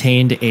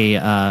maintained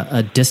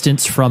a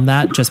distance from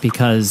that, just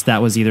because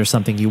that was either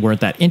something you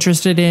weren't that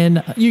interested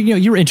in.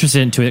 You were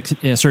interested in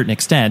to a certain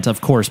extent, of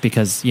course,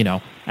 because, you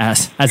know,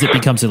 as it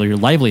becomes your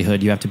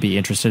livelihood, you have to be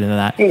interested in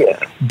that. Yeah.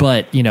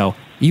 But, you know,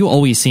 you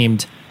always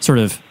seemed sort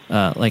of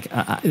like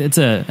it's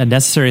a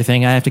necessary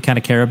thing I have to kind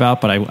of care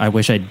about, but I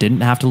wish I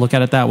didn't have to look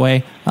at it that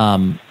way.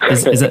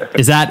 Is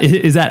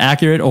that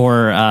accurate,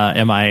 or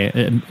am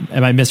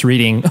I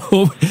misreading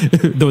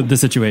the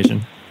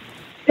situation?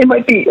 That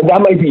might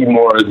be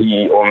more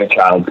the only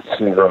child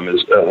syndrome,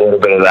 is a little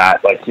bit of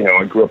that. Like, you know,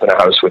 I grew up in a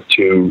house with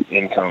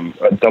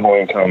double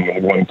income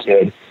with one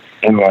kid,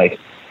 and like,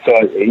 so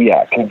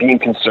yeah, being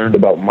concerned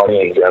about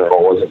money in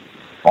general wasn't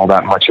all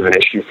that much of an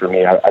issue for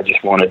me. I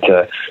just wanted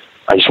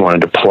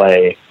to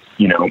play,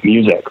 you know,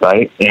 music,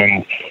 right?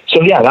 And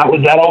so yeah,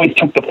 that always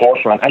took the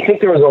forefront. I think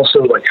there was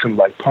also like some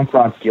like punk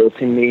rock guilt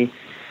in me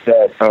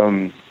that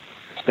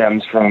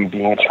stems from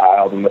being a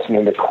child and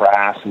listening to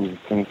Crass and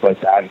things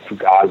like that, and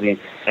Fugazi.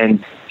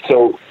 And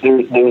so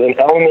there's an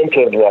element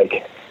of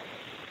like,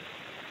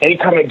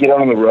 anytime I get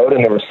on the road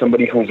and there was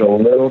somebody who was a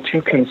little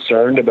too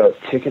concerned about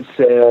ticket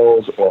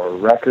sales or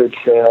record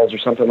sales or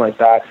something like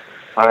that,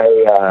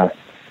 I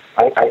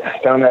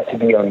found that to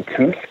be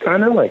uncouth,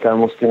 kind of like I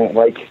almost didn't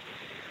like.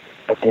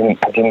 I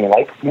didn't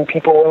like when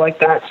people were like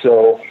that.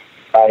 So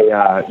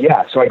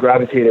I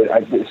gravitated.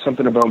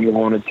 Something about me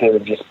wanted to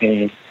just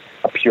be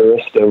a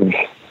purist of,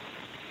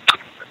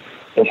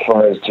 as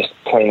far as just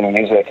playing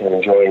music and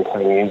enjoying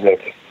playing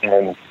music,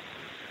 and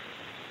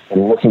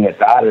looking at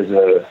that as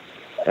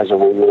a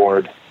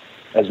reward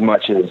as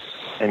much as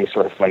any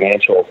sort of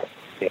financial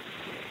thing.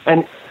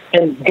 And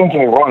don't get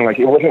me wrong, like,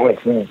 it wasn't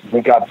like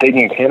we got big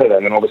in Canada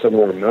and then all of a sudden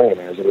we were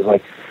millionaires. It was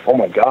like, oh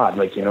my God,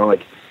 like, you know,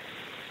 like,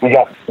 we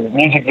got a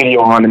music video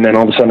on, and then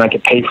all of a sudden I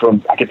could pay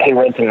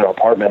rent in an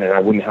apartment, and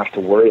I wouldn't have to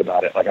worry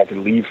about it. Like, I could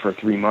leave for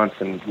 3 months,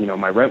 and, you know,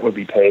 my rent would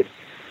be paid,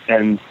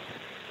 and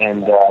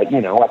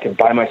you know, I could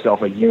buy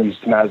myself a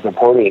used Mazda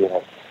Podium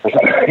or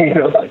something. You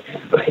know,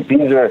 like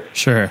these are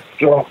sure.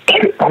 You know, I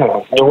don't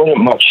know. There wasn't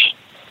much.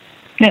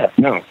 Yeah.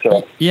 No.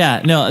 So.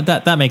 Yeah. No.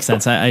 That makes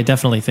sense. I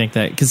definitely think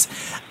that, because,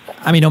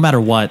 I mean, no matter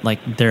what,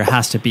 like, there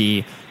has to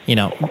be, you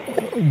know,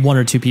 one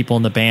or two people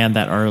in the band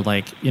that are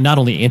like, you're not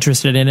only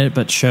interested in it,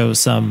 but show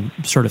some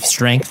sort of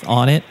strength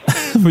on it,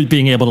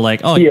 being able to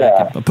like,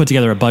 put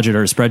together a budget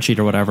or a spreadsheet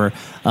or whatever.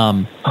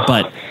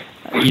 But,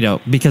 you know,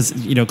 because,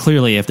 you know,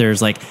 clearly if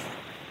there's like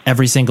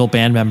every single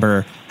band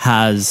member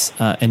has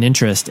an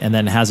interest and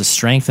then has a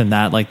strength in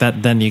that, like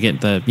that, then you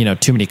get the, you know,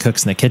 too many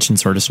cooks in the kitchen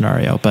sort of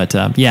scenario. But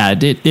yeah,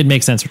 it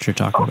makes sense what you're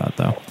talking about,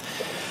 though.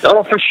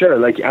 Oh, for sure.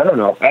 Like, I don't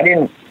know.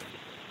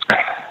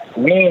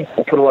 We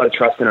put a lot of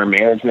trust in our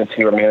management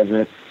too. Our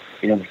management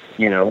is,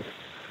 you know,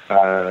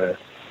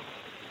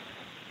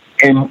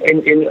 And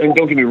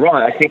don't get me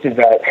wrong, I think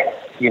that,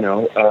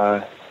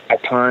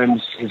 at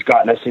times has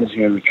gotten us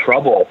into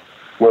trouble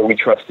where we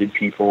trusted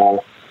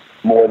people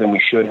more than we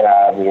should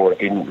have, or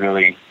didn't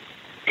really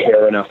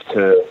care enough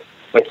to,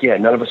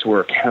 none of us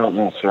were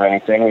accountants or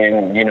anything.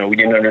 And, we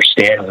didn't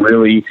understand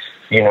really,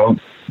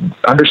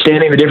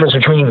 understanding the difference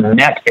between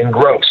net and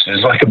gross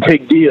is like a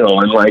big deal,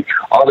 and like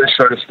all this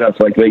sort of stuff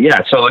like that. Yeah.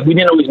 So like we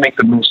didn't always make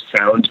the most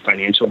sound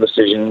financial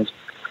decisions,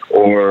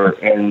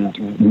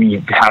 and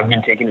we have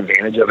been taken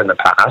advantage of in the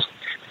past,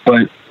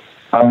 but,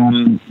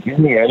 in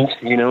the end,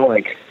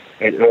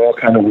 it all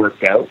kind of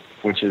worked out,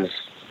 which is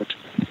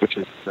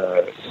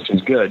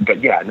good.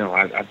 But yeah, no,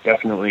 I've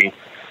definitely,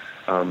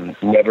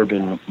 never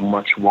been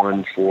much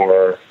one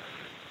for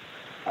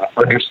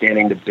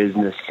understanding the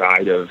business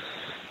side of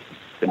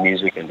the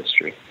music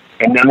industry.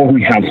 And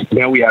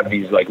now we have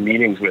these like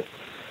meetings with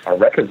our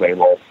record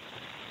label,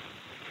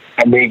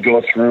 and they're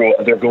going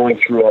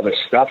through all this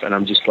stuff, and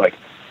I'm just like,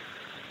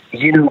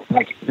 the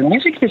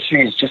music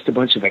industry is just a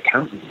bunch of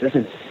accountants,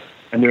 isn't it?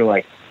 And they're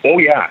like, oh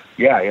yeah,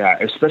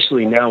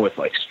 especially now with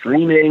like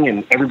streaming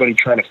and everybody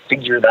trying to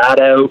figure that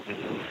out,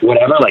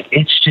 whatever. Like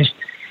it's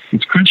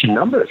crunching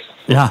numbers.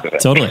 Yeah,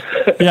 totally.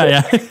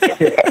 Yeah.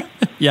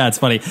 Yeah, it's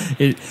funny.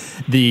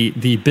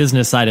 The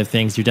business side of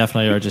things, you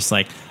definitely are just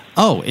like,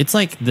 oh, it's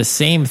like the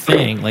same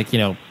thing. Like,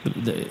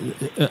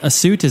 a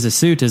suit is a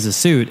suit is a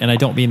suit. And I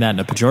don't mean that in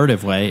a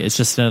pejorative way. It's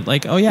just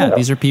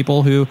these are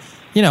people who,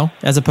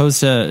 as opposed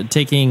to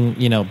taking,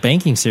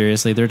 banking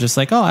seriously, they're just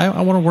like, oh,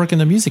 I want to work in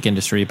the music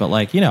industry, but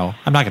like, I'm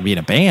not going to be in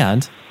a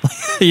band.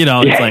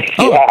 It's like,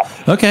 oh,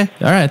 okay.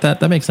 All right.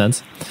 That makes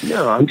sense.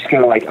 No, I'm just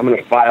going to I'm going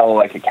to file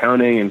like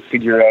accounting and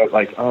figure out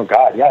like, oh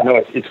God, yeah, no,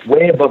 it's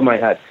way above my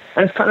head.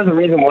 And it's kind of the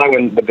reason why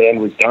when the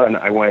band was done,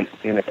 I went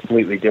in a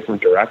completely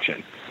different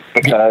direction,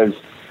 because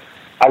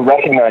I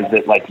recognized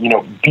that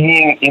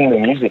being in the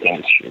music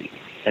industry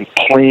and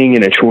playing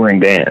in a touring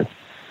band,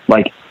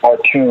 are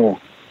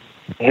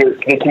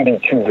they can be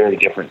two very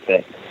different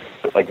things,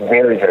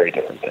 very, very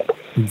different things.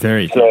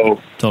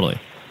 Totally.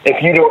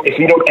 If you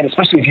don't, and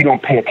especially if you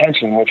don't pay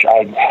attention, which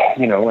I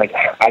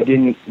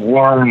didn't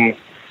learn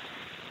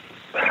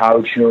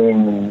how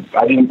to,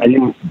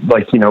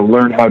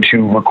 learn how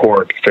to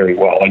record very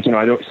well. I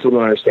still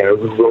don't understand. I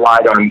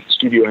relied on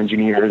studio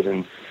engineers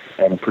and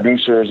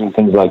producers and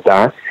things like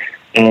that.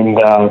 And,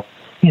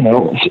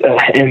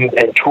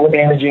 and tour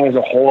managing is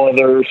a whole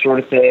other sort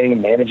of thing,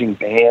 managing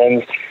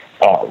bands,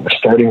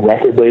 starting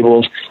record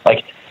labels.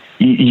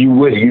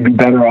 You'd be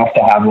better off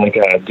to have like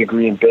a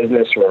degree in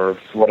business or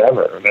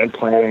whatever, event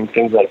planning,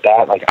 things like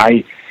that.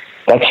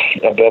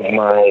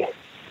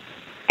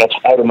 That's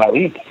out of my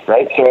league,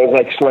 right? So I was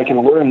like, so I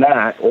can learn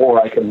that,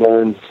 or I could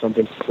learn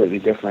something completely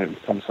different and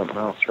become something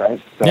else, right?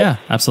 So, yeah,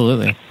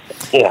 absolutely.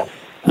 Yeah.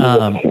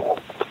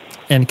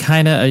 And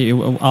kind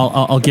of,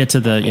 I'll get to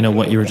the,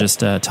 what you were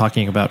just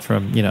talking about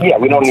from, Yeah,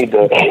 we don't need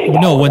to.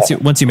 No,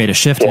 once you made a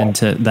shift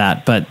into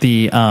that, but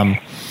the,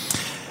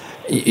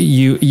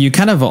 you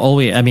kind of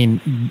always, I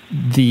mean,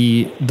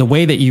 the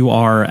way that you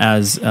are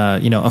as,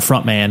 a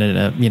front man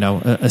and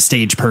a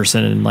stage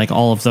person and like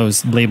all of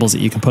those labels that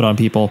you can put on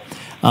people,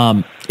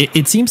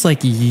 it seems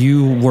like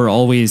you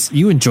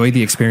enjoy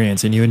the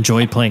experience and you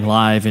enjoy playing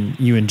live and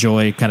you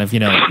enjoy kind of,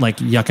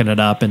 yucking it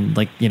up and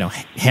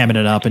hamming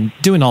it up and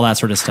doing all that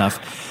sort of stuff.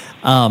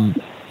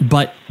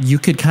 But you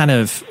could kind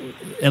of,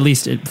 at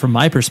least from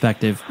my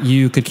perspective,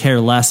 you could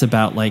care less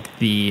about like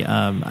the,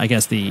 I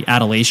guess the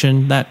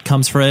adulation that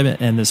comes from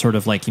it and the sort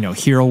of like,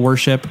 hero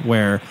worship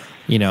where,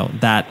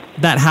 that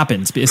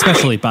happens,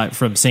 especially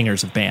from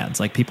singers of bands.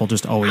 Like people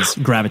just always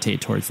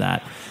gravitate towards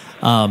that.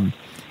 And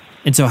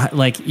so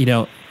like,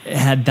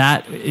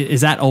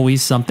 is that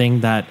always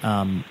something that,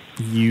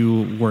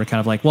 you were kind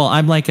of like, well,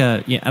 I'm like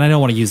and I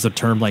don't want to use the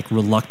term like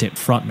reluctant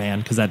front man,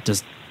 because that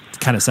just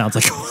kind of sounds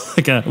like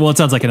it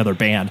sounds like another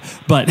band,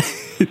 but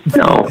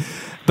no.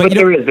 But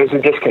there's a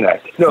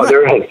disconnect. No, right.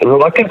 There is. The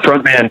reluctant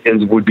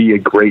frontman would be a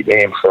great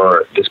name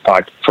for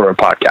for a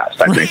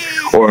podcast, I think.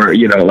 Or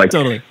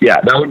totally.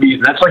 Yeah,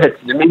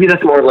 maybe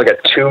that's more of like a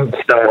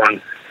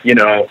tombstone, you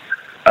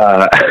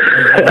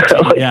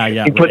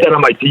put that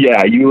on my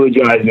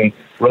eulogizing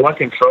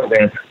reluctant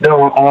frontman.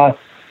 No, I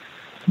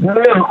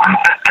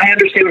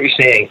understand what you're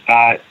saying.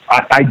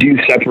 I do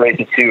separate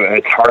the two, and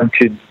it's hard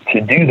to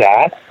do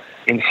that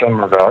in some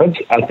regards.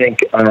 I think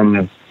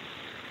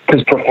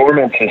because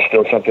performance is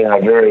still something I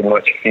very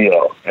much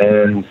feel,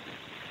 and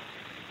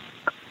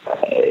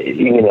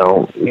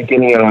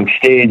getting out on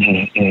stage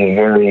is a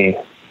very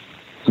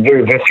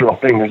visceral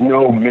thing. There's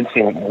no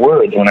mincing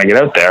words when I get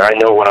out there. I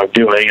know what I'm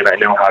doing, and I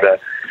know how to.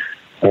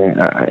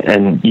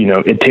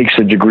 It takes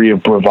a degree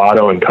of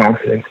bravado and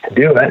confidence to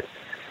do it,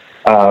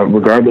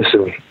 regardless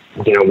of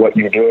what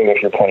you're doing.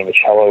 If you're playing the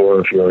cello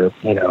or if you're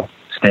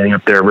standing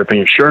up there ripping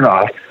your shirt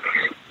off.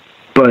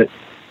 But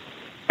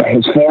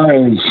as far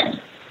as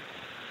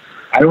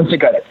I don't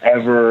think I've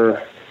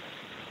ever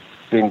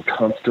been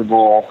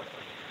comfortable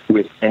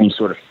with any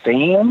sort of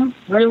fame,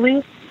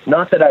 really.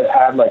 Not that I've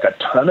had like a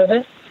ton of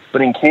it,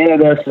 but in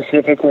Canada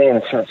specifically,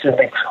 and it's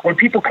like when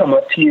people come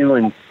up to you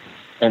and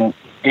and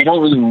they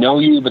don't really know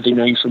you, but they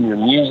know you from your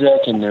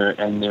music, and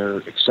they're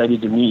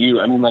excited to meet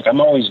you. I mean, like,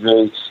 I'm always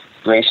very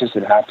gracious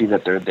and happy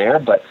that they're there.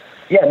 But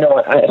yeah,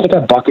 no, I think I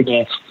buck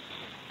against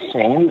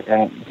fame,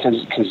 and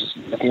because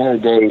at the end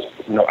of the day,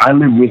 you know, I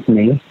live with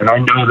me, and I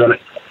know that,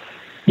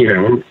 you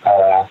know,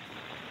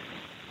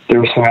 there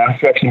are some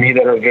aspects of me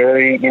that are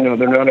very, you know,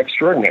 they're not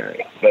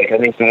extraordinary. Like, I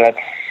think that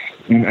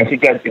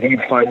you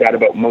find that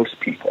about most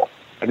people.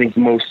 I think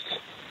most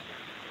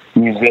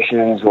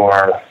musicians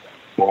or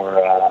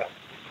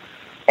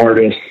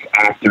artists,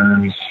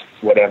 actors,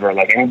 whatever,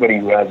 like anybody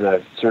who has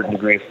a certain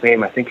degree of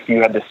fame, I think if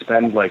you had to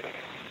spend, like,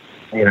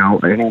 you know,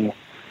 any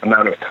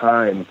amount of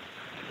time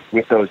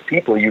with those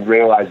people, you'd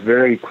realize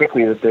very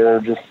quickly that they're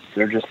just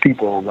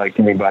people like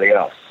anybody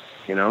else,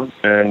 you know?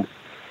 And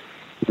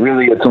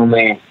really, it's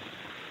only,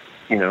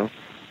 you know,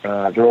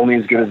 they're only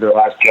as good as their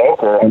last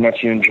joke or how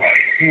much you enjoy,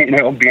 you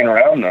know, being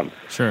around them.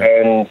 Sure.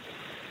 And,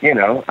 you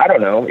know, I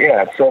don't know.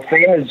 Yeah. So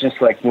fame is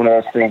just like one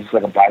of those things,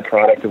 like a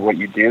byproduct of what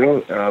you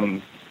do.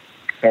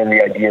 And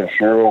the idea of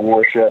hero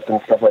worship and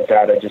stuff like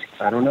that,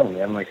 I don't know,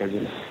 man. Like,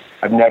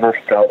 I've never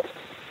felt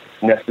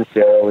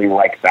necessarily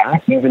like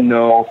that, even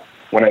though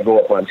when I go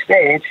up on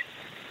stage,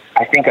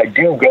 I think I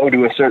do go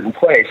to a certain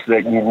place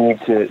that you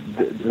need to,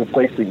 the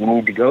place that you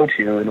need to go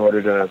to in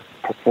order to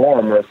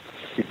perform or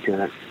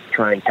to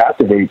try and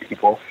captivate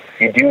people.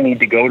 You do need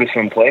to go to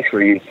some place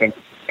where you think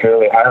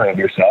fairly highly of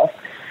yourself.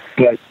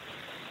 But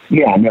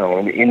yeah, no,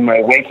 in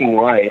my waking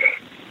life,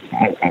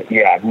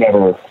 I've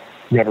never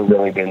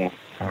really been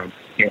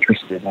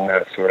interested in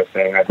that sort of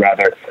thing. I'd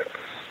rather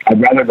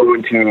go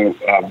into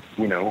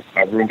you know,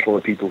 a room full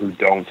of people who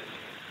don't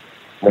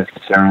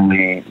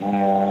necessarily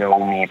know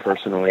me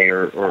personally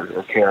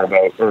or care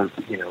about, or,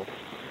 you know,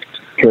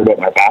 care about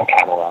my back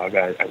catalog.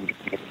 I'm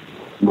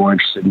more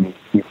interested in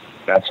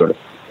that sort of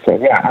thing. So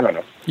yeah, I don't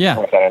know. Yeah. I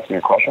don't know if that answers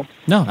your question.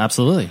 No,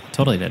 absolutely,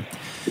 totally did.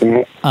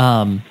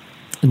 Mm-hmm.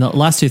 And the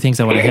last two things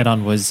I want to hit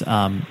on was,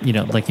 you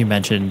know, like you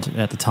mentioned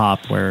at the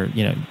top, where,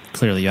 you know,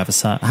 clearly you have a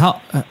son.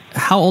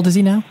 How old is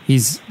he now?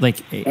 He's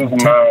like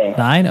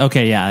 9.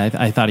 Okay, yeah,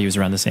 I thought he was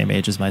around the same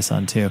age as my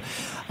son too.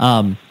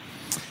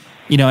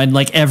 You know, and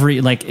like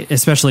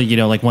especially, you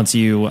know, like once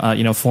you,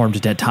 you know, formed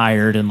Dead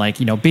Tired, and like,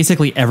 you know,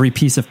 basically every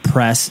piece of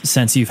press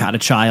since you've had a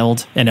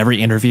child, and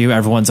every interview,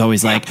 everyone's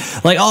always like,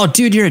 oh,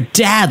 dude, you're a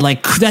dad.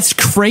 Like, that's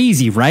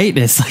crazy, right? And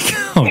it's like,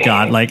 oh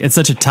God, like, it's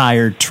such a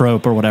tired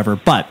trope or whatever.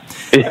 But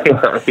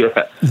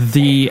the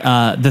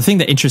thing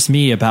that interests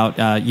me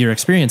about your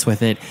experience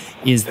with it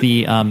is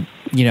the,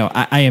 you know,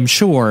 I am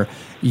sure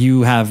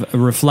you have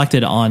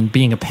reflected on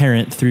being a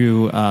parent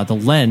through the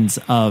lens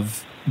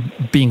of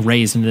being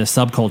raised in this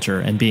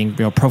subculture and being, you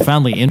know,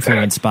 profoundly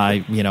influenced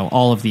by, you know,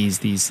 all of these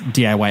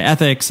DIY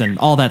ethics and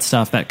all that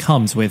stuff that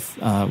comes with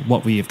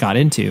what we have got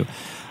into.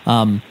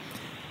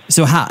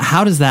 So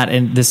how does that,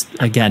 and this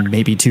again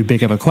may be too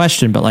big of a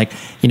question, but like,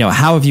 you know,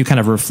 how have you kind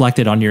of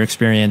reflected on your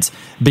experience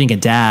being a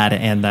dad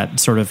and that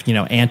sort of, you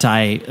know,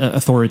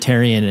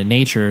 anti-authoritarian in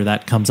nature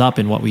that comes up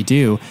in what we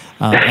do,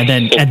 and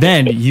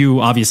then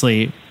you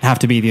obviously have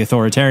to be the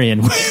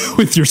authoritarian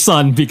with your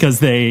son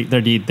because they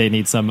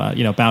need some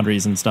you know,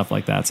 boundaries and stuff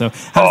like that. So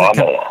how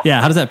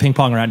does that ping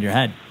pong around your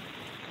head?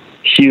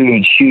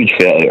 Huge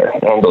failure.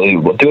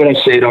 Unbelievable. Do what I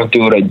say, don't do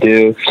what I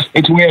do.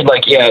 It's weird.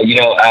 Like, yeah, you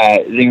know,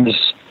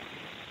 there's,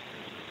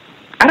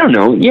 I don't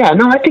know. Yeah,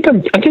 no, I think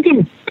I'm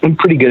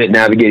pretty good at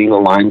navigating the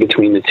line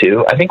between the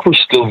two. I think we're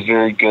still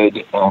very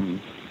good.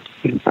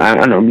 I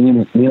don't know. Me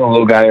and the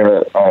little guy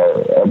are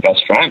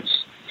best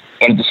friends,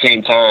 but at the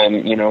same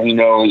time, you know, he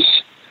knows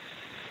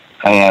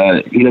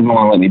he doesn't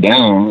want to let me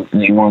down,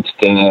 and he wants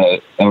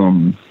to.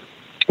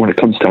 When it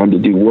comes time to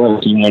do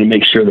work, you want to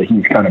make sure that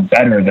he's kind of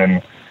better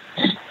than.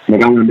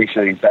 Like, I want to make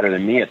sure he's better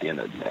than me at the end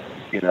of the day,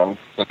 you know,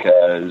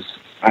 because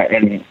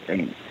and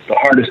the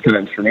hardest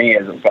times for me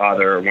as a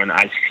father are when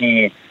I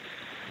see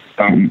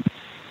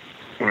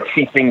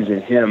things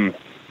in him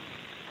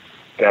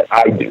that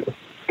I do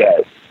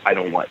that I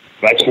don't like,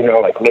 you know,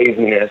 like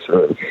laziness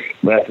or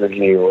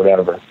lethargy or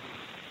whatever.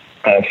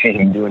 I see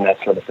him doing that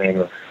sort of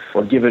thing,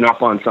 or giving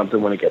up on something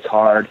when it gets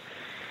hard,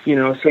 you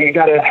know. So you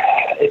gotta.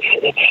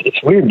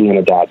 It's weird being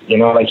a dad, you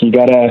know. Like, you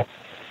gotta.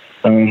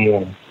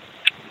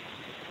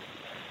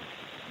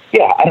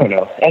 Yeah, I don't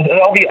know. And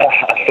all the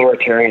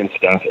authoritarian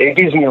stuff, it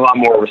gives me a lot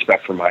more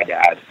respect for my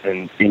dad.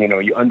 And, you know,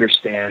 you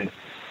understand,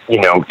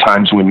 you know,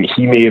 times when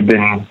he may have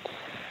been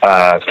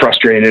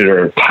frustrated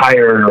or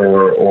tired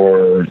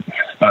or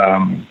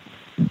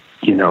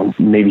you know,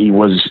 maybe he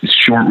was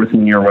short with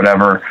me or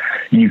whatever.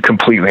 You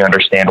completely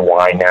understand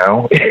why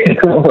now. You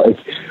know, like,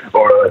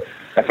 or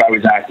if I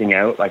was acting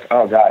out, like,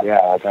 oh, God, yeah,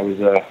 like I was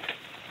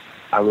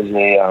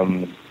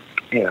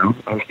you know,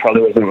 I was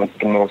probably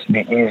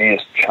the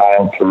easiest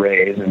child to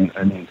raise,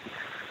 and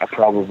I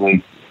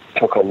probably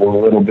took a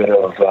little bit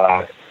of,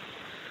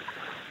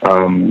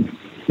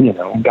 you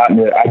know,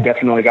 I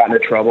definitely got into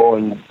trouble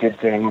and did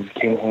things,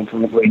 came home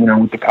from, you know,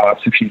 with the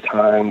cops a few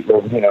times,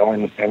 you know,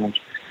 and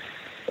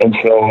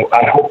so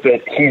I hope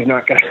that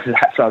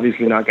that's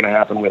obviously not going to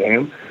happen with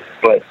him,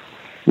 but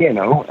you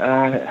know,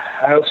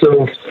 I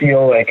also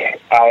feel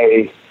like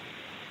I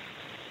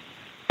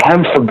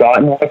haven't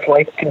forgotten what it's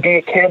like to be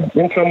a kid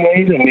in some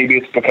ways, and maybe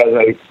it's because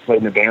I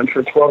played in a band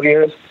for 12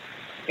 years,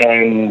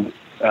 and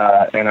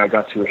I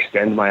got to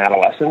extend my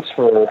adolescence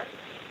for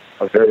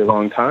a very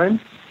long time.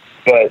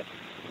 But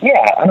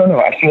yeah, I don't know.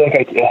 I feel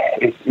like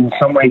in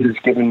some ways it's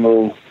given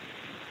me,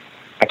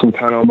 I can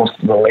kind of almost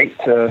relate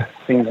to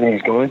things that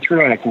he's going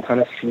through, and I can kind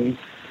of see.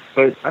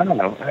 But I don't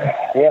know.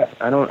 Yeah,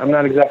 I'm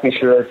not exactly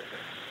sure.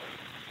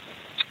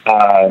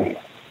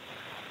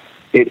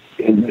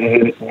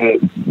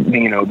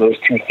 You know, those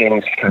two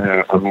things kind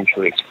of are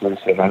mutually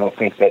exclusive. I don't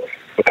think that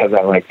because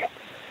I like,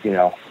 you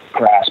know,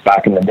 grass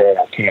back in the day,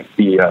 I can't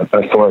be an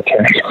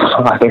authoritarian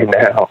father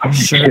now.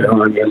 Sure. You know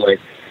what I mean? Like,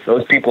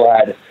 those people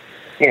had,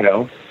 you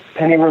know,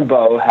 Penny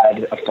Rimbaud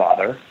had a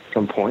father at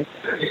some point,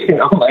 you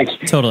know, like,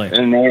 totally.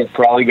 And they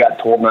probably got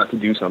told not to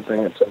do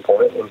something at some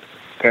point. And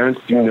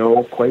parents do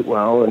know quite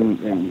well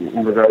in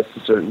regards to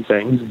certain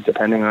things,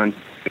 depending on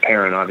the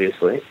parent,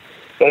 obviously.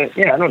 But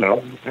yeah, I don't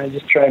know. I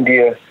just try and be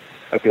a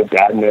good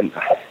dad, and then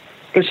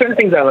there's certain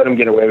things I let them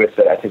get away with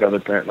that I think other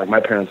parents, like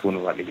my parents,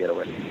 wouldn't let me get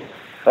away with.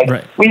 Like,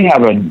 right. We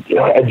have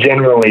a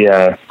generally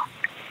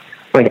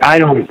like, I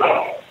don't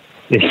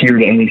adhere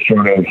to any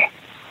sort of,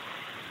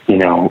 you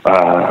know,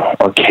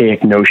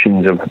 archaic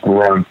notions of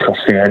around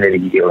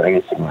profanity or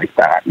anything like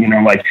that. You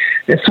know, like,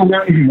 so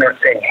long as he's not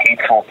saying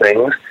hateful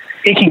things,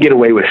 he can get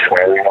away with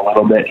swearing a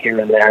little bit here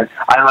and there.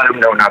 I let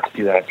him know not to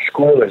do that at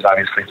school. There's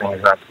obviously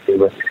things not to do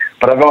with.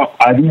 But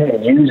I've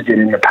even used it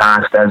in the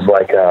past as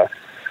like a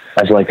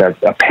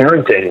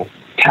parenting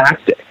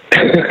tactic,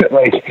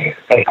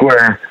 like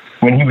where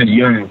when he was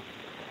young,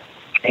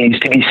 he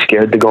used to be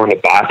scared to go into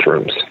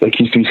bathrooms. Like,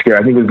 he used to be scared.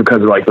 I think it was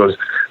because of like those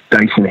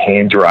Dyson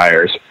hand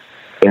dryers.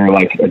 They were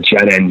like a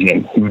jet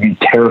engine. He would be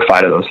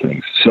terrified of those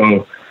things.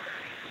 So,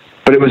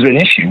 but it was an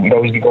issue. We'd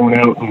always be going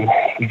out, and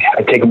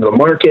I'd take him to the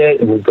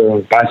market, and we'd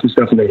go buy some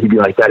stuff, and then he'd be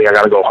like, "Daddy, I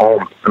gotta go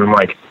home." And I'm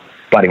like,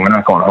 "Buddy, we're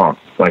not going home.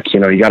 Like, you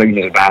know, you got to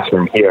use the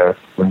bathroom here.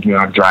 When you're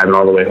not driving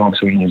all the way home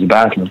so we can use the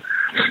bathroom."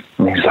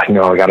 And he's like,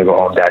 "No, I got to go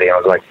home, Daddy." I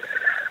was like,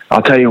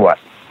 "I'll tell you what.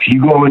 If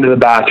you go into the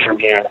bathroom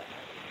here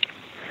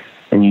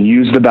and you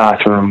use the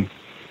bathroom,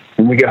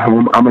 when we get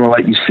home, I'm going to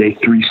let you say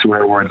 3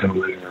 swear words in the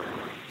living room."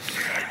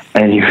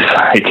 And he was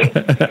like,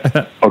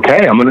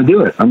 "Okay, I'm going to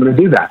do it. I'm going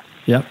to do that."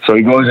 Yep. So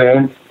he goes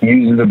in, he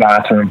uses the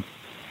bathroom,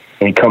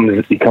 and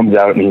he comes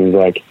out, and he's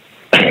like,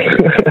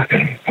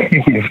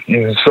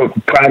 he's so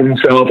proud of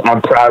himself.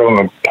 I'm proud of him.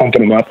 I'm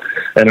pumping him up,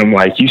 and I'm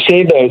like, "You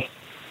say those,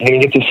 you're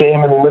gonna get to say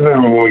them in the living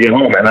room when we get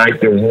home." And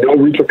there's no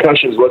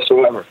repercussions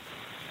whatsoever.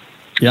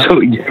 Yep. So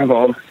he gets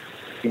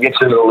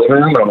into the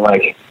living room, and I'm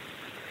like,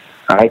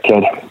 "All right,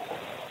 kid,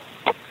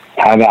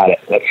 have at it.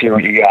 Let's see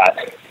what you got."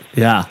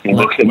 Yeah. He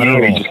looks at me,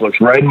 and he just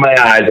looks right in my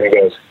eyes, and he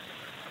goes,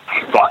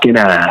 "Fucking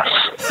ass."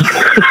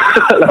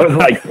 I was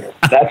like,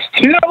 "That's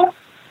 2?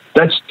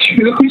 That's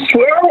 2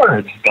 swear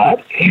words,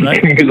 bud."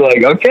 Right. He was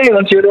like, "Okay,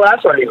 let's hear the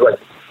last one." He's like,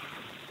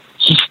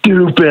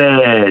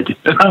 "Stupid."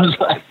 And I was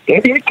like,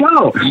 "There you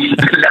go."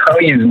 Now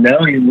he's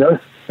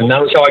nuts. And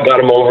that was how I got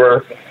him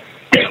over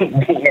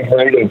being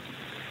afraid of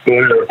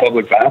going to the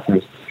public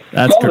bathrooms.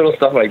 That's all little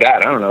stuff like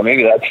that. I don't know.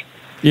 Maybe that's.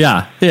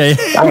 Yeah. I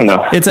don't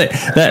know. It's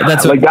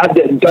that's like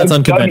that's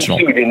unconventional.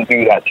 Doug didn't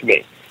do that to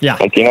me. Yeah.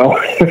 Like, you know.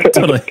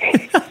 Totally.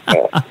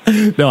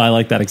 No, I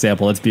like that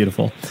example. It's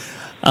beautiful.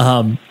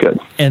 Good.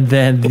 And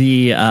then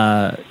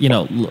the, you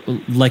know,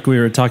 like we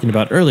were talking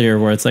about earlier,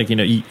 where it's like, you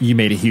know, you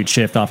made a huge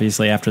shift,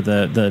 obviously, after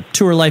the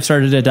tour life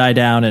started to die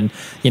down and,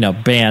 you know,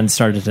 bands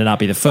started to not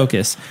be the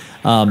focus.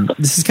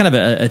 This is kind of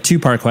a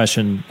 2-part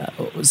question.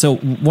 So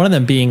one of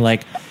them being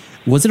like,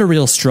 was it a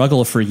real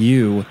struggle for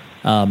you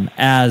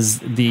as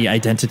the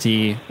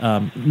identity,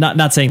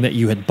 not saying that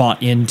you had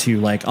bought into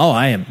like, oh,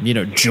 I am, you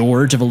know,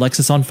 George of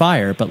Alexis on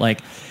Fire, but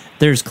like,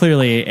 there's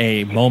clearly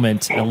a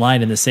moment, a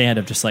line in the sand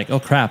of just like, oh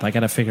crap, I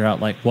got to figure out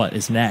like what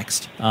is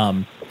next.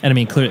 And I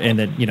mean, and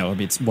then, you know,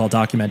 it's well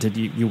documented.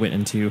 You went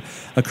into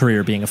a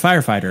career being a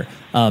firefighter.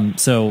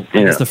 So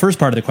I guess the first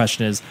part of the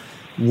question is,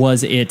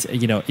 was it,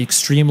 you know,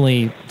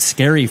 extremely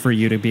scary for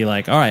you to be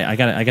like, all right,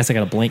 I guess I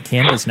got a blank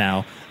canvas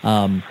now.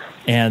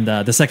 And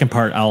the second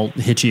part, I'll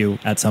hit you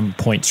at some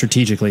point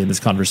strategically in this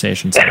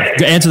conversation. So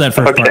answer that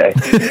first part.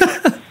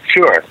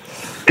 Sure.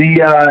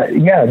 The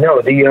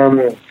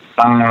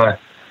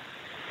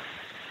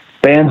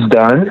band's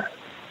done.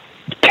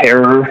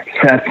 Terror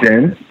sets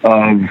in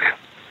of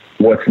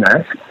what's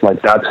next.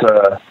 Like, that's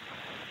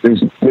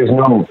there's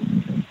no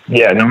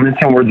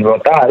missing words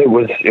about that. It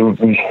was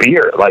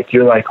fear. Like,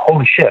 you're like,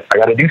 holy shit, I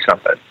got to do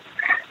something,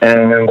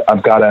 and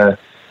I've got to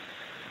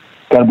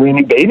bring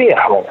a new baby at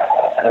home,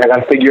 and I got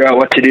to figure out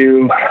what to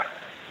do.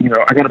 You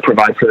know, I got to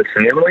provide for the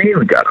family.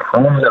 We got a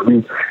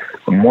home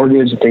a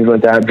mortgage and things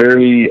like that.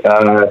 Very,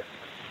 it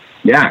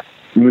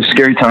was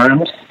scary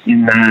times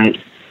in that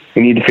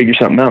we need to figure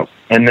something out.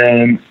 And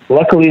then,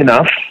 luckily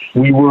enough,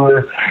 we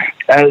were,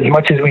 as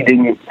much as we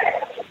didn't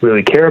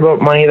really care about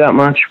money that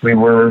much, we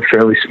were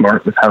fairly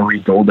smart with how we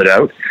doled it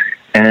out.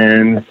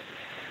 And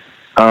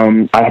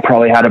I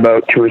probably had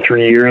about 2 or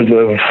 3 years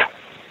of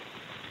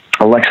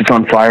Lexus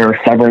on Fire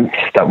severance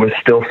that was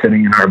still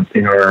sitting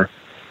in our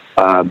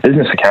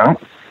business account,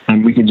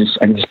 and I could just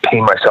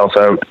pay myself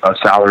out a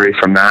salary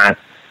from that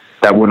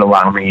would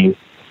allow me,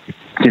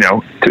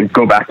 to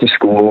go back to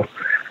school,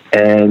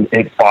 and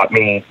it bought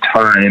me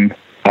time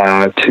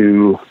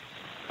to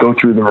go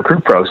through the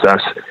recruit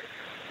process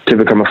to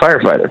become a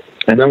firefighter.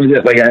 And that was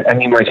it.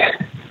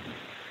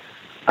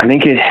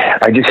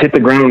 I just hit the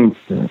ground.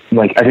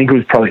 I think it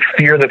was probably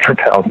fear that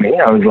propelled me.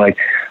 I was like,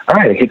 all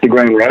right, I hit the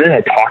ground running.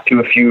 I talked to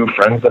a few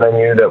friends that I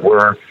knew that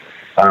were,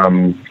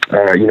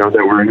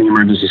 that were in the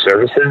emergency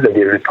services.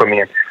 They put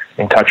me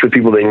in touch with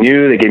people they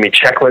knew. They gave me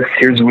checklists.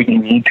 Here's what you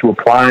need to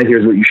apply.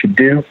 Here's what you should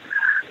do.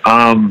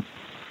 And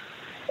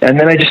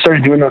then I just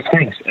started doing those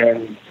things.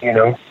 And,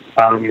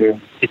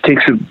 it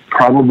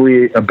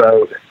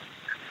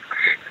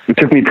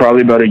took me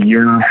probably about a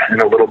year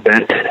and a little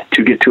bit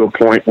to get to a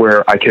point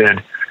where I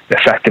could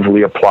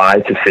effectively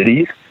apply to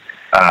cities,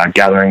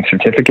 gathering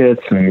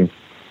certificates, and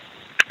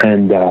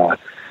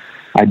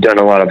I'd done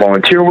a lot of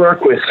volunteer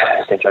work with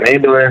St. John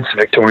Ambulance,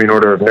 Victorian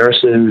Order of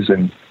Nurses,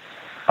 and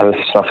other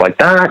stuff like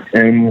that.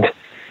 And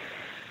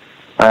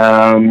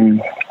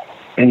I'm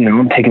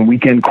taking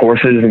weekend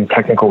courses in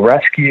technical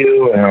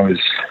rescue, and I was,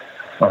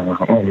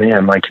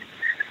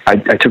 I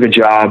took a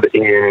job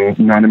in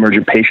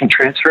non-emergent patient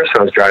transfer,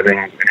 so I was driving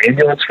an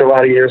ambulance for a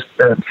lot of years,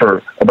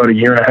 for about a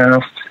year and a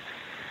half,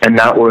 and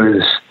that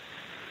was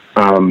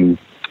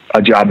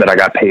a job that I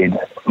got paid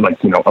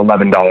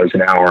 $11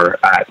 an hour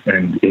at,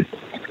 and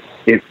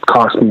it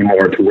cost me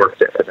more to work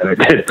there than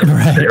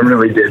it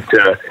really did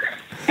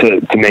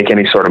to make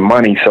any sort of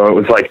money. So it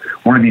was like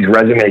one of these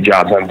resume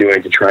jobs I'm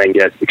doing to try and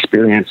get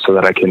experience so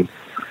that it can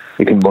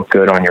look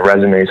good on your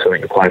resume so that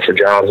you apply for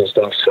jobs and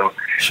stuff. So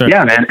sure.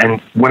 Yeah, man.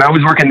 And when I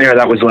was working there,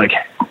 those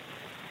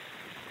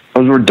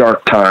were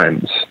dark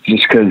times,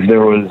 just because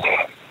there was,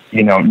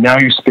 now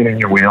you're spinning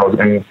your wheels.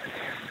 And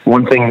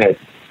one thing that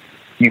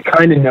you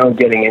kind of know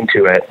getting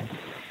into it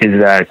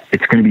is that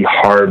it's going to be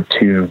hard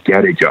to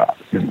get a job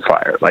in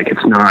fire.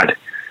 It's not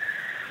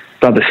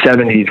the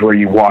 70s where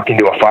you walk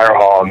into a fire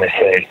hall and they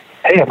say,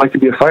 hey, I'd like to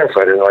be a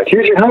firefighter. They're like,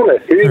 here's your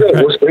helmet. Here you go.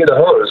 We'll spray the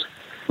hose.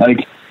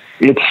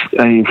 It's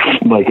a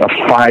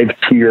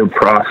 5-tier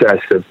process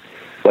of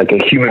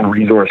a human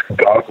resource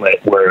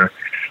gauntlet where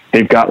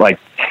they've got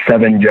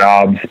 7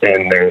 jobs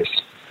and there's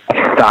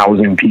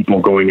 1,000 people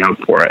going out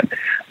for it.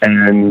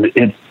 And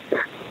it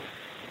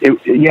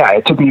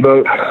took me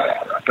about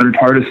a better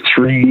part of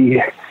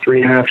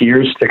 3.5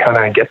 years to kind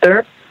of get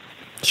there.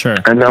 Sure.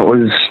 And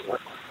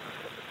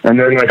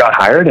then I got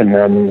hired, and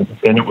then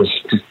it was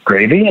just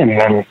gravy, and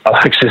then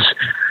Alexis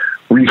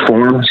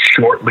reformed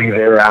shortly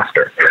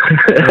thereafter.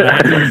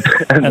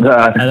 and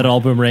it all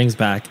boomerangs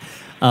back.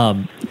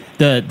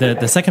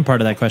 The second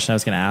part of that question I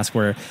was going to ask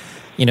were,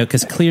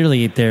 because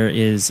clearly there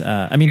is,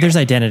 there's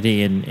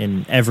identity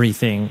in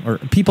everything, or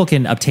people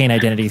can obtain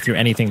identity through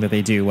anything that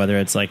they do, whether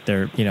it's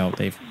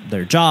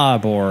their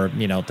job or,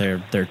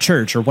 their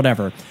church or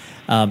whatever.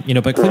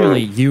 But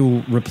clearly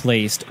you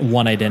replaced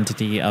one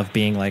identity of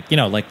being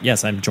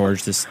yes, I'm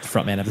George, this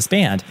frontman of this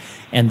band.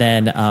 And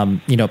then,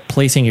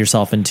 placing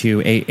yourself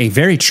into a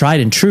very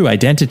tried and true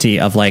identity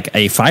of a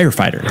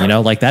firefighter,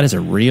 that is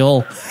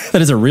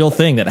a real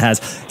thing that has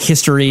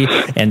history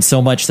and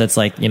so much that's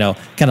kind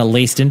of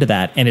laced into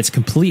that. And it's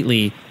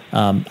completely,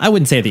 I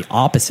wouldn't say the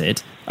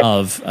opposite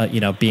of,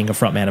 being a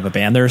frontman of a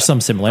band. There are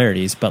some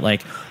similarities, but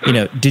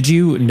did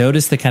you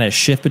notice the kind of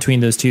shift between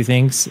those two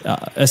things?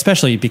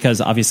 Especially because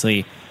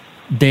obviously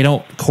they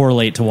don't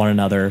correlate to one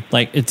another.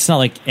 It's not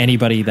like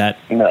anybody that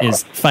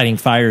is fighting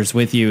fires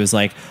with you is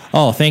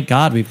oh, thank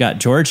God we've got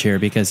George here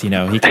because, he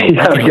can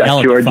yell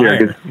at the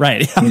fire.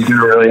 Right. He's going to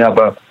really help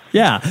out.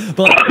 Yeah.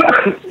 But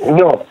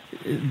no,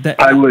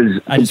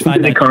 I just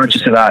find that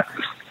conscious of that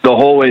the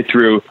whole way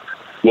through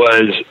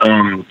was,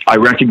 I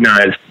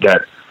recognized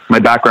that my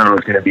background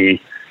was going to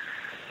be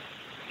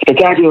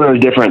spectacularly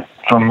different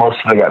from most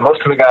of the guys.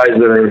 Most of the guys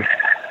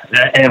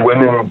and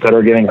women that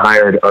are getting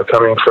hired are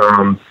coming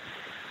from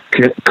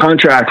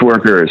contract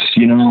workers,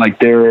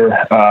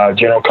 they're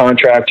general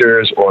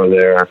contractors, or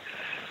they're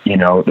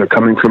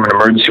coming from an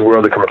emergency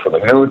world. They're coming from the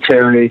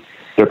military.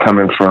 They're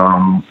coming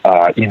from,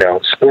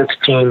 sports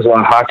teams, a lot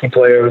of hockey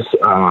players,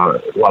 a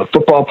lot of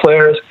football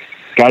players,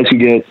 guys who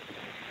get,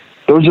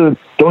 those are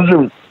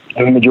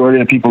the majority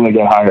of the people that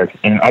get hired.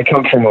 And I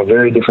come from a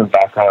very different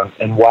background.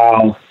 And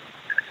while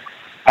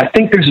I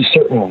think there's a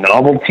certain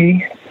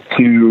novelty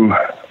to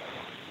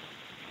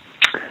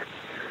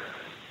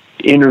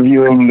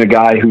interviewing the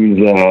guy who's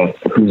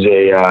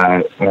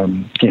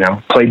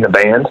played in the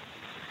band,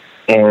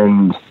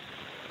 and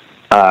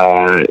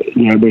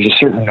there's a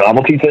certain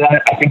novelty to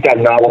that. I think that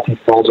novelty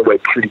falls away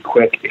pretty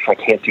quick if I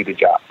can't do the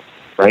job,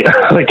 right?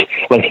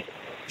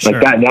 Sure.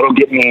 That'll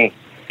get me.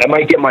 That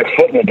might get my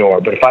foot in the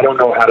door, but if I don't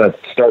know how to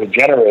start a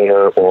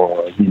generator,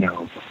 or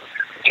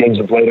change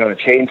the blade on a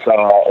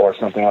chainsaw or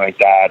something like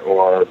that,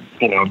 or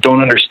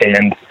don't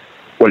understand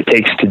what it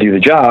takes to do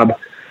the job,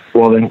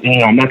 well then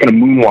I'm not going to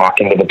moonwalk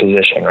into the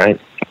position, right?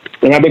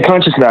 And I've been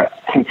conscious of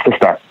that since the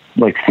start.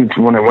 Since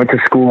when I went to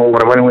school,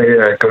 when I went away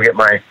to go get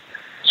my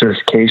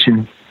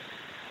certification.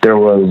 There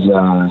was,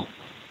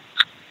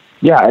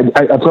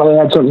 I probably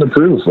had something to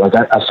prove. Like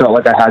I felt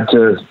like I had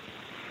to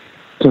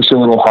push a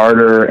little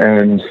harder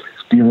and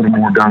be a little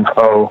more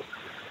gung-ho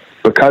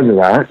because of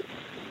that.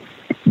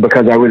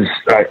 Because I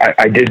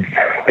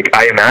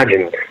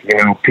imagined,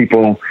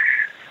 people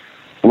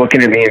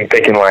looking at me and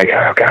thinking like,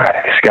 oh God,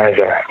 this guy's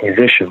a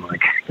musician.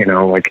 Like,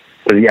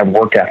 does he have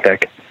work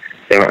ethic?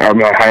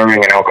 Am I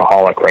hiring an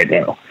alcoholic right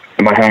now?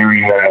 Am I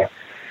hiring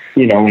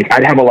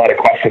I'd have a lot of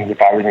questions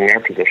if I was in their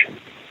position.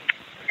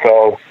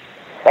 So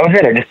that was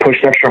it. I just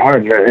pushed extra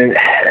hard,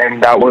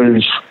 and that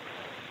was.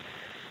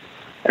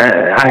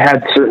 I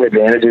had certain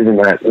advantages in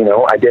that,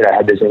 I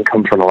had this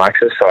income from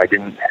Alexis, so I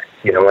didn't,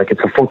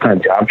 it's a full-time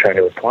job trying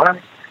to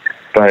apply.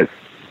 But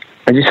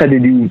I just had to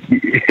do.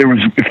 If there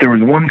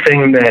was one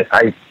thing that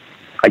I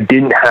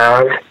didn't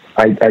have,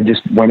 I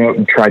just went out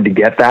and tried to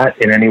get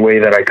that in any way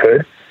that I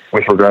could,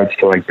 with regards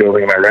to like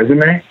building my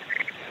resume.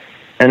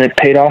 And it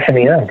paid off in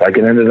the end. Like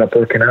it ended up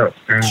working out.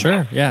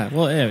 Sure. Yeah.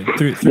 Well,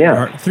 through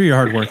your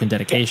hard work and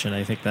dedication,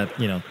 I think that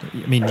you're not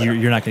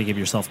going to give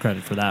yourself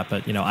credit for that,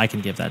 but I can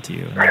give that to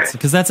you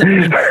because that's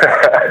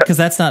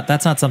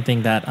not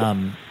something that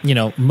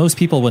most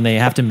people, when they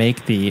have to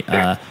make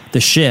the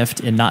shift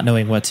and not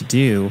knowing what to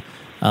do.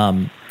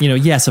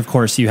 Yes, of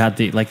course, you had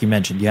like you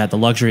mentioned, you had the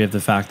luxury of the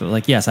fact that,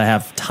 like, yes, I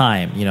have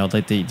time.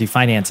 Like the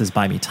finances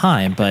buy me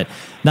time, but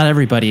not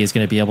everybody is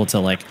going to be able to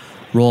like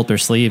roll up their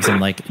sleeves and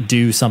like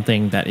do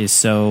something that is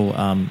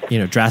so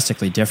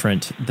drastically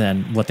different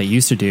than what they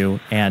used to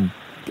do, and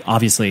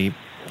obviously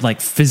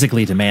like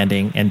physically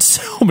demanding in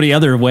so many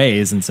other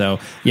ways. And so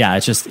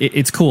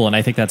it's cool, and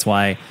I think that's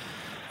why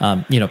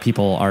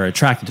people are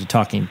attracted to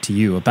talking to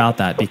you about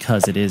that,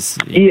 because it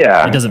doesn't make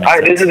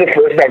sense. This is the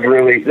first I've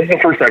really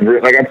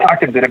like, I've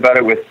talked a bit about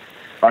it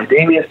on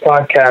Damien's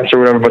podcast or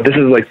whatever, but this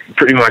is like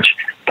pretty much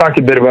talked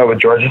a bit about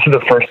with George. This is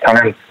the first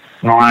time in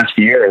the last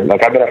year.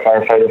 Like, I've been a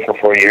firefighter for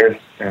 4 years,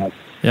 and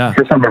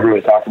first time I've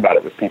really talked about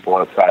it with people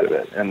outside of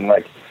it. And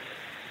like,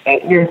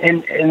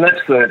 and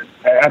that's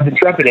I've been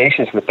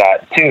trepidatious with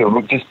that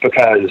too, just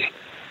because,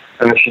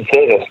 and I should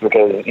say this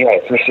because, if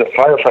there's a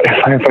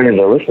firefighters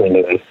are listening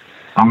to this,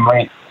 I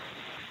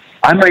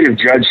might have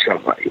judged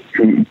somebody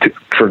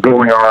for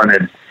going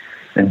on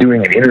and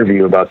doing an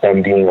interview about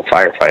them being a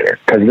firefighter.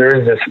 Because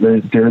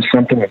there is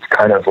something that's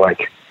kind of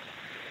like,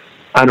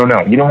 I don't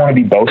know. You don't want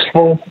to be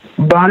boastful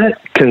about it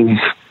because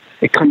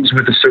it comes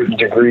with a certain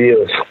degree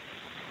of,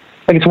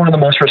 like, it's one of the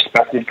most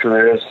respected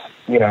careers,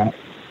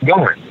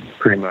 going,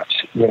 pretty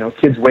much.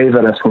 Kids wave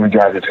at us when we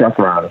drive the truck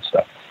around and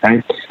stuff,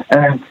 right?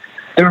 And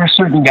there are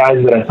certain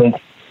guys that I think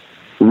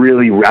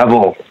really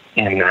revel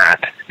in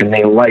that, and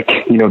they like,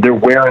 they're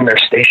wearing their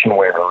station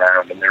wear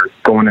around, and they're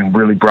going and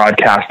really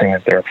broadcasting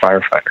that they're a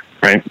firefighter,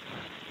 right?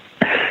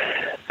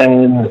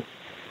 And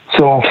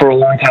so for a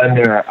long time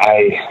there,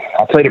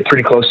 I played it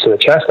pretty close to the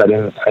chest. I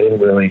didn't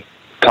really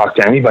talk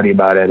to anybody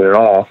about it at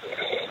all.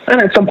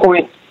 And at some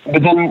point,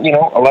 but then,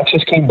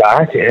 Alexis came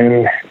back,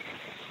 and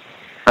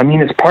I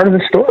mean, it's part of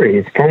the story.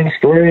 It's part of the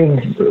story of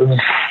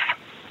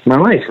my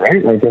life,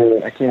 right? Like,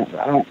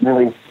 I don't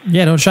really.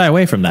 Yeah, don't shy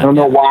away from that. I don't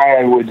know why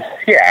I would.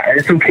 Yeah,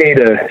 it's okay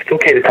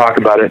to talk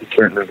about it in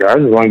certain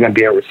regards, as long as I'm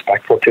being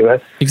respectful to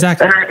it.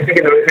 Exactly. And I think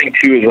another thing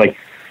too is, like,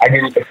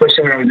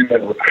 especially when I was in the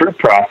recruit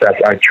process,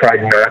 I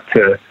tried not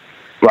to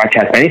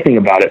broadcast anything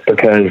about it,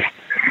 because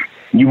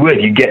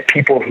you get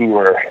people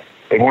who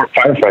they weren't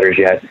firefighters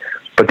yet,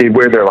 but they'd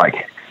wear their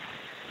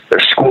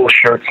school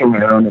shirts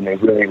around, and they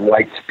really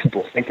liked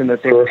people thinking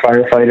that they were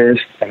firefighters,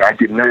 and I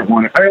didn't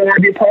want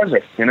to be a poser,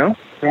 I didn't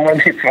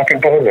want to be a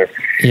fucking poser.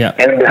 Yeah.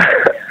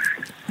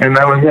 And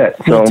that was it.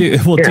 So,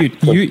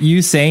 dude,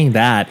 you saying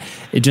that,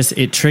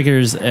 it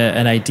triggers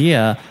an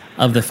idea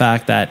of the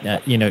fact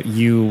that,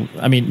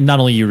 not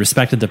only you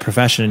respected the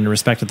profession and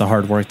respected the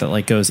hard work that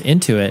like goes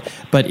into it,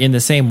 but in the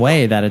same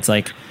way that it's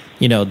like,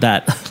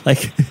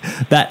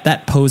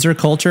 that poser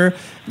culture,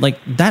 like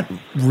that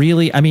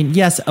really,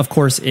 yes, of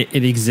course it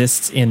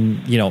exists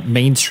in,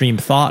 mainstream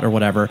thought or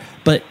whatever,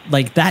 but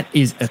like that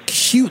is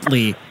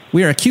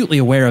we are acutely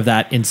aware of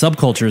that in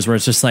subcultures where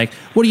it's just like,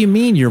 what do you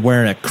mean you're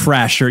wearing a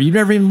crash shirt? You've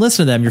never even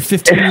listened to them. You're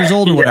 15 years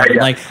old or whatever.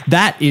 Yeah. Like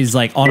that is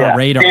like on our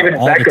radar David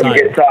all Beckham the time.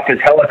 Gets off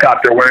his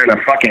helicopter wearing a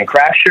fucking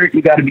crash shirt.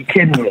 You got to be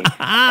kidding me.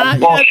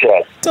 That's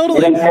bullshit.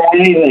 Totally. You don't know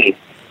anything.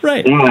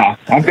 Right. Yeah.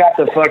 I've got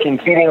the fucking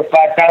Keating of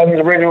 5000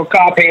 original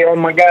copy. Oh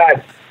my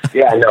God.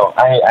 Yeah, no,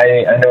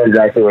 I know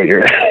exactly what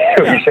you're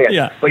saying.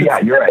 Yeah. But yeah,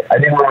 you're right. I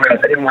didn't want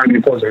to be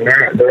a poser.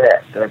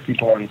 There are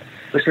people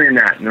especially in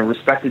that, in a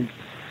respected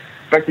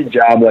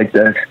job like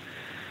this.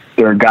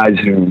 There are guys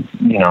who,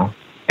 and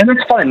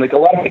that's fine. Like, a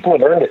lot of people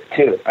have earned it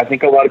too. I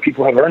think a lot of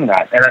people have earned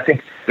that. And I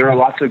think there are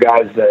lots of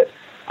guys that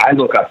I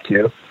look up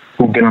to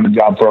who've been on the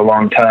job for a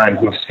long time,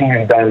 who've seen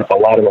and done a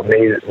lot of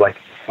amazing, like,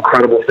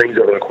 incredible things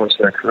over the course of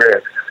their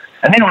career.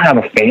 And they don't have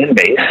a fan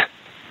base.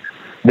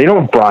 They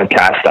don't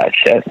broadcast that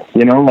shit.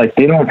 Like,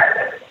 they don't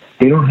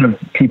have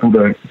people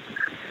to,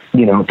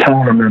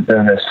 tell them that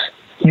they're this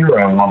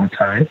hero all the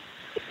time.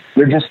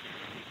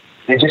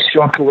 They they just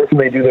show up to work and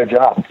they do their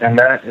job, and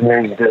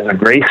there's a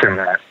grace in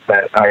that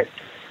I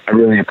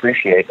really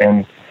appreciate.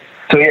 And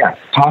so yeah,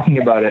 talking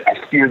about it, I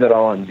fear that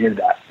I'll undo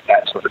that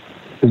sort of,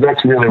 because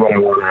that's really what I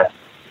want to.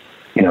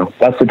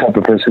 That's the type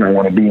of person I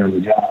want to be on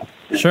the job.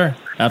 Sure,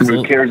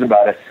 absolutely. Who cares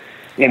about it?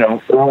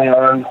 Early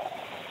on,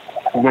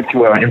 I went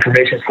to an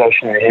information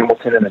session in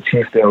Hamilton, and the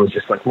chief there was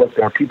just like, look,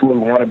 there are people who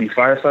want to be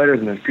firefighters,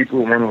 and there's people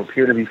who want to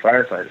appear to be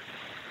firefighters.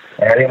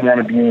 And I didn't want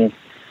to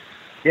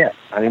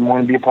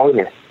be a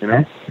poser, And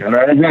I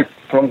didn't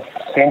from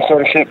same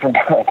sort of shit from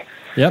punk.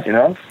 Yep.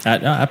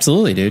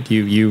 Absolutely, dude.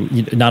 You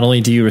not only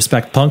do you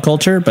respect punk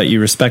culture, but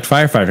you respect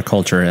firefighter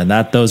culture, and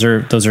those are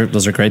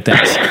great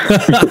things.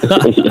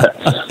 Yeah,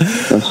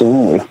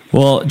 absolutely.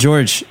 Well,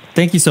 George,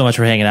 thank you so much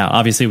for hanging out.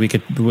 Obviously,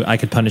 I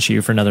could punish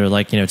you for another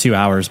 2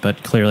 hours,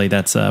 but clearly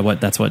that's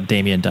what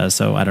Damien does.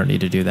 So I don't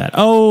need to do that.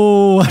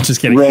 Oh, I'm just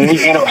kidding. Right,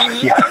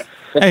 yeah.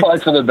 It's probably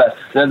for the best.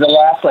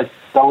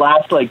 The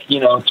last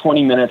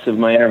 20 minutes of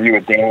my interview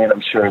with Damien,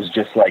 I'm sure, is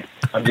just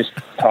I'm just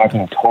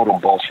talking total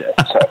bullshit.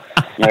 So,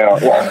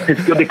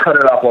 it's good to cut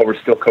it off while we're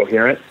still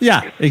coherent.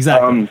 Yeah,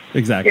 exactly.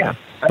 Exactly. Yeah,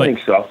 I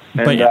think so.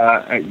 And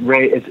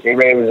Ray,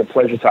 it was a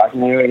pleasure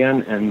talking to you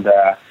again. And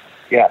I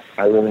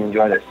really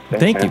enjoyed it.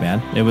 Thank you,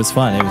 man. It was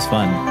fun.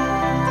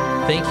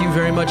 Thank you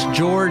very much,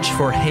 George,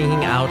 for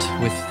hanging out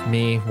with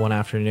me one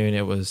afternoon.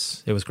 It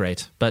was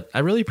great. But I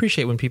really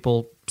appreciate when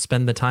people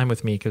spend the time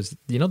with me because,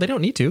 they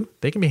don't need to.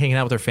 They can be hanging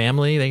out with their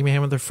family. They can be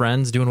hanging with their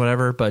friends, doing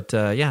whatever. But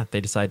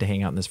they decide to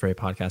hang out in this very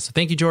podcast. So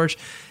thank you, George.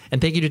 And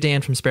thank you to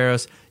Dan from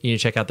Sparrows. You need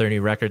to check out their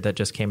new record that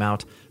just came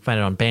out. Find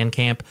it on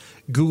Bandcamp.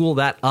 Google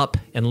that up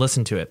and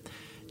listen to it.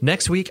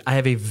 Next week, I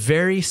have a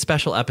very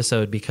special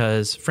episode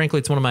because, frankly,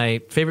 it's one of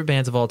my favorite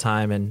bands of all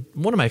time and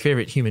one of my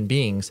favorite human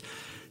beings.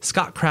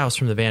 Scott Krause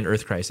from the band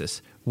Earth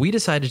Crisis. We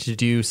decided to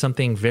do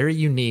something very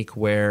unique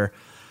where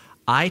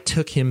I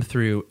took him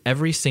through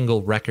every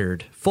single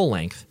record, full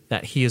length,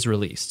 that he has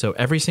released. So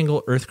every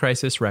single Earth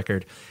Crisis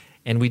record.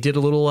 And we did a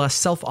little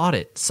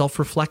self-audit,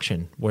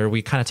 self-reflection, where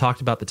we kind of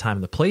talked about the time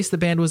and the place the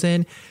band was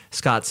in.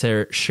 Scott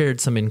shared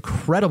some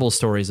incredible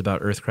stories about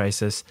Earth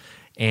Crisis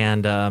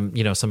and,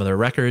 some of their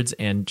records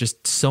and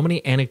just so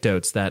many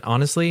anecdotes that,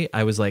 honestly,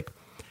 I was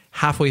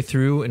halfway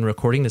through in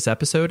recording this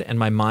episode and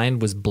my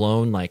mind was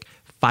blown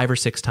 5 or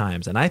 6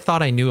 times. And I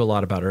thought I knew a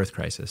lot about Earth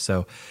Crisis.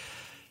 So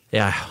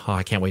yeah,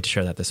 I can't wait to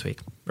share that this week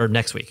or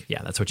next week.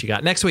 Yeah, that's what you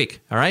got next week.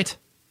 All right.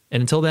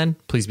 And until then,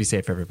 please be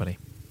safe, everybody.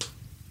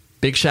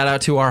 Big shout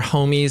out to our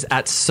homies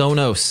at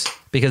Sonos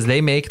because they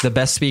make the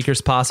best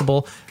speakers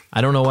possible.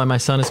 I don't know why my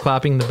son is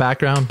clapping in the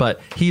background, but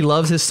he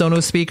loves his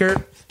Sonos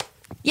speaker.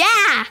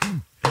 Yeah.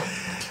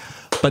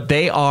 But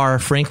they are,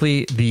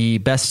 frankly, the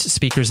best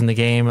speakers in the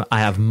game. I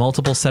have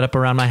multiple set up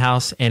around my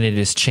house, and it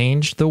has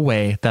changed the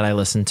way that I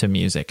listen to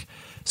music.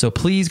 So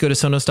please go to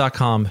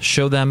Sonos.com,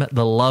 show them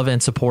the love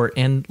and support,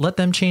 and let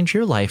them change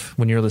your life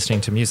when you're listening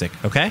to music,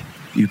 okay?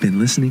 You've been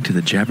listening to the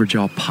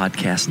Jabberjaw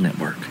Podcast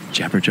Network,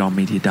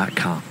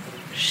 jabberjawmedia.com.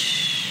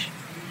 Shh.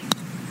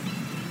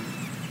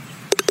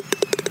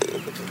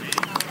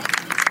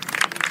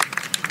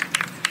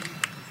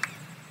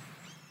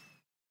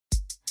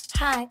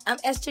 Hi, I'm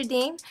Esther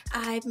Dean.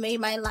 I've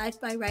made my life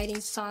by writing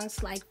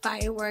songs like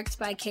Fireworks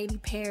by Katy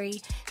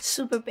Perry,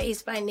 Super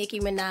Bass by Nicki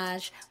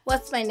Minaj,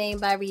 What's My Name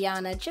by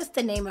Rihanna, just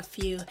to name a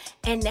few.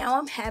 And now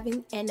I'm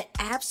having an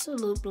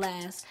absolute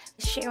blast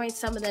sharing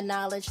some of the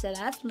knowledge that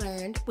I've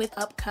learned with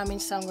upcoming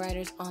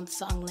songwriters on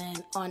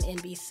Songland on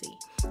NBC.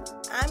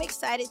 I'm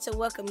excited to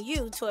welcome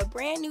you to a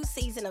brand new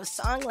season of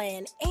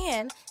Songland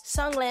and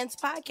Songland's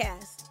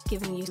podcast,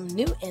 giving you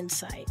new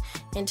insight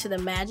into the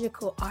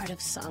magical art of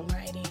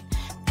songwriting,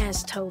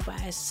 as told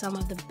by some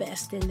of the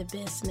best in the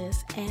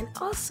business, and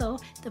also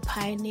the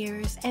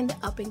pioneers and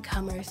the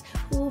up-and-comers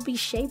who will be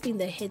shaping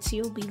the hits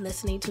you'll be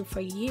listening to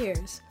for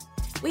years.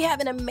 We have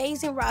an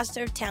amazing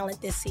roster of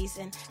talent this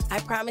season.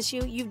 I promise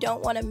you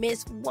don't want to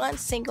miss one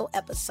single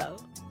episode.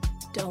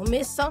 Don't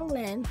miss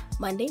Songland,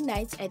 Monday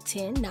nights at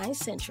 10, 9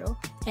 Central,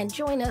 and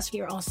join us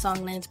here on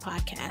Songland's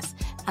podcast,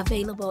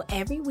 available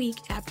every week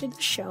after the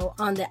show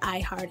on the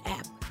iHeart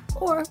app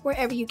or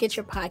wherever you get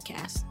your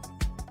podcasts.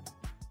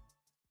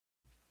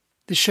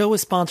 The show is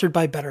sponsored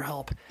by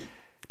BetterHelp.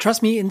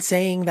 Trust me in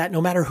saying that no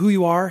matter who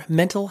you are,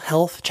 mental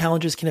health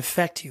challenges can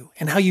affect you,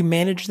 and how you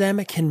manage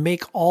them can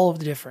make all of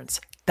the difference.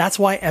 That's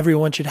why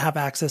everyone should have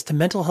access to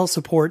mental health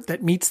support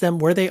that meets them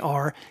where they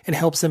are and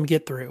helps them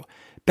get through.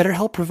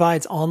 BetterHelp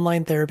provides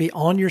online therapy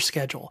on your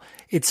schedule.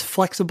 It's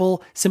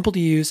flexible, simple to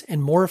use,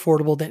 and more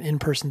affordable than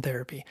in-person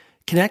therapy.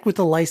 Connect with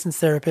a licensed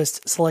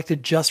therapist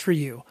selected just for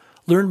you.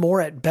 Learn more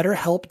at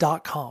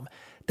betterhelp.com.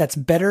 That's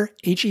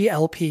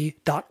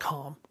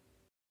betterhelp.com.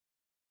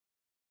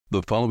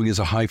 The following is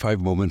a high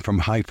five moment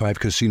from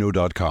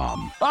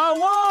highfivecasino.com. I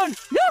won!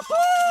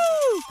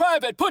 Yahoo!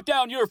 Rabbit, put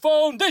down your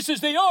phone. This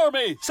is the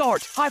Army.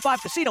 Sarge, High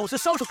Five Casino is a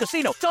social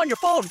casino. It's on your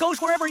phone, goes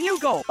wherever you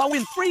go. I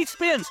win free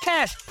spins,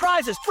 cash,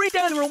 prizes, free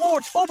daily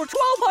rewards, over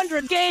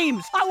 1,200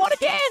 games. I won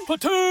again.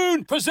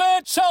 Platoon,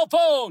 present cell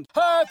phone.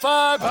 High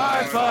Five.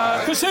 High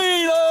Five.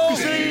 Casino.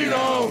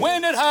 Casino.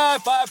 Win at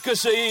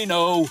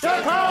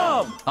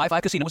highfivecasino.com. High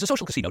Five Casino is a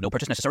social casino. No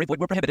purchase necessary. Void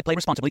where prohibited. Play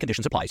responsibly.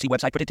 Conditions apply. See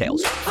website for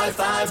details. High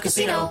Five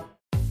Casino.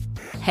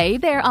 Hey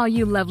there, all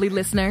you lovely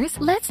listeners.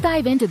 Let's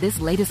dive into this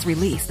latest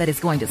release that is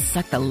going to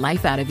suck the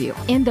life out of you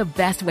in the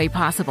best way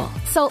possible.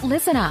 So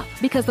listen up,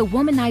 because the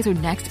Womanizer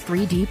Next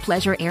 3D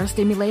Pleasure Air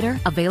Stimulator,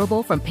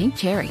 available from Pink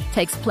Cherry,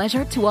 takes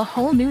pleasure to a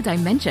whole new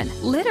dimension,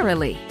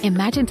 literally.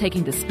 Imagine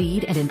taking the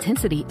speed and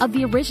intensity of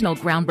the original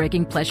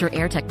groundbreaking Pleasure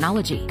Air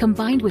technology,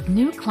 combined with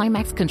new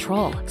climax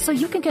control, so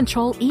you can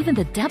control even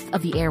the depth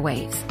of the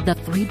airwaves. The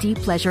 3D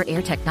Pleasure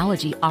Air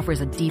technology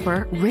offers a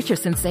deeper, richer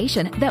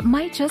sensation that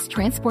might just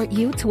transport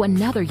you to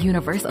another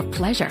universe of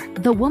pleasure.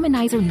 The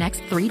Womanizer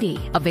Next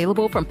 3D,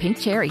 available from Pink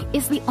Cherry,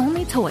 is the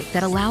only toy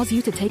that allows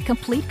you to take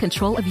complete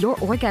control of your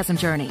orgasm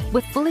journey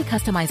with fully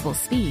customizable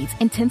speeds,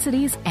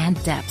 intensities,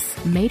 and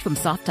depths. Made from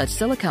soft touch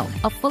silicone,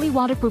 a fully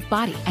waterproof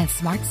body, and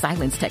smart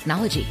silence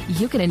technology,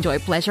 you can enjoy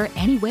pleasure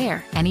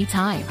anywhere,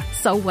 anytime.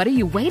 So what are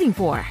you waiting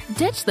for?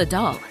 Ditch the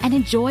dull and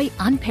enjoy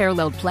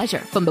unparalleled pleasure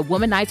from the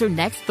Womanizer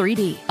Next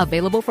 3D,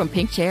 available from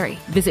Pink Cherry.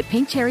 Visit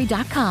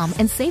pinkcherry.com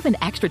and save an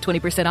extra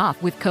 20%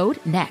 off with code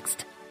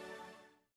NEXT.